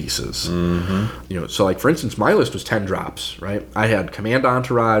this to pieces. Mm-hmm. So like for instance, my list was 10 drops, right? I had Command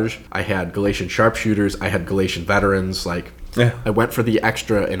Entourage, I had Galatian Sharpshooters, I had Galatian Veterans. I went for the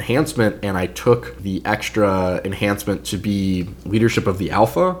extra enhancement, and I took the extra enhancement to be Leadership of the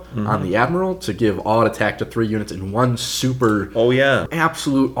Alpha on the Admiral to give all-out attack to 3 units in one super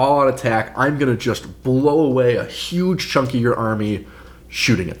absolute all-out attack. I'm gonna just blow away a huge chunk of your army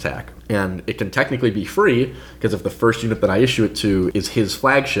shooting attack. And it can technically be free, because if the first unit that I issue it to is his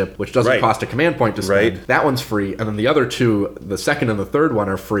flagship, which doesn't cost a command point to spend, that one's free, and then the other two, the second and the third one,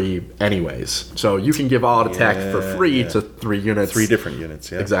 are free anyways. So you can give all-out attack for free to 3 units. 3 different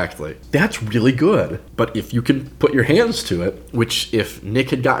units, Exactly. That's really good. But if you can put your hands to it, which if Nick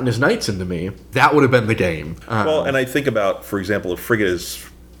had gotten his knights into me, that would have been the game. Well, and I think about, for example, a frigate is,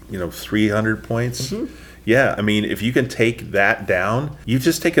 300 points. Mm-hmm. Yeah, I mean, if you can take that down, you've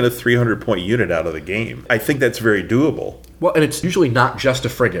just taken a 300-point unit out of the game. I think that's very doable. Well, and it's usually not just a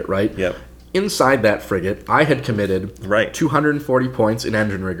frigate, right? Yep. Inside that frigate, I had committed 240 points in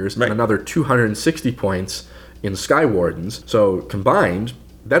Engine Riggers and another 260 points in Sky Wardens. So combined,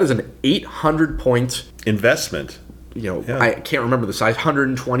 that is an 800-point investment. I can't remember the size,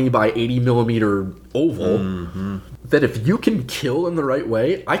 120 by 80 millimeter oval. Mm-hmm. That if you can kill in the right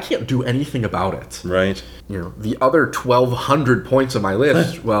way, I can't do anything about it. Right. The other 1,200 points on my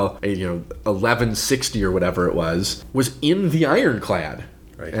list, 1,160 or whatever it was in the Ironclad.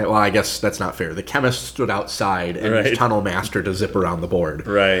 Right. Well, I guess that's not fair. The Chemist stood outside and used Tunnel Master to zip around the board.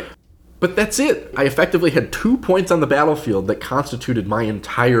 Right. But that's it. I effectively had 2 points on the battlefield that constituted my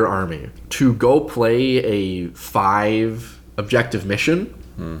entire army. To go play a 5 objective mission,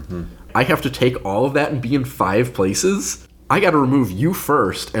 I have to take all of that and be in 5 places. I got to remove you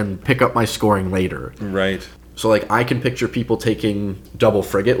first and pick up my scoring later. Right. So, I can picture people taking double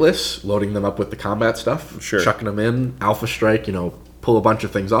frigate lists, loading them up with the combat stuff, chucking them in, Alpha Strike, pull a bunch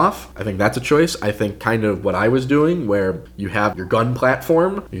of things off. I think that's a choice. I think kind of what I was doing, where you have your gun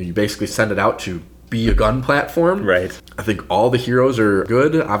platform, you basically send it out to be a gun platform. Right. I think all the heroes are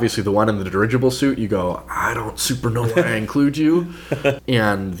good. Obviously, the one in the dirigible suit, you go, I don't super know why I include you.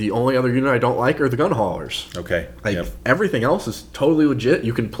 And the only other unit I don't like are the gun haulers. Okay. Everything else is totally legit.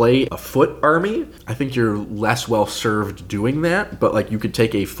 You can play a foot army. I think you're less well served doing that, but you could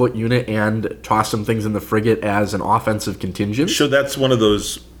take a foot unit and toss some things in the frigate as an offensive contingent. So that's one of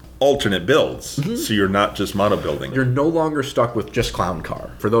those alternate builds, so you're not just mono building. You're no longer stuck with just Clown Car.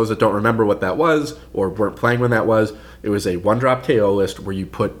 For those that don't remember what that was or weren't playing when that was, it was a one-drop KO list where you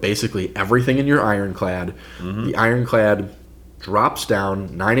put basically everything in your Ironclad. The Ironclad drops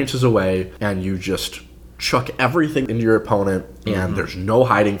down 9 inches away, and you just chuck everything into your opponent, and there's no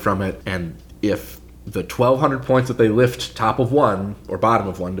hiding from it. And if the 1,200 points that they lift top of 1 or bottom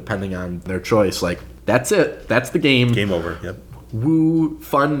of 1, depending on their choice, that's it. That's the game. Game over, yep. Woo,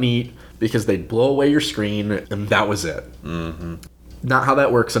 fun, neat, because they'd blow away your screen, and that was it. Not how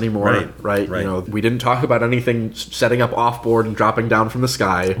that works anymore, right? We didn't talk about anything setting up off-board and dropping down from the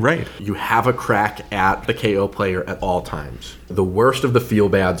sky. Right. You have a crack at the KO player at all times. The worst of the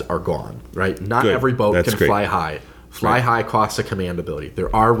feel-bads are gone, right? Not every boat can fly high. Fly high costs a command ability.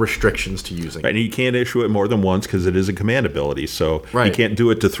 There are restrictions to using it. And you can't issue it more than once because it is a command ability. So you can't do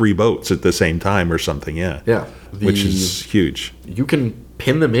it to 3 boats at the same time or something, which is huge. You can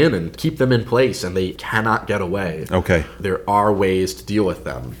pin them in and keep them in place, and they cannot get away. Okay. There are ways to deal with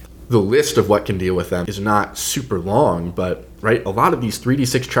them. the list of what can deal with them is not super long, but right, a lot of these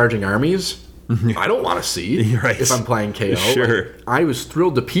 3d6 charging armies, I don't want to see Right. if I'm playing KO. Sure. Like, I was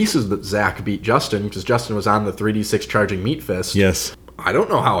thrilled to pieces that Zach beat Justin because Justin was on the 3d6 charging meat fist. Yes. I don't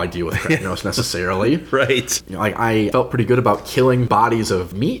know how I deal with Kragnos necessarily. Right. You know, like I felt pretty good about killing bodies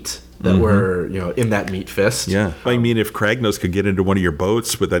of meat that were, you know, in that meat fist. Yeah. I mean, if Kragnos could get into one of your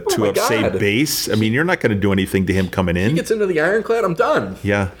boats with that Oh 2 my up save God. base, I mean, you're not going to do anything to him coming in. He gets into the ironclad, I'm done.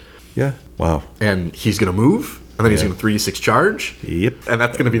 Yeah. Yeah. Wow. And he's going to move, and then he's Yeah. going to 3d6 charge. Yep. And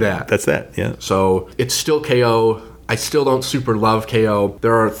that's going to be that. That's that. Yeah. So it's still KO. I still don't super love KO.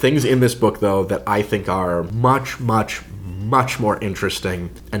 There are things in this book, though, that I think are much more interesting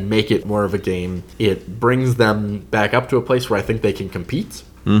and make it more of a game. It brings them back up to a place where I think they can compete,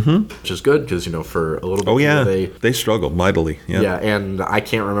 which is good because, you know, for a little bit Oh, yeah. they They struggle mightily. Yeah. yeah, and I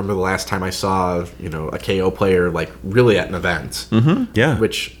can't remember the last time I saw, you know, a KO player like really at an event. Yeah.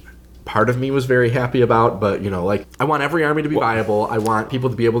 Which part of me was very happy about, but, you know, like, I want every army to be viable. I want people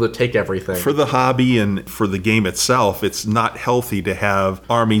to be able to take everything. For the hobby and for the game itself, it's not healthy to have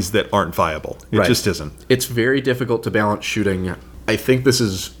armies that aren't viable. It Right. just isn't. It's very difficult to balance shooting. I think this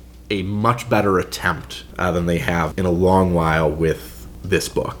is a much better attempt than they have in a long while with this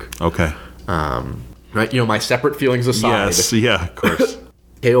book. Okay. Right? You know, my separate feelings aside, Yes. Yeah, of course.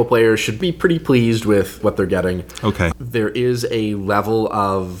 KO players should be pretty pleased with what they're getting. Okay. There is a level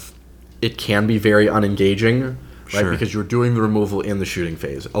of it can be very unengaging, right? Sure. Because you're doing the removal in the shooting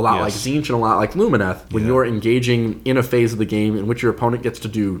phase. A lot like Yes. Tzeentch and a lot like Lumineth, when Yeah. you're engaging in a phase of the game in which your opponent gets to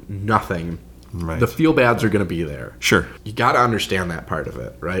do nothing, Right. the feel bads are going to be there. Sure. You got to understand that part of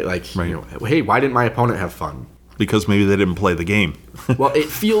it, right? Like, Right. you know, hey, why didn't my opponent have fun? Because maybe they didn't play the game. Well, it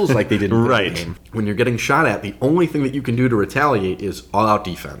feels like they didn't. play Right. the game. When you're getting shot at, the only thing that you can do to retaliate is all-out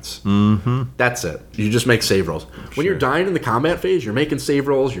defense. Mm-hmm. That's it. You just make save rolls. When you're dying in the combat phase, you're making save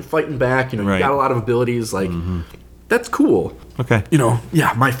rolls. You're fighting back. You know, Right. you got a lot of abilities. Like, that's cool. Okay. You know,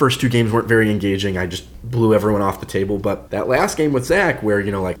 yeah, my first 2 games weren't very engaging. I just blew everyone off the table. But that last game with Zach, where,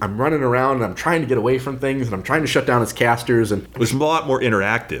 you know, like, I'm running around and I'm trying to get away from things and I'm trying to shut down his casters and It was a lot more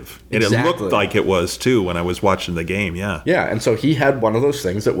interactive. And it Exactly. looked like it was, too, when I was watching the game. Yeah. yeah, and so he had one of those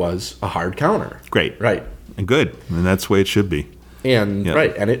things that was a hard counter. Great. Right. And good. And that's the way it should be. And Yeah.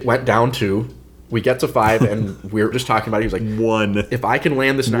 right, and it went down to we get to 5 and we were just talking about it. He was like, One. if I can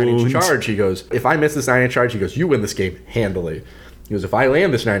land this 9-inch Wounds. charge, he goes, if I miss this 9-inch charge, he goes, you win this game handily. He goes, if I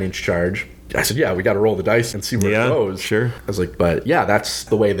land this 9-inch charge, I said, yeah, we got to roll the dice and see where Yeah, it goes. sure. I was like, but yeah, that's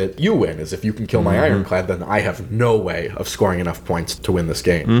the way that you win, is if you can kill my ironclad, then I have no way of scoring enough points to win this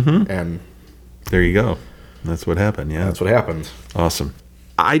game. And There you go. That's what happened. Yeah. that's what happened. Awesome.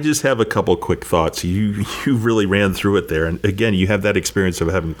 I just have a couple quick thoughts. You really ran through it there. And again, you have that experience of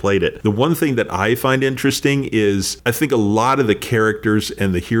having played it. The one thing that I find interesting is I think a lot of the characters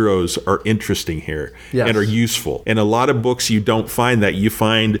and the heroes are interesting here Yes. and are useful. In a lot of books, you don't find that. You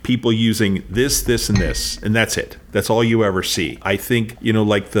find people using this, this, and this, and that's it. That's all you ever see. I think, you know,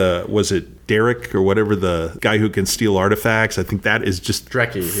 like was it Derek or whatever, the guy who can steal artifacts? I think that is just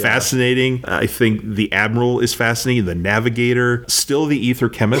Drekkie, yeah. fascinating. I think the Admiral is fascinating. The Navigator, still the Ether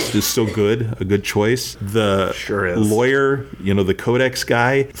Chemist is still good, a good choice. The Sure is. Lawyer, you know, the Codex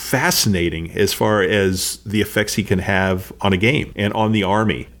guy, fascinating as far as the effects he can have on a game and on the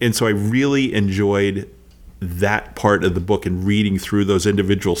army. And so I really enjoyed that part of the book and reading through those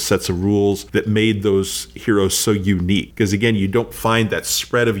individual sets of rules that made those heroes so unique. Because again, you don't find that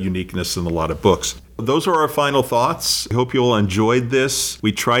spread of uniqueness in a lot of books. Those are our final thoughts. I hope you all enjoyed this.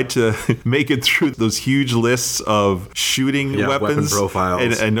 We tried to make it through those huge lists of shooting weapon weapons. profiles.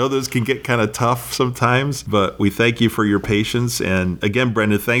 And I know those can get kind of tough sometimes, but we thank you for your patience. And again,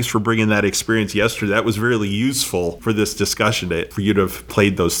 Brendan, thanks for bringing that experience yesterday. That was really useful for this discussion, for you to have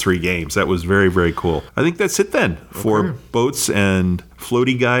played those 3 games. That was very, very cool. I think that's it then for boats and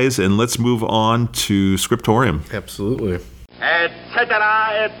floaty guys. And let's move on to Scriptorium. Absolutely.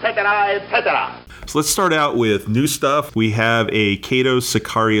 Etc., etc., etc. So let's start out with new stuff. We have a Cato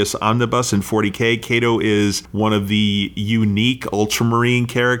Sicarius Omnibus in 40k. Cato is one of the unique Ultramarine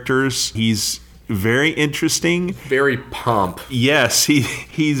characters. He's very interesting. Very pomp. Yes,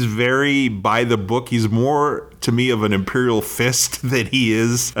 he's very by the book. He's more to me of an Imperial Fist than he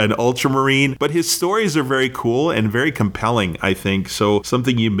is an Ultramarine. But his stories are very cool and very compelling, I think. So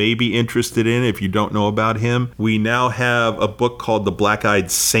something you may be interested in if you don't know about him. We now have a book called The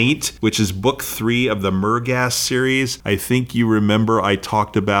Black-Eyed Saint, which is book 3 of the Murghast series. I think you remember I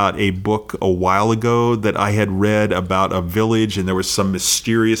talked about a book a while ago that I had read about a village and there was some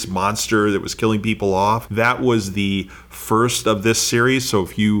mysterious monster that was killing people off. That was the first of this series. So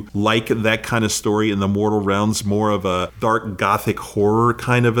if you like that kind of story in the Mortal Realms sounds more of a dark gothic horror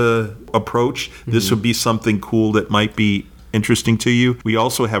kind of a approach, this would be something cool that might be interesting to you. We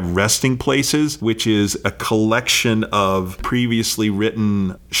also have Resting Places, which is a collection of previously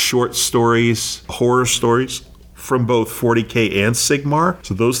written short stories, horror stories, from both 40K and Sigmar.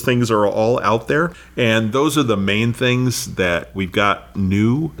 So those things are all out there. And those are the main things that we've got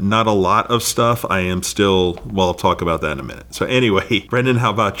new. Not a lot of stuff. I am still, well, I'll talk about that in a minute. So anyway, Brendan, how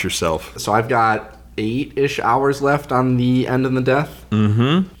about yourself? So I've got 8-ish hours left on the End and the Death.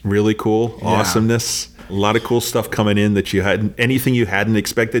 Really cool. Yeah. Awesomeness. A lot of cool stuff coming in that you hadn't, anything you hadn't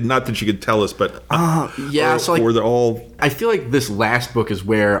expected. Not that you could tell us, but yeah, so like, or they're all. I feel like this last book is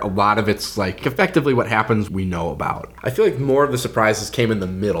where a lot of it's like effectively what happens we know about. I feel like more of the surprises came in the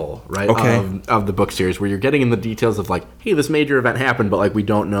middle, right? Okay. Of the book series, where you're getting in the details of like, hey, this major event happened, but like we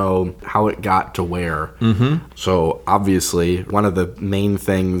don't know how it got to where. So obviously, one of the main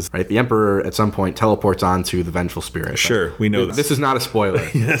things, right? The Emperor at some point teleports onto the Vengeful Spirit. Sure, we know This is not a spoiler.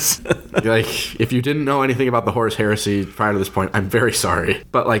 Yes. Like, if you didn't know anything about the Horus Heresy prior to this point, I'm very sorry.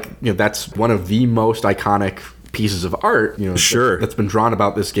 But like, you know, that's one of the most iconic pieces of art, you know, Sure. that's been drawn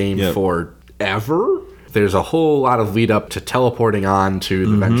about this game forever. There's a whole lot of lead up to teleporting on to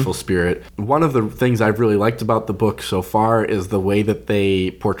the Vengeful Spirit. One of the things I've really liked about the book so far is the way that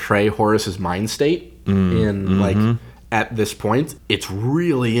they portray Horus's mind state in like at this point. It's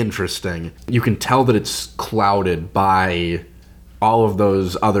really interesting. You can tell that it's clouded by all of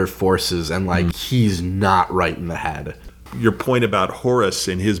those other forces, and like he's not right in the head. Your point about Horus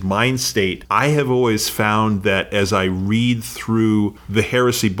and his mind state, I have always found that as I read through the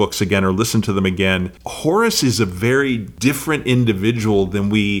Heresy books again or listen to them again, Horus is a very different individual than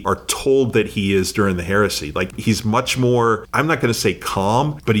we are told that he is during the Heresy. Like, he's much more, I'm not going to say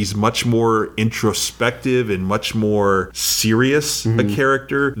calm, but he's much more introspective and much more serious a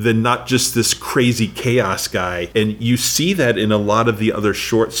character than not just this crazy chaos guy. And you see that in a lot of the other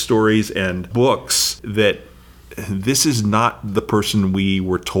short stories and books, that this is not the person we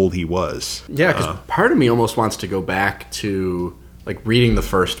were told he was. Yeah, because part of me almost wants to go back to like reading the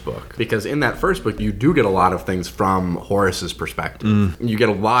first book, because in that first book you do get a lot of things from Horus's perspective. You get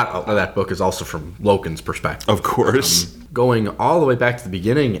a lot of that book is also from Loken's perspective. Of course. Going all the way back to the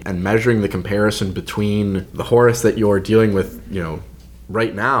beginning and measuring the comparison between the Horus that you're dealing with, you know,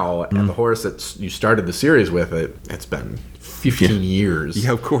 right now and the Horus that you started the series with, it's been 15 years.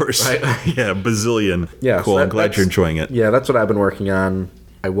 Yeah, of course. Right? Yeah, bazillion. Yeah, cool. so I'm glad you're enjoying it. Yeah, that's what I've been working on.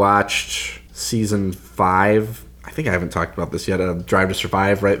 I watched season 5. I think I haven't talked about this yet. Drive to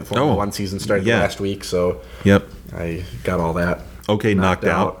Survive, right? The Formula 1 season started last week, so Yep. I got all that. Okay, knocked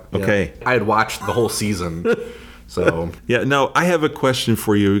out. Yeah. Okay. I had watched the whole season. So yeah, no, I have a question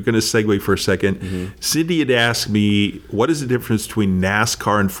for you. We're going to segue for a second. Cindy had asked me, what is the difference between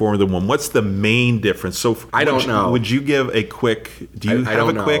NASCAR and Formula One? What's the main difference? So I don't know. Would you give a quick? Do you I have don't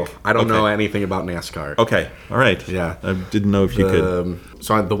a know. quick? I don't know anything about NASCAR. Okay, all right. Yeah. I didn't know if you could.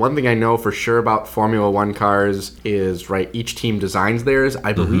 So the one thing I know for sure about Formula One cars is, right, each team designs theirs.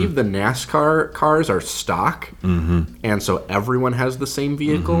 I believe the NASCAR cars are stock, and so everyone has the same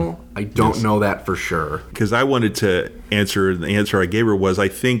vehicle. I don't know that for sure. Because I wanted to answer, the answer I gave her was, I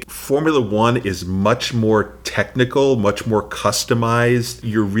think Formula One is much more technical, much more customized.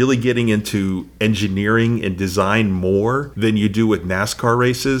 You're really getting into engineering and design more than you do with NASCAR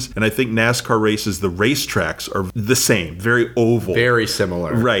races. And I think NASCAR races, the racetracks are the same, very oval. Very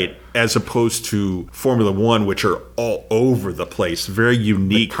similar. Right. As opposed to Formula One, which are all over the place. Very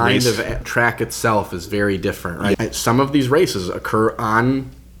unique. The kind of track itself is very different, right? Yeah. Some of these races occur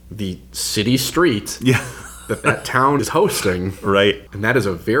on the city street that town is hosting. Right. And that is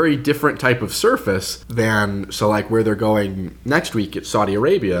a very different type of surface than, so like where they're going next week at Saudi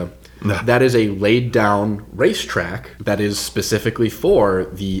Arabia. That is a laid down racetrack that is specifically for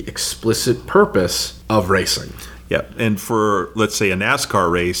the explicit purpose of racing. Yeah, and for, let's say, a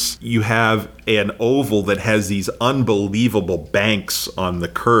NASCAR race, you have an oval that has these unbelievable banks on the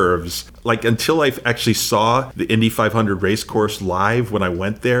curves. Like, until I actually saw the Indy 500 race course live when I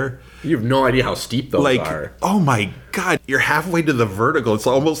went there. You have no idea how steep those are. Oh my God, you're halfway to the vertical. It's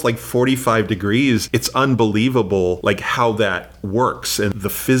almost like 45 degrees. It's unbelievable, like, how that works and the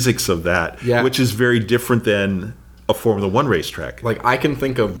physics of that, which is very different than a Formula One racetrack. Like, I can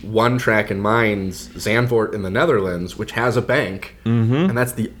think of one track in mind, Zandvoort in the Netherlands, which has a bank, and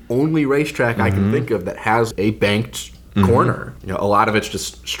that's the only racetrack I can think of that has a banked corner. You know, a lot of it's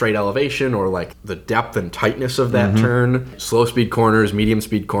just straight elevation, or like the depth and tightness of that turn. Slow speed corners, medium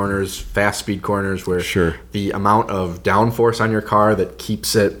speed corners, fast speed corners, where the amount of downforce on your car that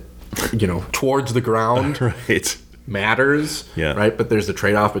keeps it, you know, towards the ground. Right. matters, right? But there's the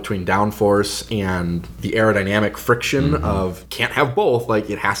trade-off between downforce and the aerodynamic friction of can't have both. Like,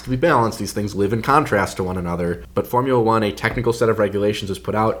 it has to be balanced. These things live in contrast to one another. But Formula One, a technical set of regulations is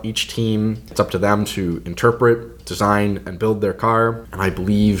put out. Each team, it's up to them to interpret, design, and build their car. And I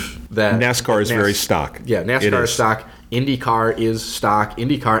believe that NASCAR is very stock. Yeah, NASCAR is stock. IndyCar is stock.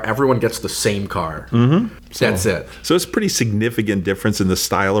 IndyCar, everyone gets the same car. That's it. So it's a pretty significant difference in the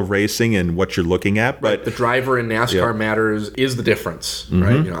style of racing and what you're looking at. But the driver in NASCAR matters is the difference,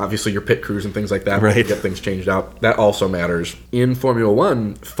 right? You know, obviously your pit crews and things like that, to get things changed out, that also matters. In Formula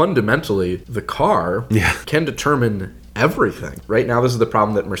One, fundamentally, the car can determine everything. Right now, this is the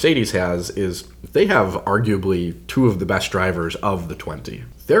problem that Mercedes has, is they have arguably two of the best drivers of the 20.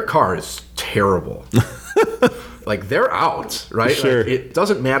 Their car is terrible. Like, they're out, right? Sure. Like, it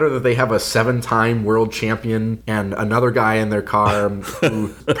doesn't matter that they have a 7-time world champion and another guy in their car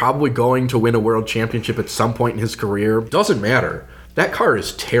who's probably going to win a world championship at some point in his career. Doesn't matter. That car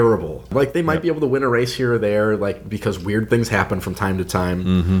is terrible. Like, they might be able to win a race here or there, like, because weird things happen from time to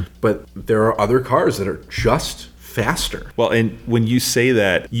time. But there are other cars that are just faster. Well, and when you say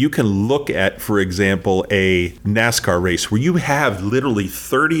that, you can look at, for example, a NASCAR race where you have literally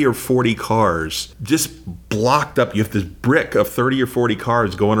 30 or 40 cars just blocked up. You have this brick of 30 or 40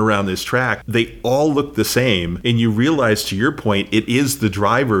 cars going around this track. They all look the same. And you realize, to your point, it is the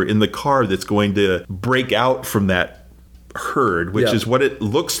driver in the car that's going to break out from that herd, which is what it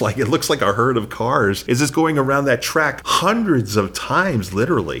looks like. It looks like a herd of cars is just going around that track hundreds of times,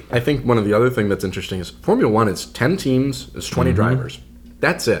 literally. I think one of the other things that's interesting is Formula One is 10 teams, it's 20 drivers.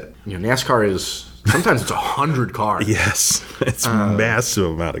 That's it. You know, NASCAR is sometimes it's 100 cars. Yes, it's a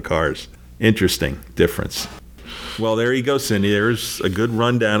massive amount of cars. Interesting difference. Well, there you go, Cindy. There's a good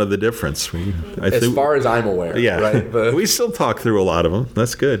rundown of the difference. As far as I'm aware. Yeah. Right? We still talk through a lot of them.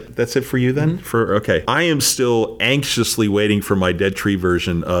 That's good. That's it for you then? Okay. I am still anxiously waiting for my Dead Tree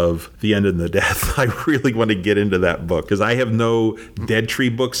version of The End and the Death. I really want to get into that book because I have no Dead Tree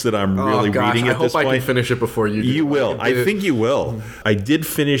books that I'm really reading at this point. I hope I can finish it before you do. You will. I think you will. I did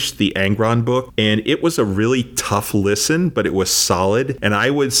finish the Angron book, and it was a really tough listen, but it was solid. And I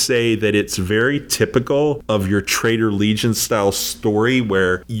would say that it's very typical of your Traitor Legion style story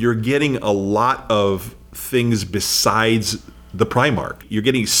where you're getting a lot of things besides the Primarch. You're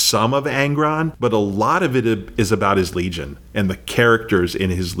getting some of Angron, but a lot of it is about his Legion and the characters in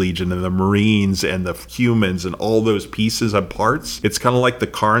his Legion and the Marines and the humans and all those pieces and parts. It's kind of like the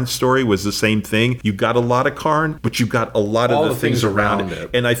Karn story was the same thing. You got a lot of Karn, but you got a lot of the things around it.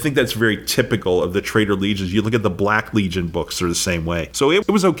 And I think that's very typical of the Traitor Legions. You look at the Black Legion books are the same way. So it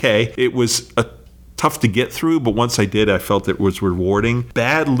was okay. It was tough to get through, but once I did, I felt it was rewarding.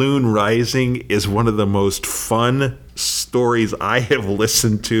 Bad Loon Rising is one of the most fun stories I have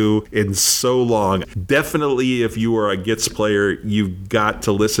listened to in so long. Definitely, if you are a Gits player, you've got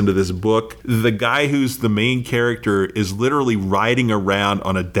to listen to this book. The guy who's the main character is literally riding around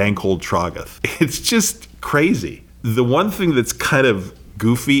on a dank old Troggoth. It's just crazy. The one thing that's kind of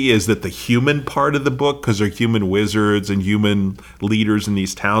goofy is that the human part of the book, because they're human wizards and human leaders in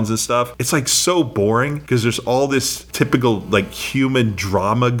these towns and stuff, it's like so boring because there's all this typical like human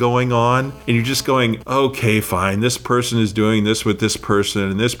drama going on, and you're just going, okay, fine, this person is doing this with this person,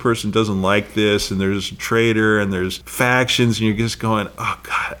 and this person doesn't like this, and there's a traitor, and there's factions, and you're just going, oh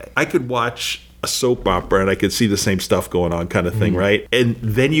god, I could watch a soap opera and I could see the same stuff going on kind of thing, right? And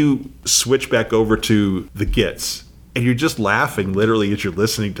then you switch back over to the Gits, and you're just laughing literally as you're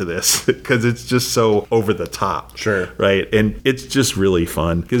listening to this because it's just so over the top. Sure. Right? And it's just really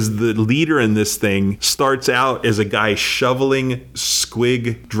fun because the leader in this thing starts out as a guy shoveling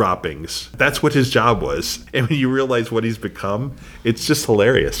squig droppings. That's what his job was. And when you realize what he's become, it's just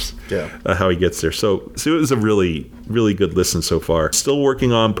hilarious how he gets there. So it was a really, really good listen so far. Still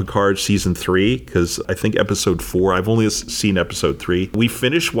working on Picard Season 3 because I think Episode 4, I've only seen Episode 3. We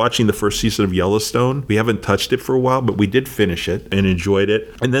finished watching the first season of Yellowstone. We haven't touched it for a while, but we did finish it and enjoyed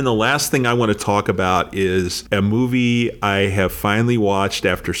it. And then the last thing I want to talk about is a movie I have finally watched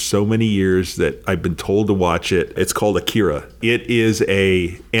after so many years that I've been told to watch it. It's called Akira. It is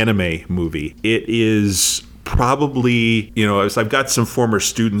a anime movie. It is probably, I've got some former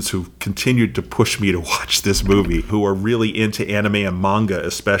students who continued to push me to watch this movie who are really into anime and manga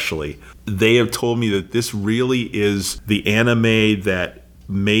especially. They have told me that this really is the anime that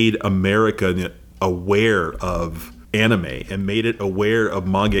made America aware of anime and made it aware of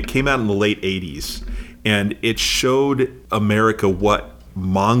manga. It came out in the late 80s, and it showed America what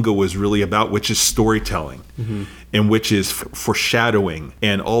manga was really about, which is storytelling. And which is foreshadowing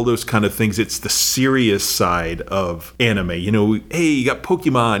and all those kind of things. It's the serious side of anime. You know, hey, you got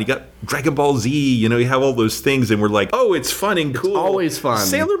Pokemon, you got Dragon Ball Z, you know, you have all those things, and we're like, oh, it's fun and cool. It's always fun.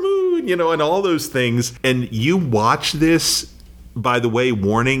 Sailor Moon, you know, and all those things. And you watch this, by the way,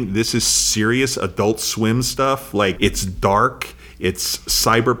 warning, this is serious Adult Swim stuff. Like, it's dark. It's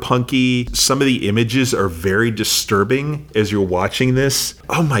cyberpunky. Some of the images are very disturbing as you're watching this.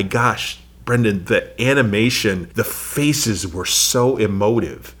 Oh my gosh. Brendan, the animation, the faces were so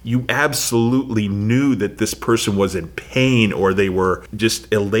emotive. You absolutely knew that this person was in pain or they were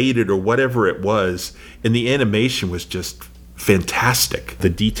just elated or whatever it was. And the animation was just fantastic,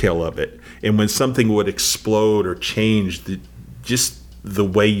 the detail of it. And when something would explode or change, just the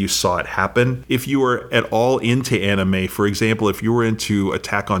way you saw it happen. If you were at all into anime, for example, if you were into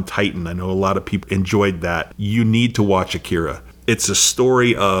Attack on Titan, I know a lot of people enjoyed that, you need to watch Akira. It's a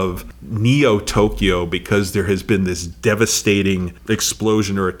story of Neo-Tokyo because there has been this devastating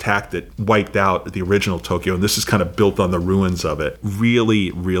explosion or attack that wiped out the original Tokyo, and this is kind of built on the ruins of it.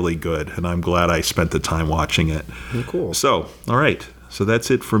 Really, really good, and I'm glad I spent the time watching it. Cool. So, all right. So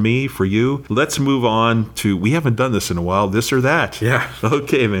that's it for me, for you. Let's move on to, we haven't done this in a while, this or that. Yeah.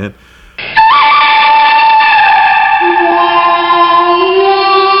 Okay, man.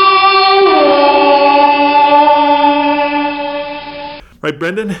 Right,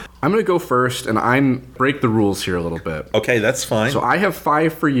 Brendan? I'm going to go first, and I'm break the rules here a little bit. Okay, that's fine. So I have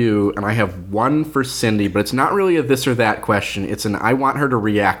 5 for you, and I have 1 for Cindy, but it's not really a this or that question. It's an I want her to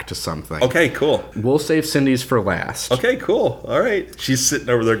react to something. Okay, cool. We'll save Cindy's for last. Okay, cool. All right. She's sitting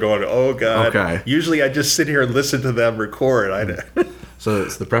over there going, oh, God. Okay. Usually I just sit here and listen to them record. So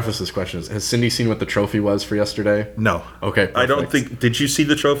the preface of this question is, has Cindy seen what the trophy was for yesterday? No. Okay, perfect. I don't think, did you see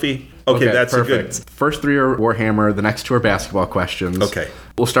the trophy? Okay, that's perfect. a good. First 3 are Warhammer, the next 2 are basketball questions. Okay.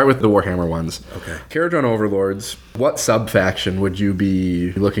 We'll start with the Warhammer ones. Okay. Kharadron Overlords, what sub-faction would you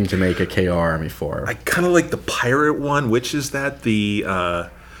be looking to make a KR army for? I kind of like the pirate one. Which is that? The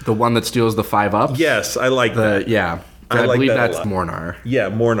one that steals the 5-ups? Yes, I like that. Yeah. I like believe that a that's lot. Mornar. Yeah,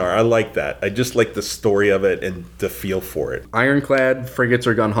 Mornar. I like that. I just like the story of it and the feel for it. Ironclad, frigates,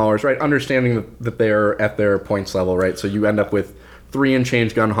 or gun haulers, right? Understanding that they are at their points level, right? So you end up with 3 and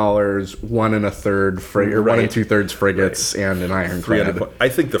change gun haulers, 1 1/3 frigate, or 1 2/3 frigates, and an ironclad. I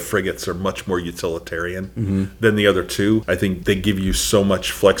think the frigates are much more utilitarian than the other two. I think they give you so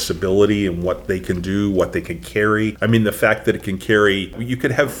much flexibility in what they can do, what they can carry. I mean, the fact that it can carry, you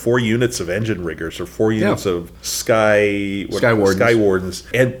could have 4 units of engine riggers or 4 units of Sky Wardens,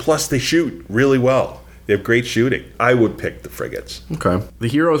 and plus they shoot really well. They have great shooting. I would pick the frigates. Okay. The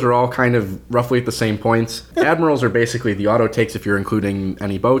heroes are all kind of roughly at the same points. Admirals are basically the auto takes if you're including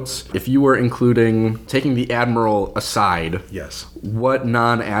any boats. If you were taking the admiral aside, yes, what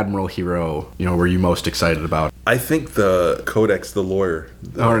non-admiral hero, were you most excited about? I think the Codex, the lawyer.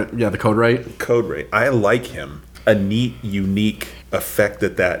 The Code Right. Code Right. I like him. A neat, unique effect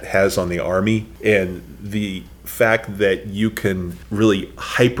that has on the army, and the fact that you can really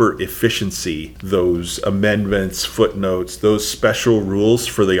hyper efficiency those amendments, footnotes, those special rules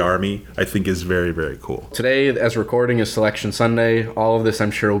for the army, I think is very, very cool. Today, as recording, is Selection Sunday. All of this,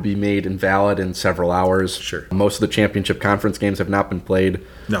 I'm sure, will be made invalid in several hours. Sure. Most of the championship conference games have not been played.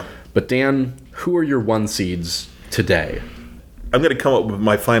 No. But Dan, who are your 1 seeds today? I'm going to come up with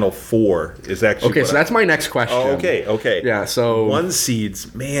my final 4 is actually... Okay, so that's my next question. Oh, okay. Yeah, so... 1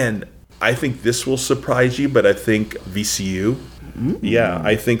 seeds, man, I think this will surprise you, but I think VCU. Mm-hmm. Yeah,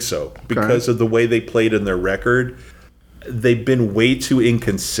 I think so. Because of the way they played in their record. They've been way too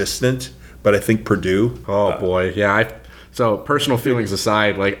inconsistent, but I think Purdue... Oh, boy. Yeah, So, personal feelings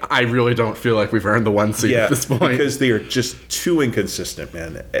aside, I really don't feel like we've earned the 1 seed at this point. Because they are just too inconsistent,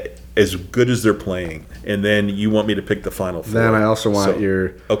 man. As good as they're playing. And then you want me to pick the final 4. Then I also want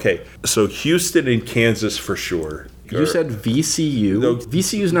your... Okay, so Houston and Kansas for sure. You said VCU? No,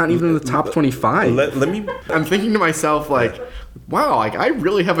 VCU's not even in the top 25. Let me... I'm thinking to myself, wow, I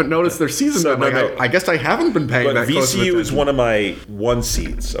really haven't noticed their season. I guess I haven't been paying that close attention. VCU is one of my 1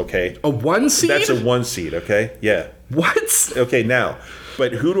 seeds, okay? A 1 seed? That's a 1 seed, okay? Yeah. What? Okay, now,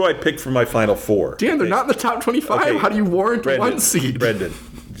 but who do I pick for my final 4? Dan, they're not in the top 25. Okay. How do you warrant a 1 seed? Brendan,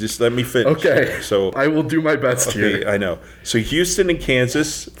 just let me finish. Okay. So I will do my best here. I know. So Houston and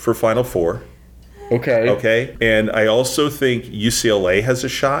Kansas for final 4. Okay. And I also think UCLA has a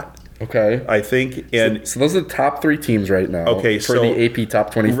shot. Okay. I think. And so those are the top 3 teams right now. Okay. For the AP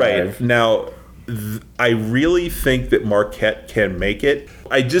top 25. Right. Now, I really think that Marquette can make it.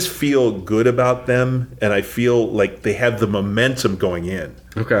 I just feel good about them, and I feel like they have the momentum going in.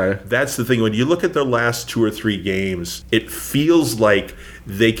 Okay. That's the thing. When you look at their last 2 or 3 games, it feels like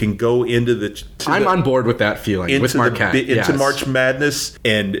they can go into the... I'm on board with that feeling, with Marquette. Into March Madness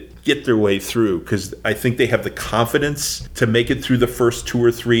and get their way through, because I think they have the confidence to make it through the first 2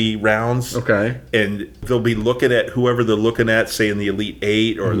 or 3 rounds. Okay. And they'll be looking at whoever they're looking at, say in the Elite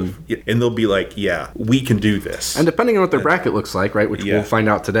 8, or and they'll be like, yeah, we can do this. And depending on what their bracket looks like, right, which we'll find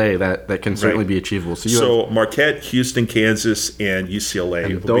out today, that can certainly be achievable. So Marquette, Houston, Kansas, and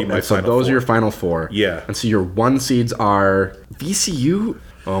UCLA will be my final 4. Those are your final 4. Yeah. And so your 1 seeds are VCU.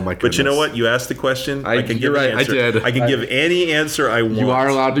 Oh my goodness. But you know what? You asked the question. I can give an answer. I did. I can give any answer I want. You are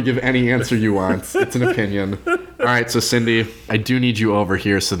allowed to give any answer you want. It's an opinion. All right, so Cindy, I do need you over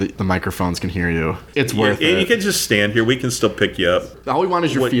here so that the microphones can hear you. It's worth it. You can just stand here. We can still pick you up. All we want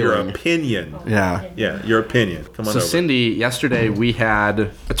is your feeling. Your opinion. Yeah. Yeah, your opinion. Come on over. So Cindy, yesterday we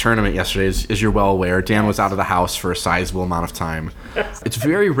had a tournament yesterday, as you're well aware. Dan was out of the house for a sizable amount of time. It's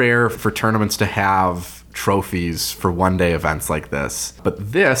very rare for tournaments to have trophies for one-day events like this.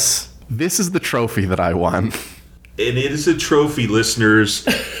 But this is the trophy that I won. And it is a trophy, listeners,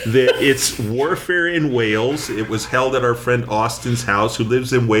 that it's Warfare in Wales. It was held at our friend Austin's house, who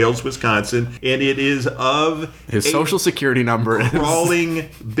lives in Wales, Wisconsin, and it is of his social security number. Crawling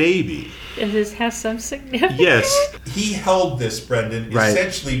baby. This has some significance. Yes. He held this, Brendan,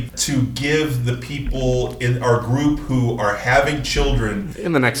 essentially to give the people in our group who are having children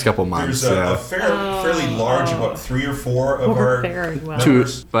in the next couple months. There's a fairly large, about 3 or 4 of our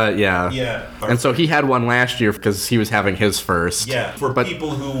members. But yeah. And so he had one last year because he was having his first. Yeah, for people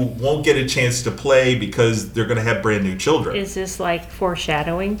who won't get a chance to play because they're going to have brand new children. Is this like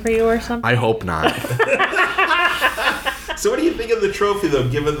foreshadowing for you or something? I hope not. So what do you think of the trophy, though,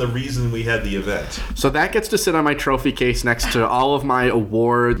 given the reason we had the event? So that gets to sit on my trophy case next to all of my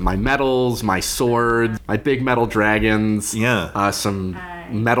awards, my medals, my swords, my big metal dragons, some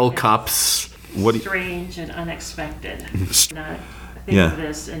metal cups. Strange and unexpected. Not think of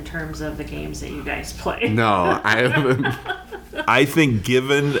this in terms of the games that you guys play. No, I think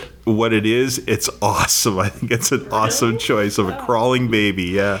given what it is, it's awesome. I think it's an awesome choice of a crawling baby,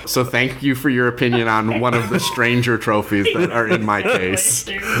 yeah. So thank you for your opinion on one of the stranger trophies that are in my case.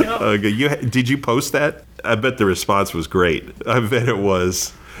 Okay, did you post that? I bet the response was great. I bet it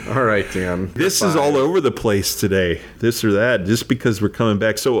was. All right, Dan. This is all over the place today. This or that, just because we're coming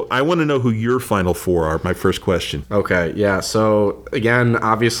back. So I want to know who your final 4 are, my first question. Okay, yeah. So, again,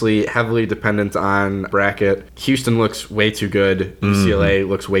 obviously heavily dependent on bracket. Houston looks way too good. UCLA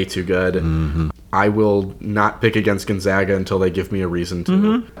looks way too good. I will not pick against Gonzaga until they give me a reason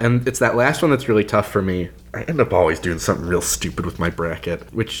to. And it's that last one that's really tough for me. I end up always doing something real stupid with my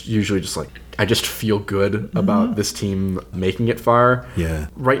bracket, which usually just I just feel good about this team making it far. Yeah.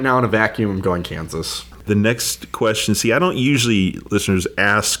 Right now in a vacuum, I'm going Kansas. The next question, I don't usually, listeners,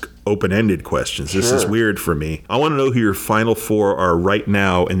 ask open-ended questions. This is weird for me. I want to know who your final 4 are right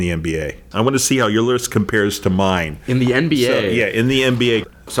now in the NBA. I want to see how your list compares to mine. In the NBA? In the NBA.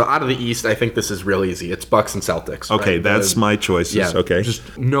 So out of the East, I think this is real easy. It's Bucks and Celtics. Okay, right? That's my choices. Yeah, okay.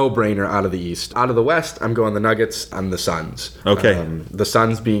 Just no-brainer out of the East. Out of the West, I'm going the Nuggets and the Suns. Okay. The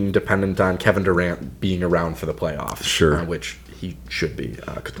Suns being dependent on Kevin Durant being around for the playoffs. Sure. Which he should be.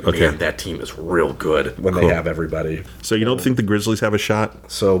 Man, that team is real good when they have everybody. So you don't think the Grizzlies have a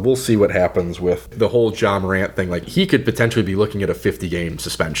shot? So we'll see what happens with the whole Ja Morant thing. He could potentially be looking at a 50-game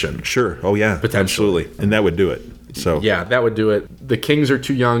suspension. Sure. Oh, yeah. Potentially. Absolutely. And that would do it. So yeah, that would do it. The Kings are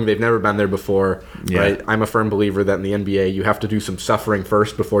too young. They've never been there before. Yeah. Right? I'm a firm believer that in the NBA, you have to do some suffering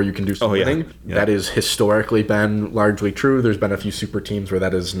first before you can do some winning. Yeah. That has historically been largely true. There's been a few super teams where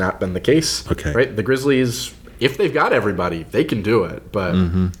that has not been the case. Okay. Right? The Grizzlies, if they've got everybody, they can do it. But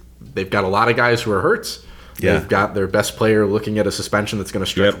they've got a lot of guys who are hurts. Yeah. They've got their best player looking at a suspension that's going to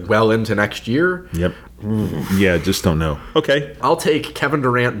stretch well into next year. Yep. Yeah, just don't know. Okay. I'll take Kevin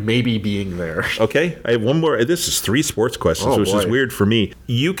Durant maybe being there. Okay. I have one more. This is 3 sports questions, which is weird for me.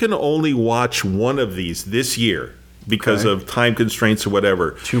 You can only watch one of these this year because of time constraints or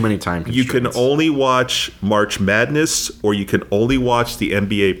whatever. Too many time constraints. You can only watch March Madness or you can only watch the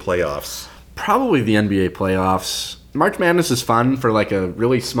NBA playoffs. Probably the NBA playoffs. March Madness is fun for a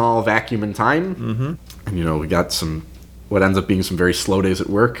really small vacuum in time. And, we got what ends up being some very slow days at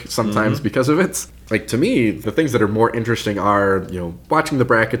work sometimes because of it. To me, the things that are more interesting are, watching the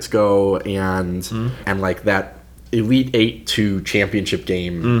brackets go and that Elite 8 to championship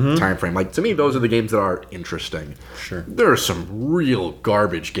game time frame. To me, those are the games that are interesting. Sure. There are some real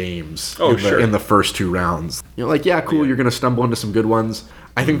garbage games in the first 2 rounds. You're going to stumble into some good ones.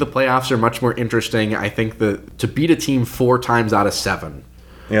 I think the playoffs are much more interesting. I think that to beat a team 4 times out of 7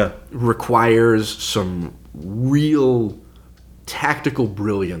 requires some real tactical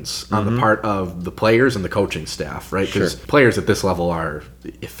brilliance on the part of the players and the coaching staff, right? Because players at this level are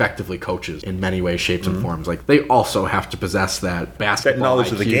effectively coaches in many ways, shapes, and forms. Like, they also have to possess that basketball That knowledge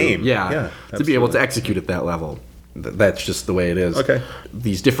IQ, of the game. To be able to execute at that level. That's just the way it is. Okay.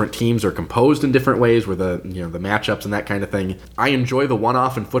 These different teams are composed in different ways, where the matchups and that kind of thing. I enjoy the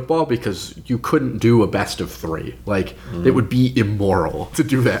one-off in football because you couldn't do a best of 3. Like, it would be immoral to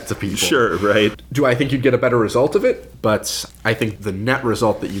do that to people. Sure, right. Do I think you'd get a better result of it? But I think the net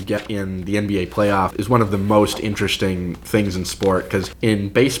result that you get in the NBA playoff is one of the most interesting things in sport, because in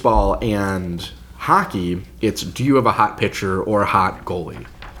baseball and hockey, it's do you have a hot pitcher or a hot goalie?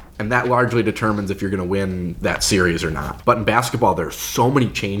 And that largely determines if you're going to win that series or not. But in basketball, there's so many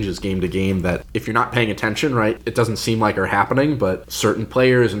changes game to game that if you're not paying attention, right, it doesn't seem like are happening, but certain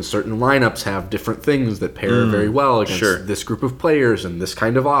players and certain lineups have different things that pair very well against this group of players and this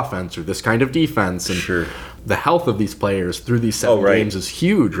kind of offense or this kind of defense. And the health of these players through these 7 games is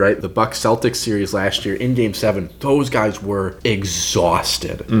huge, right? The Bucks-Celtics series last year in Game 7, those guys were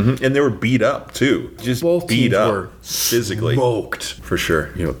exhausted. And they were beat up, too. Just both beat teams up were physically. Smoked. For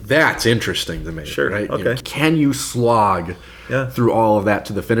sure. That's interesting to me. Right? Okay. Can you slog through all of that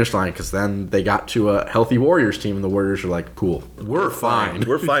to the finish line? Because then they got to a healthy Warriors team, and the Warriors are like, cool, we're fine.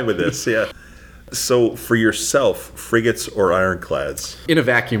 We're fine with this, So, for yourself, frigates or ironclads? In a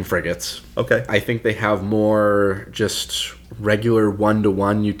vacuum, frigates. Okay. I think they have more just regular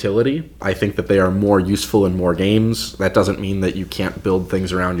one-to-one utility. I think that they are more useful in more games. That doesn't mean that you can't build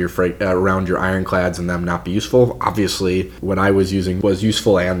things around your ironclads and them not be useful. Obviously, what I was using was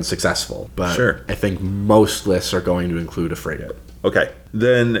useful and successful. But I think most lists are going to include a frigate. Okay.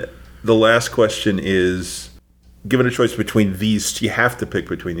 Then the last question is, given a choice between these, you have to pick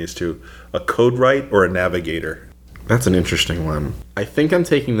between these two, a code write or a navigator? That's an interesting one. I think I'm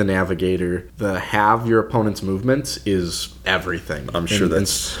taking the navigator. The have your opponent's movements is everything. I'm sure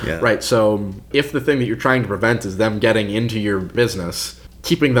that's... Right, so if the thing that you're trying to prevent is them getting into your business,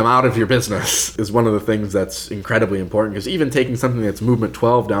 keeping them out of your business is one of the things that's incredibly important, because even taking something that's movement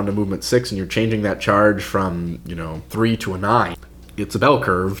 12 down to movement 6 and you're changing that charge from, 3 to a 9, it's a bell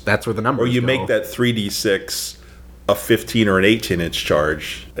curve. That's where the numbers Or you go. make that 3d6 a 15 or an 18-inch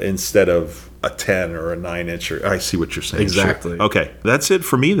charge instead of a 10 or a 9-inch. I see what you're saying. Exactly. Sure. Okay, that's it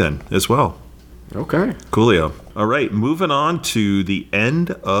for me then as well. Okay. Coolio. All right, moving on to the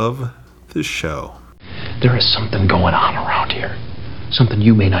end of the show. There is something going on around here. Something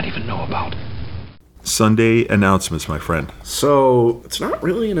you may not even know about. Sunday announcements, my friend. So, it's not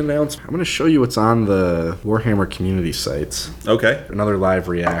really an announcement. I'm going to show you what's on the Warhammer community sites. Okay. Another live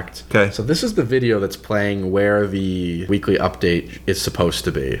react. Okay. So this is the video that's playing where the weekly update is supposed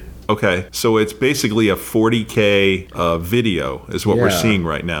to be. Okay. So it's basically a 40K video is what we're seeing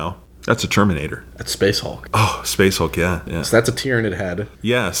right now. That's a Terminator. That's Space Hulk. Oh, Space Hulk, yeah. So that's a Tyranid head.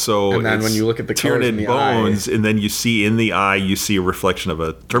 Yeah, so and then when you look at the colors in the bones, eye, and then you see in the eye, you see a reflection of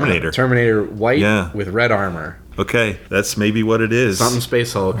a Terminator. Terminator white with red armor. Okay, that's maybe what it is. Something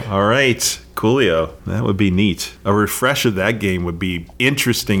Space Hulk. All right, coolio. That would be neat. A refresh of that game would be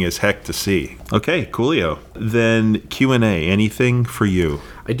interesting as heck to see. Okay, coolio. Then Q&A, anything for you?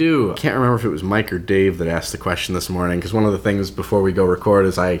 I do. I can't remember if it was Mike or Dave that asked the question this morning, because one of the things before we go record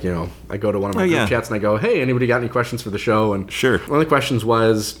is I go to one of my group chats and I go, hey, anybody got any questions for the show? And sure. One of the questions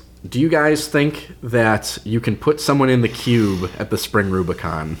was, do you guys think that you can put someone in the cube at the Spring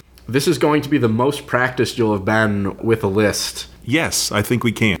Rubicon? This is going to be the most practiced you'll have been with a list. Yes, I think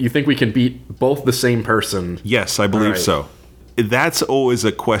we can. You think we can beat both the same person? Yes, I believe so. That's always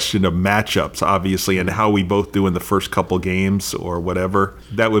a question of matchups, obviously, and how we both do in the first couple games or whatever.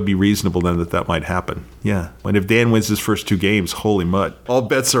 That would be reasonable then that might happen. Yeah. And if Dan wins his first 2 games, holy mud. All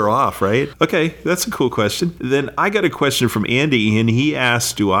bets are off, right? Okay, that's a cool question. Then I got a question from Andy, and he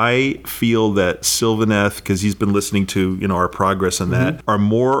asked, do I feel that Sylvaneth, because he's been listening to our progress on that, are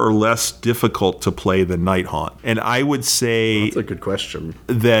more or less difficult to play than Nighthaunt? And I would say... That's a good question.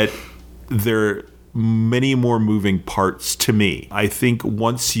 That they're... many more moving parts to me. I think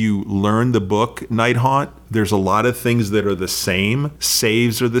once you learn the book Nighthaunt, there's a lot of things that are the same.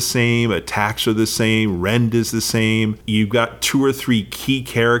 Saves are the same, attacks are the same, rend is the same. You've got 2 or 3 key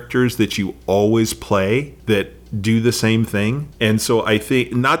characters that you always play that do the same thing. And so I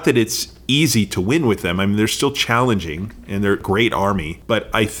think, not that it's easy to win with them. I mean, they're still challenging and they're a great army. But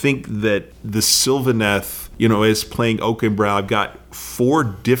I think that the Sylvaneth, is playing Oakenbrow. I've got 4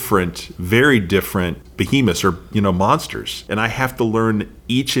 different, very different behemoths or, monsters. And I have to learn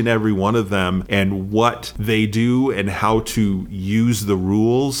each and every one of them and what they do and how to use the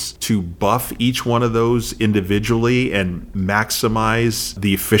rules to buff each one of those individually and maximize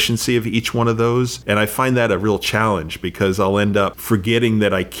the efficiency of each one of those. And I find that a real challenge because I'll end up forgetting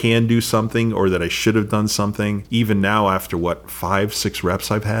that I can do something or that I should have done something. Even now, after 5-6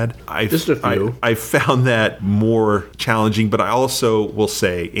 reps I've had, Just a few. I found that more challenging, but I also will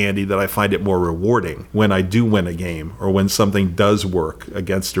say, Andy, that I find it more rewarding when I do win a game or when something does work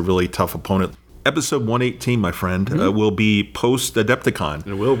against a really tough opponent. Episode 118, my friend, will be post-Adepticon.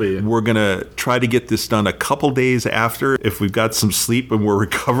 It will be. We're going to try to get this done a couple days after. If we've got some sleep and we're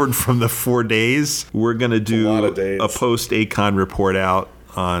recovered from the 4 days, we're going to do a post-ACON report out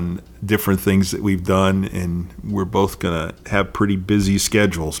on different things that we've done, and we're both gonna have pretty busy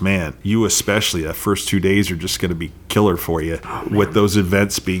schedules. Man, you especially, that first 2 days are just gonna be killer for you with those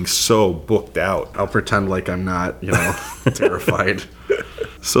events being so booked out. I'll pretend like I'm not, terrified.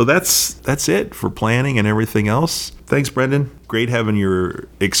 So that's it for planning and everything else. Thanks, Brendan. Great having your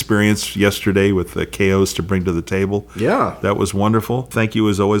experience yesterday with the KOs to bring to the table. Yeah. That was wonderful. Thank you,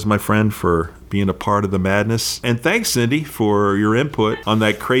 as always, my friend, for being a part of the madness. And thanks, Cindy, for your input on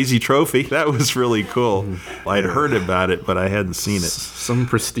that crazy trophy. That was really cool. I'd heard about it, but I hadn't seen it. Some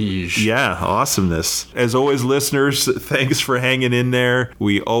prestige. Yeah, awesomeness. As always, listeners, thanks for hanging in there.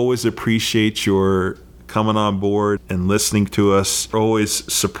 We always appreciate your coming on board and listening to us. We're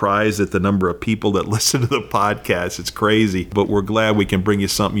always surprised at the number of people that listen to the podcast. It's crazy, but we're glad we can bring you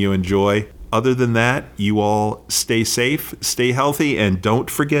something you enjoy. Other than that, you all stay safe, stay healthy, and don't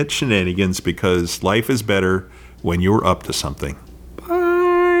forget shenanigans, because life is better when you're up to something.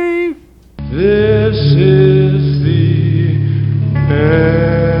 Bye. This is the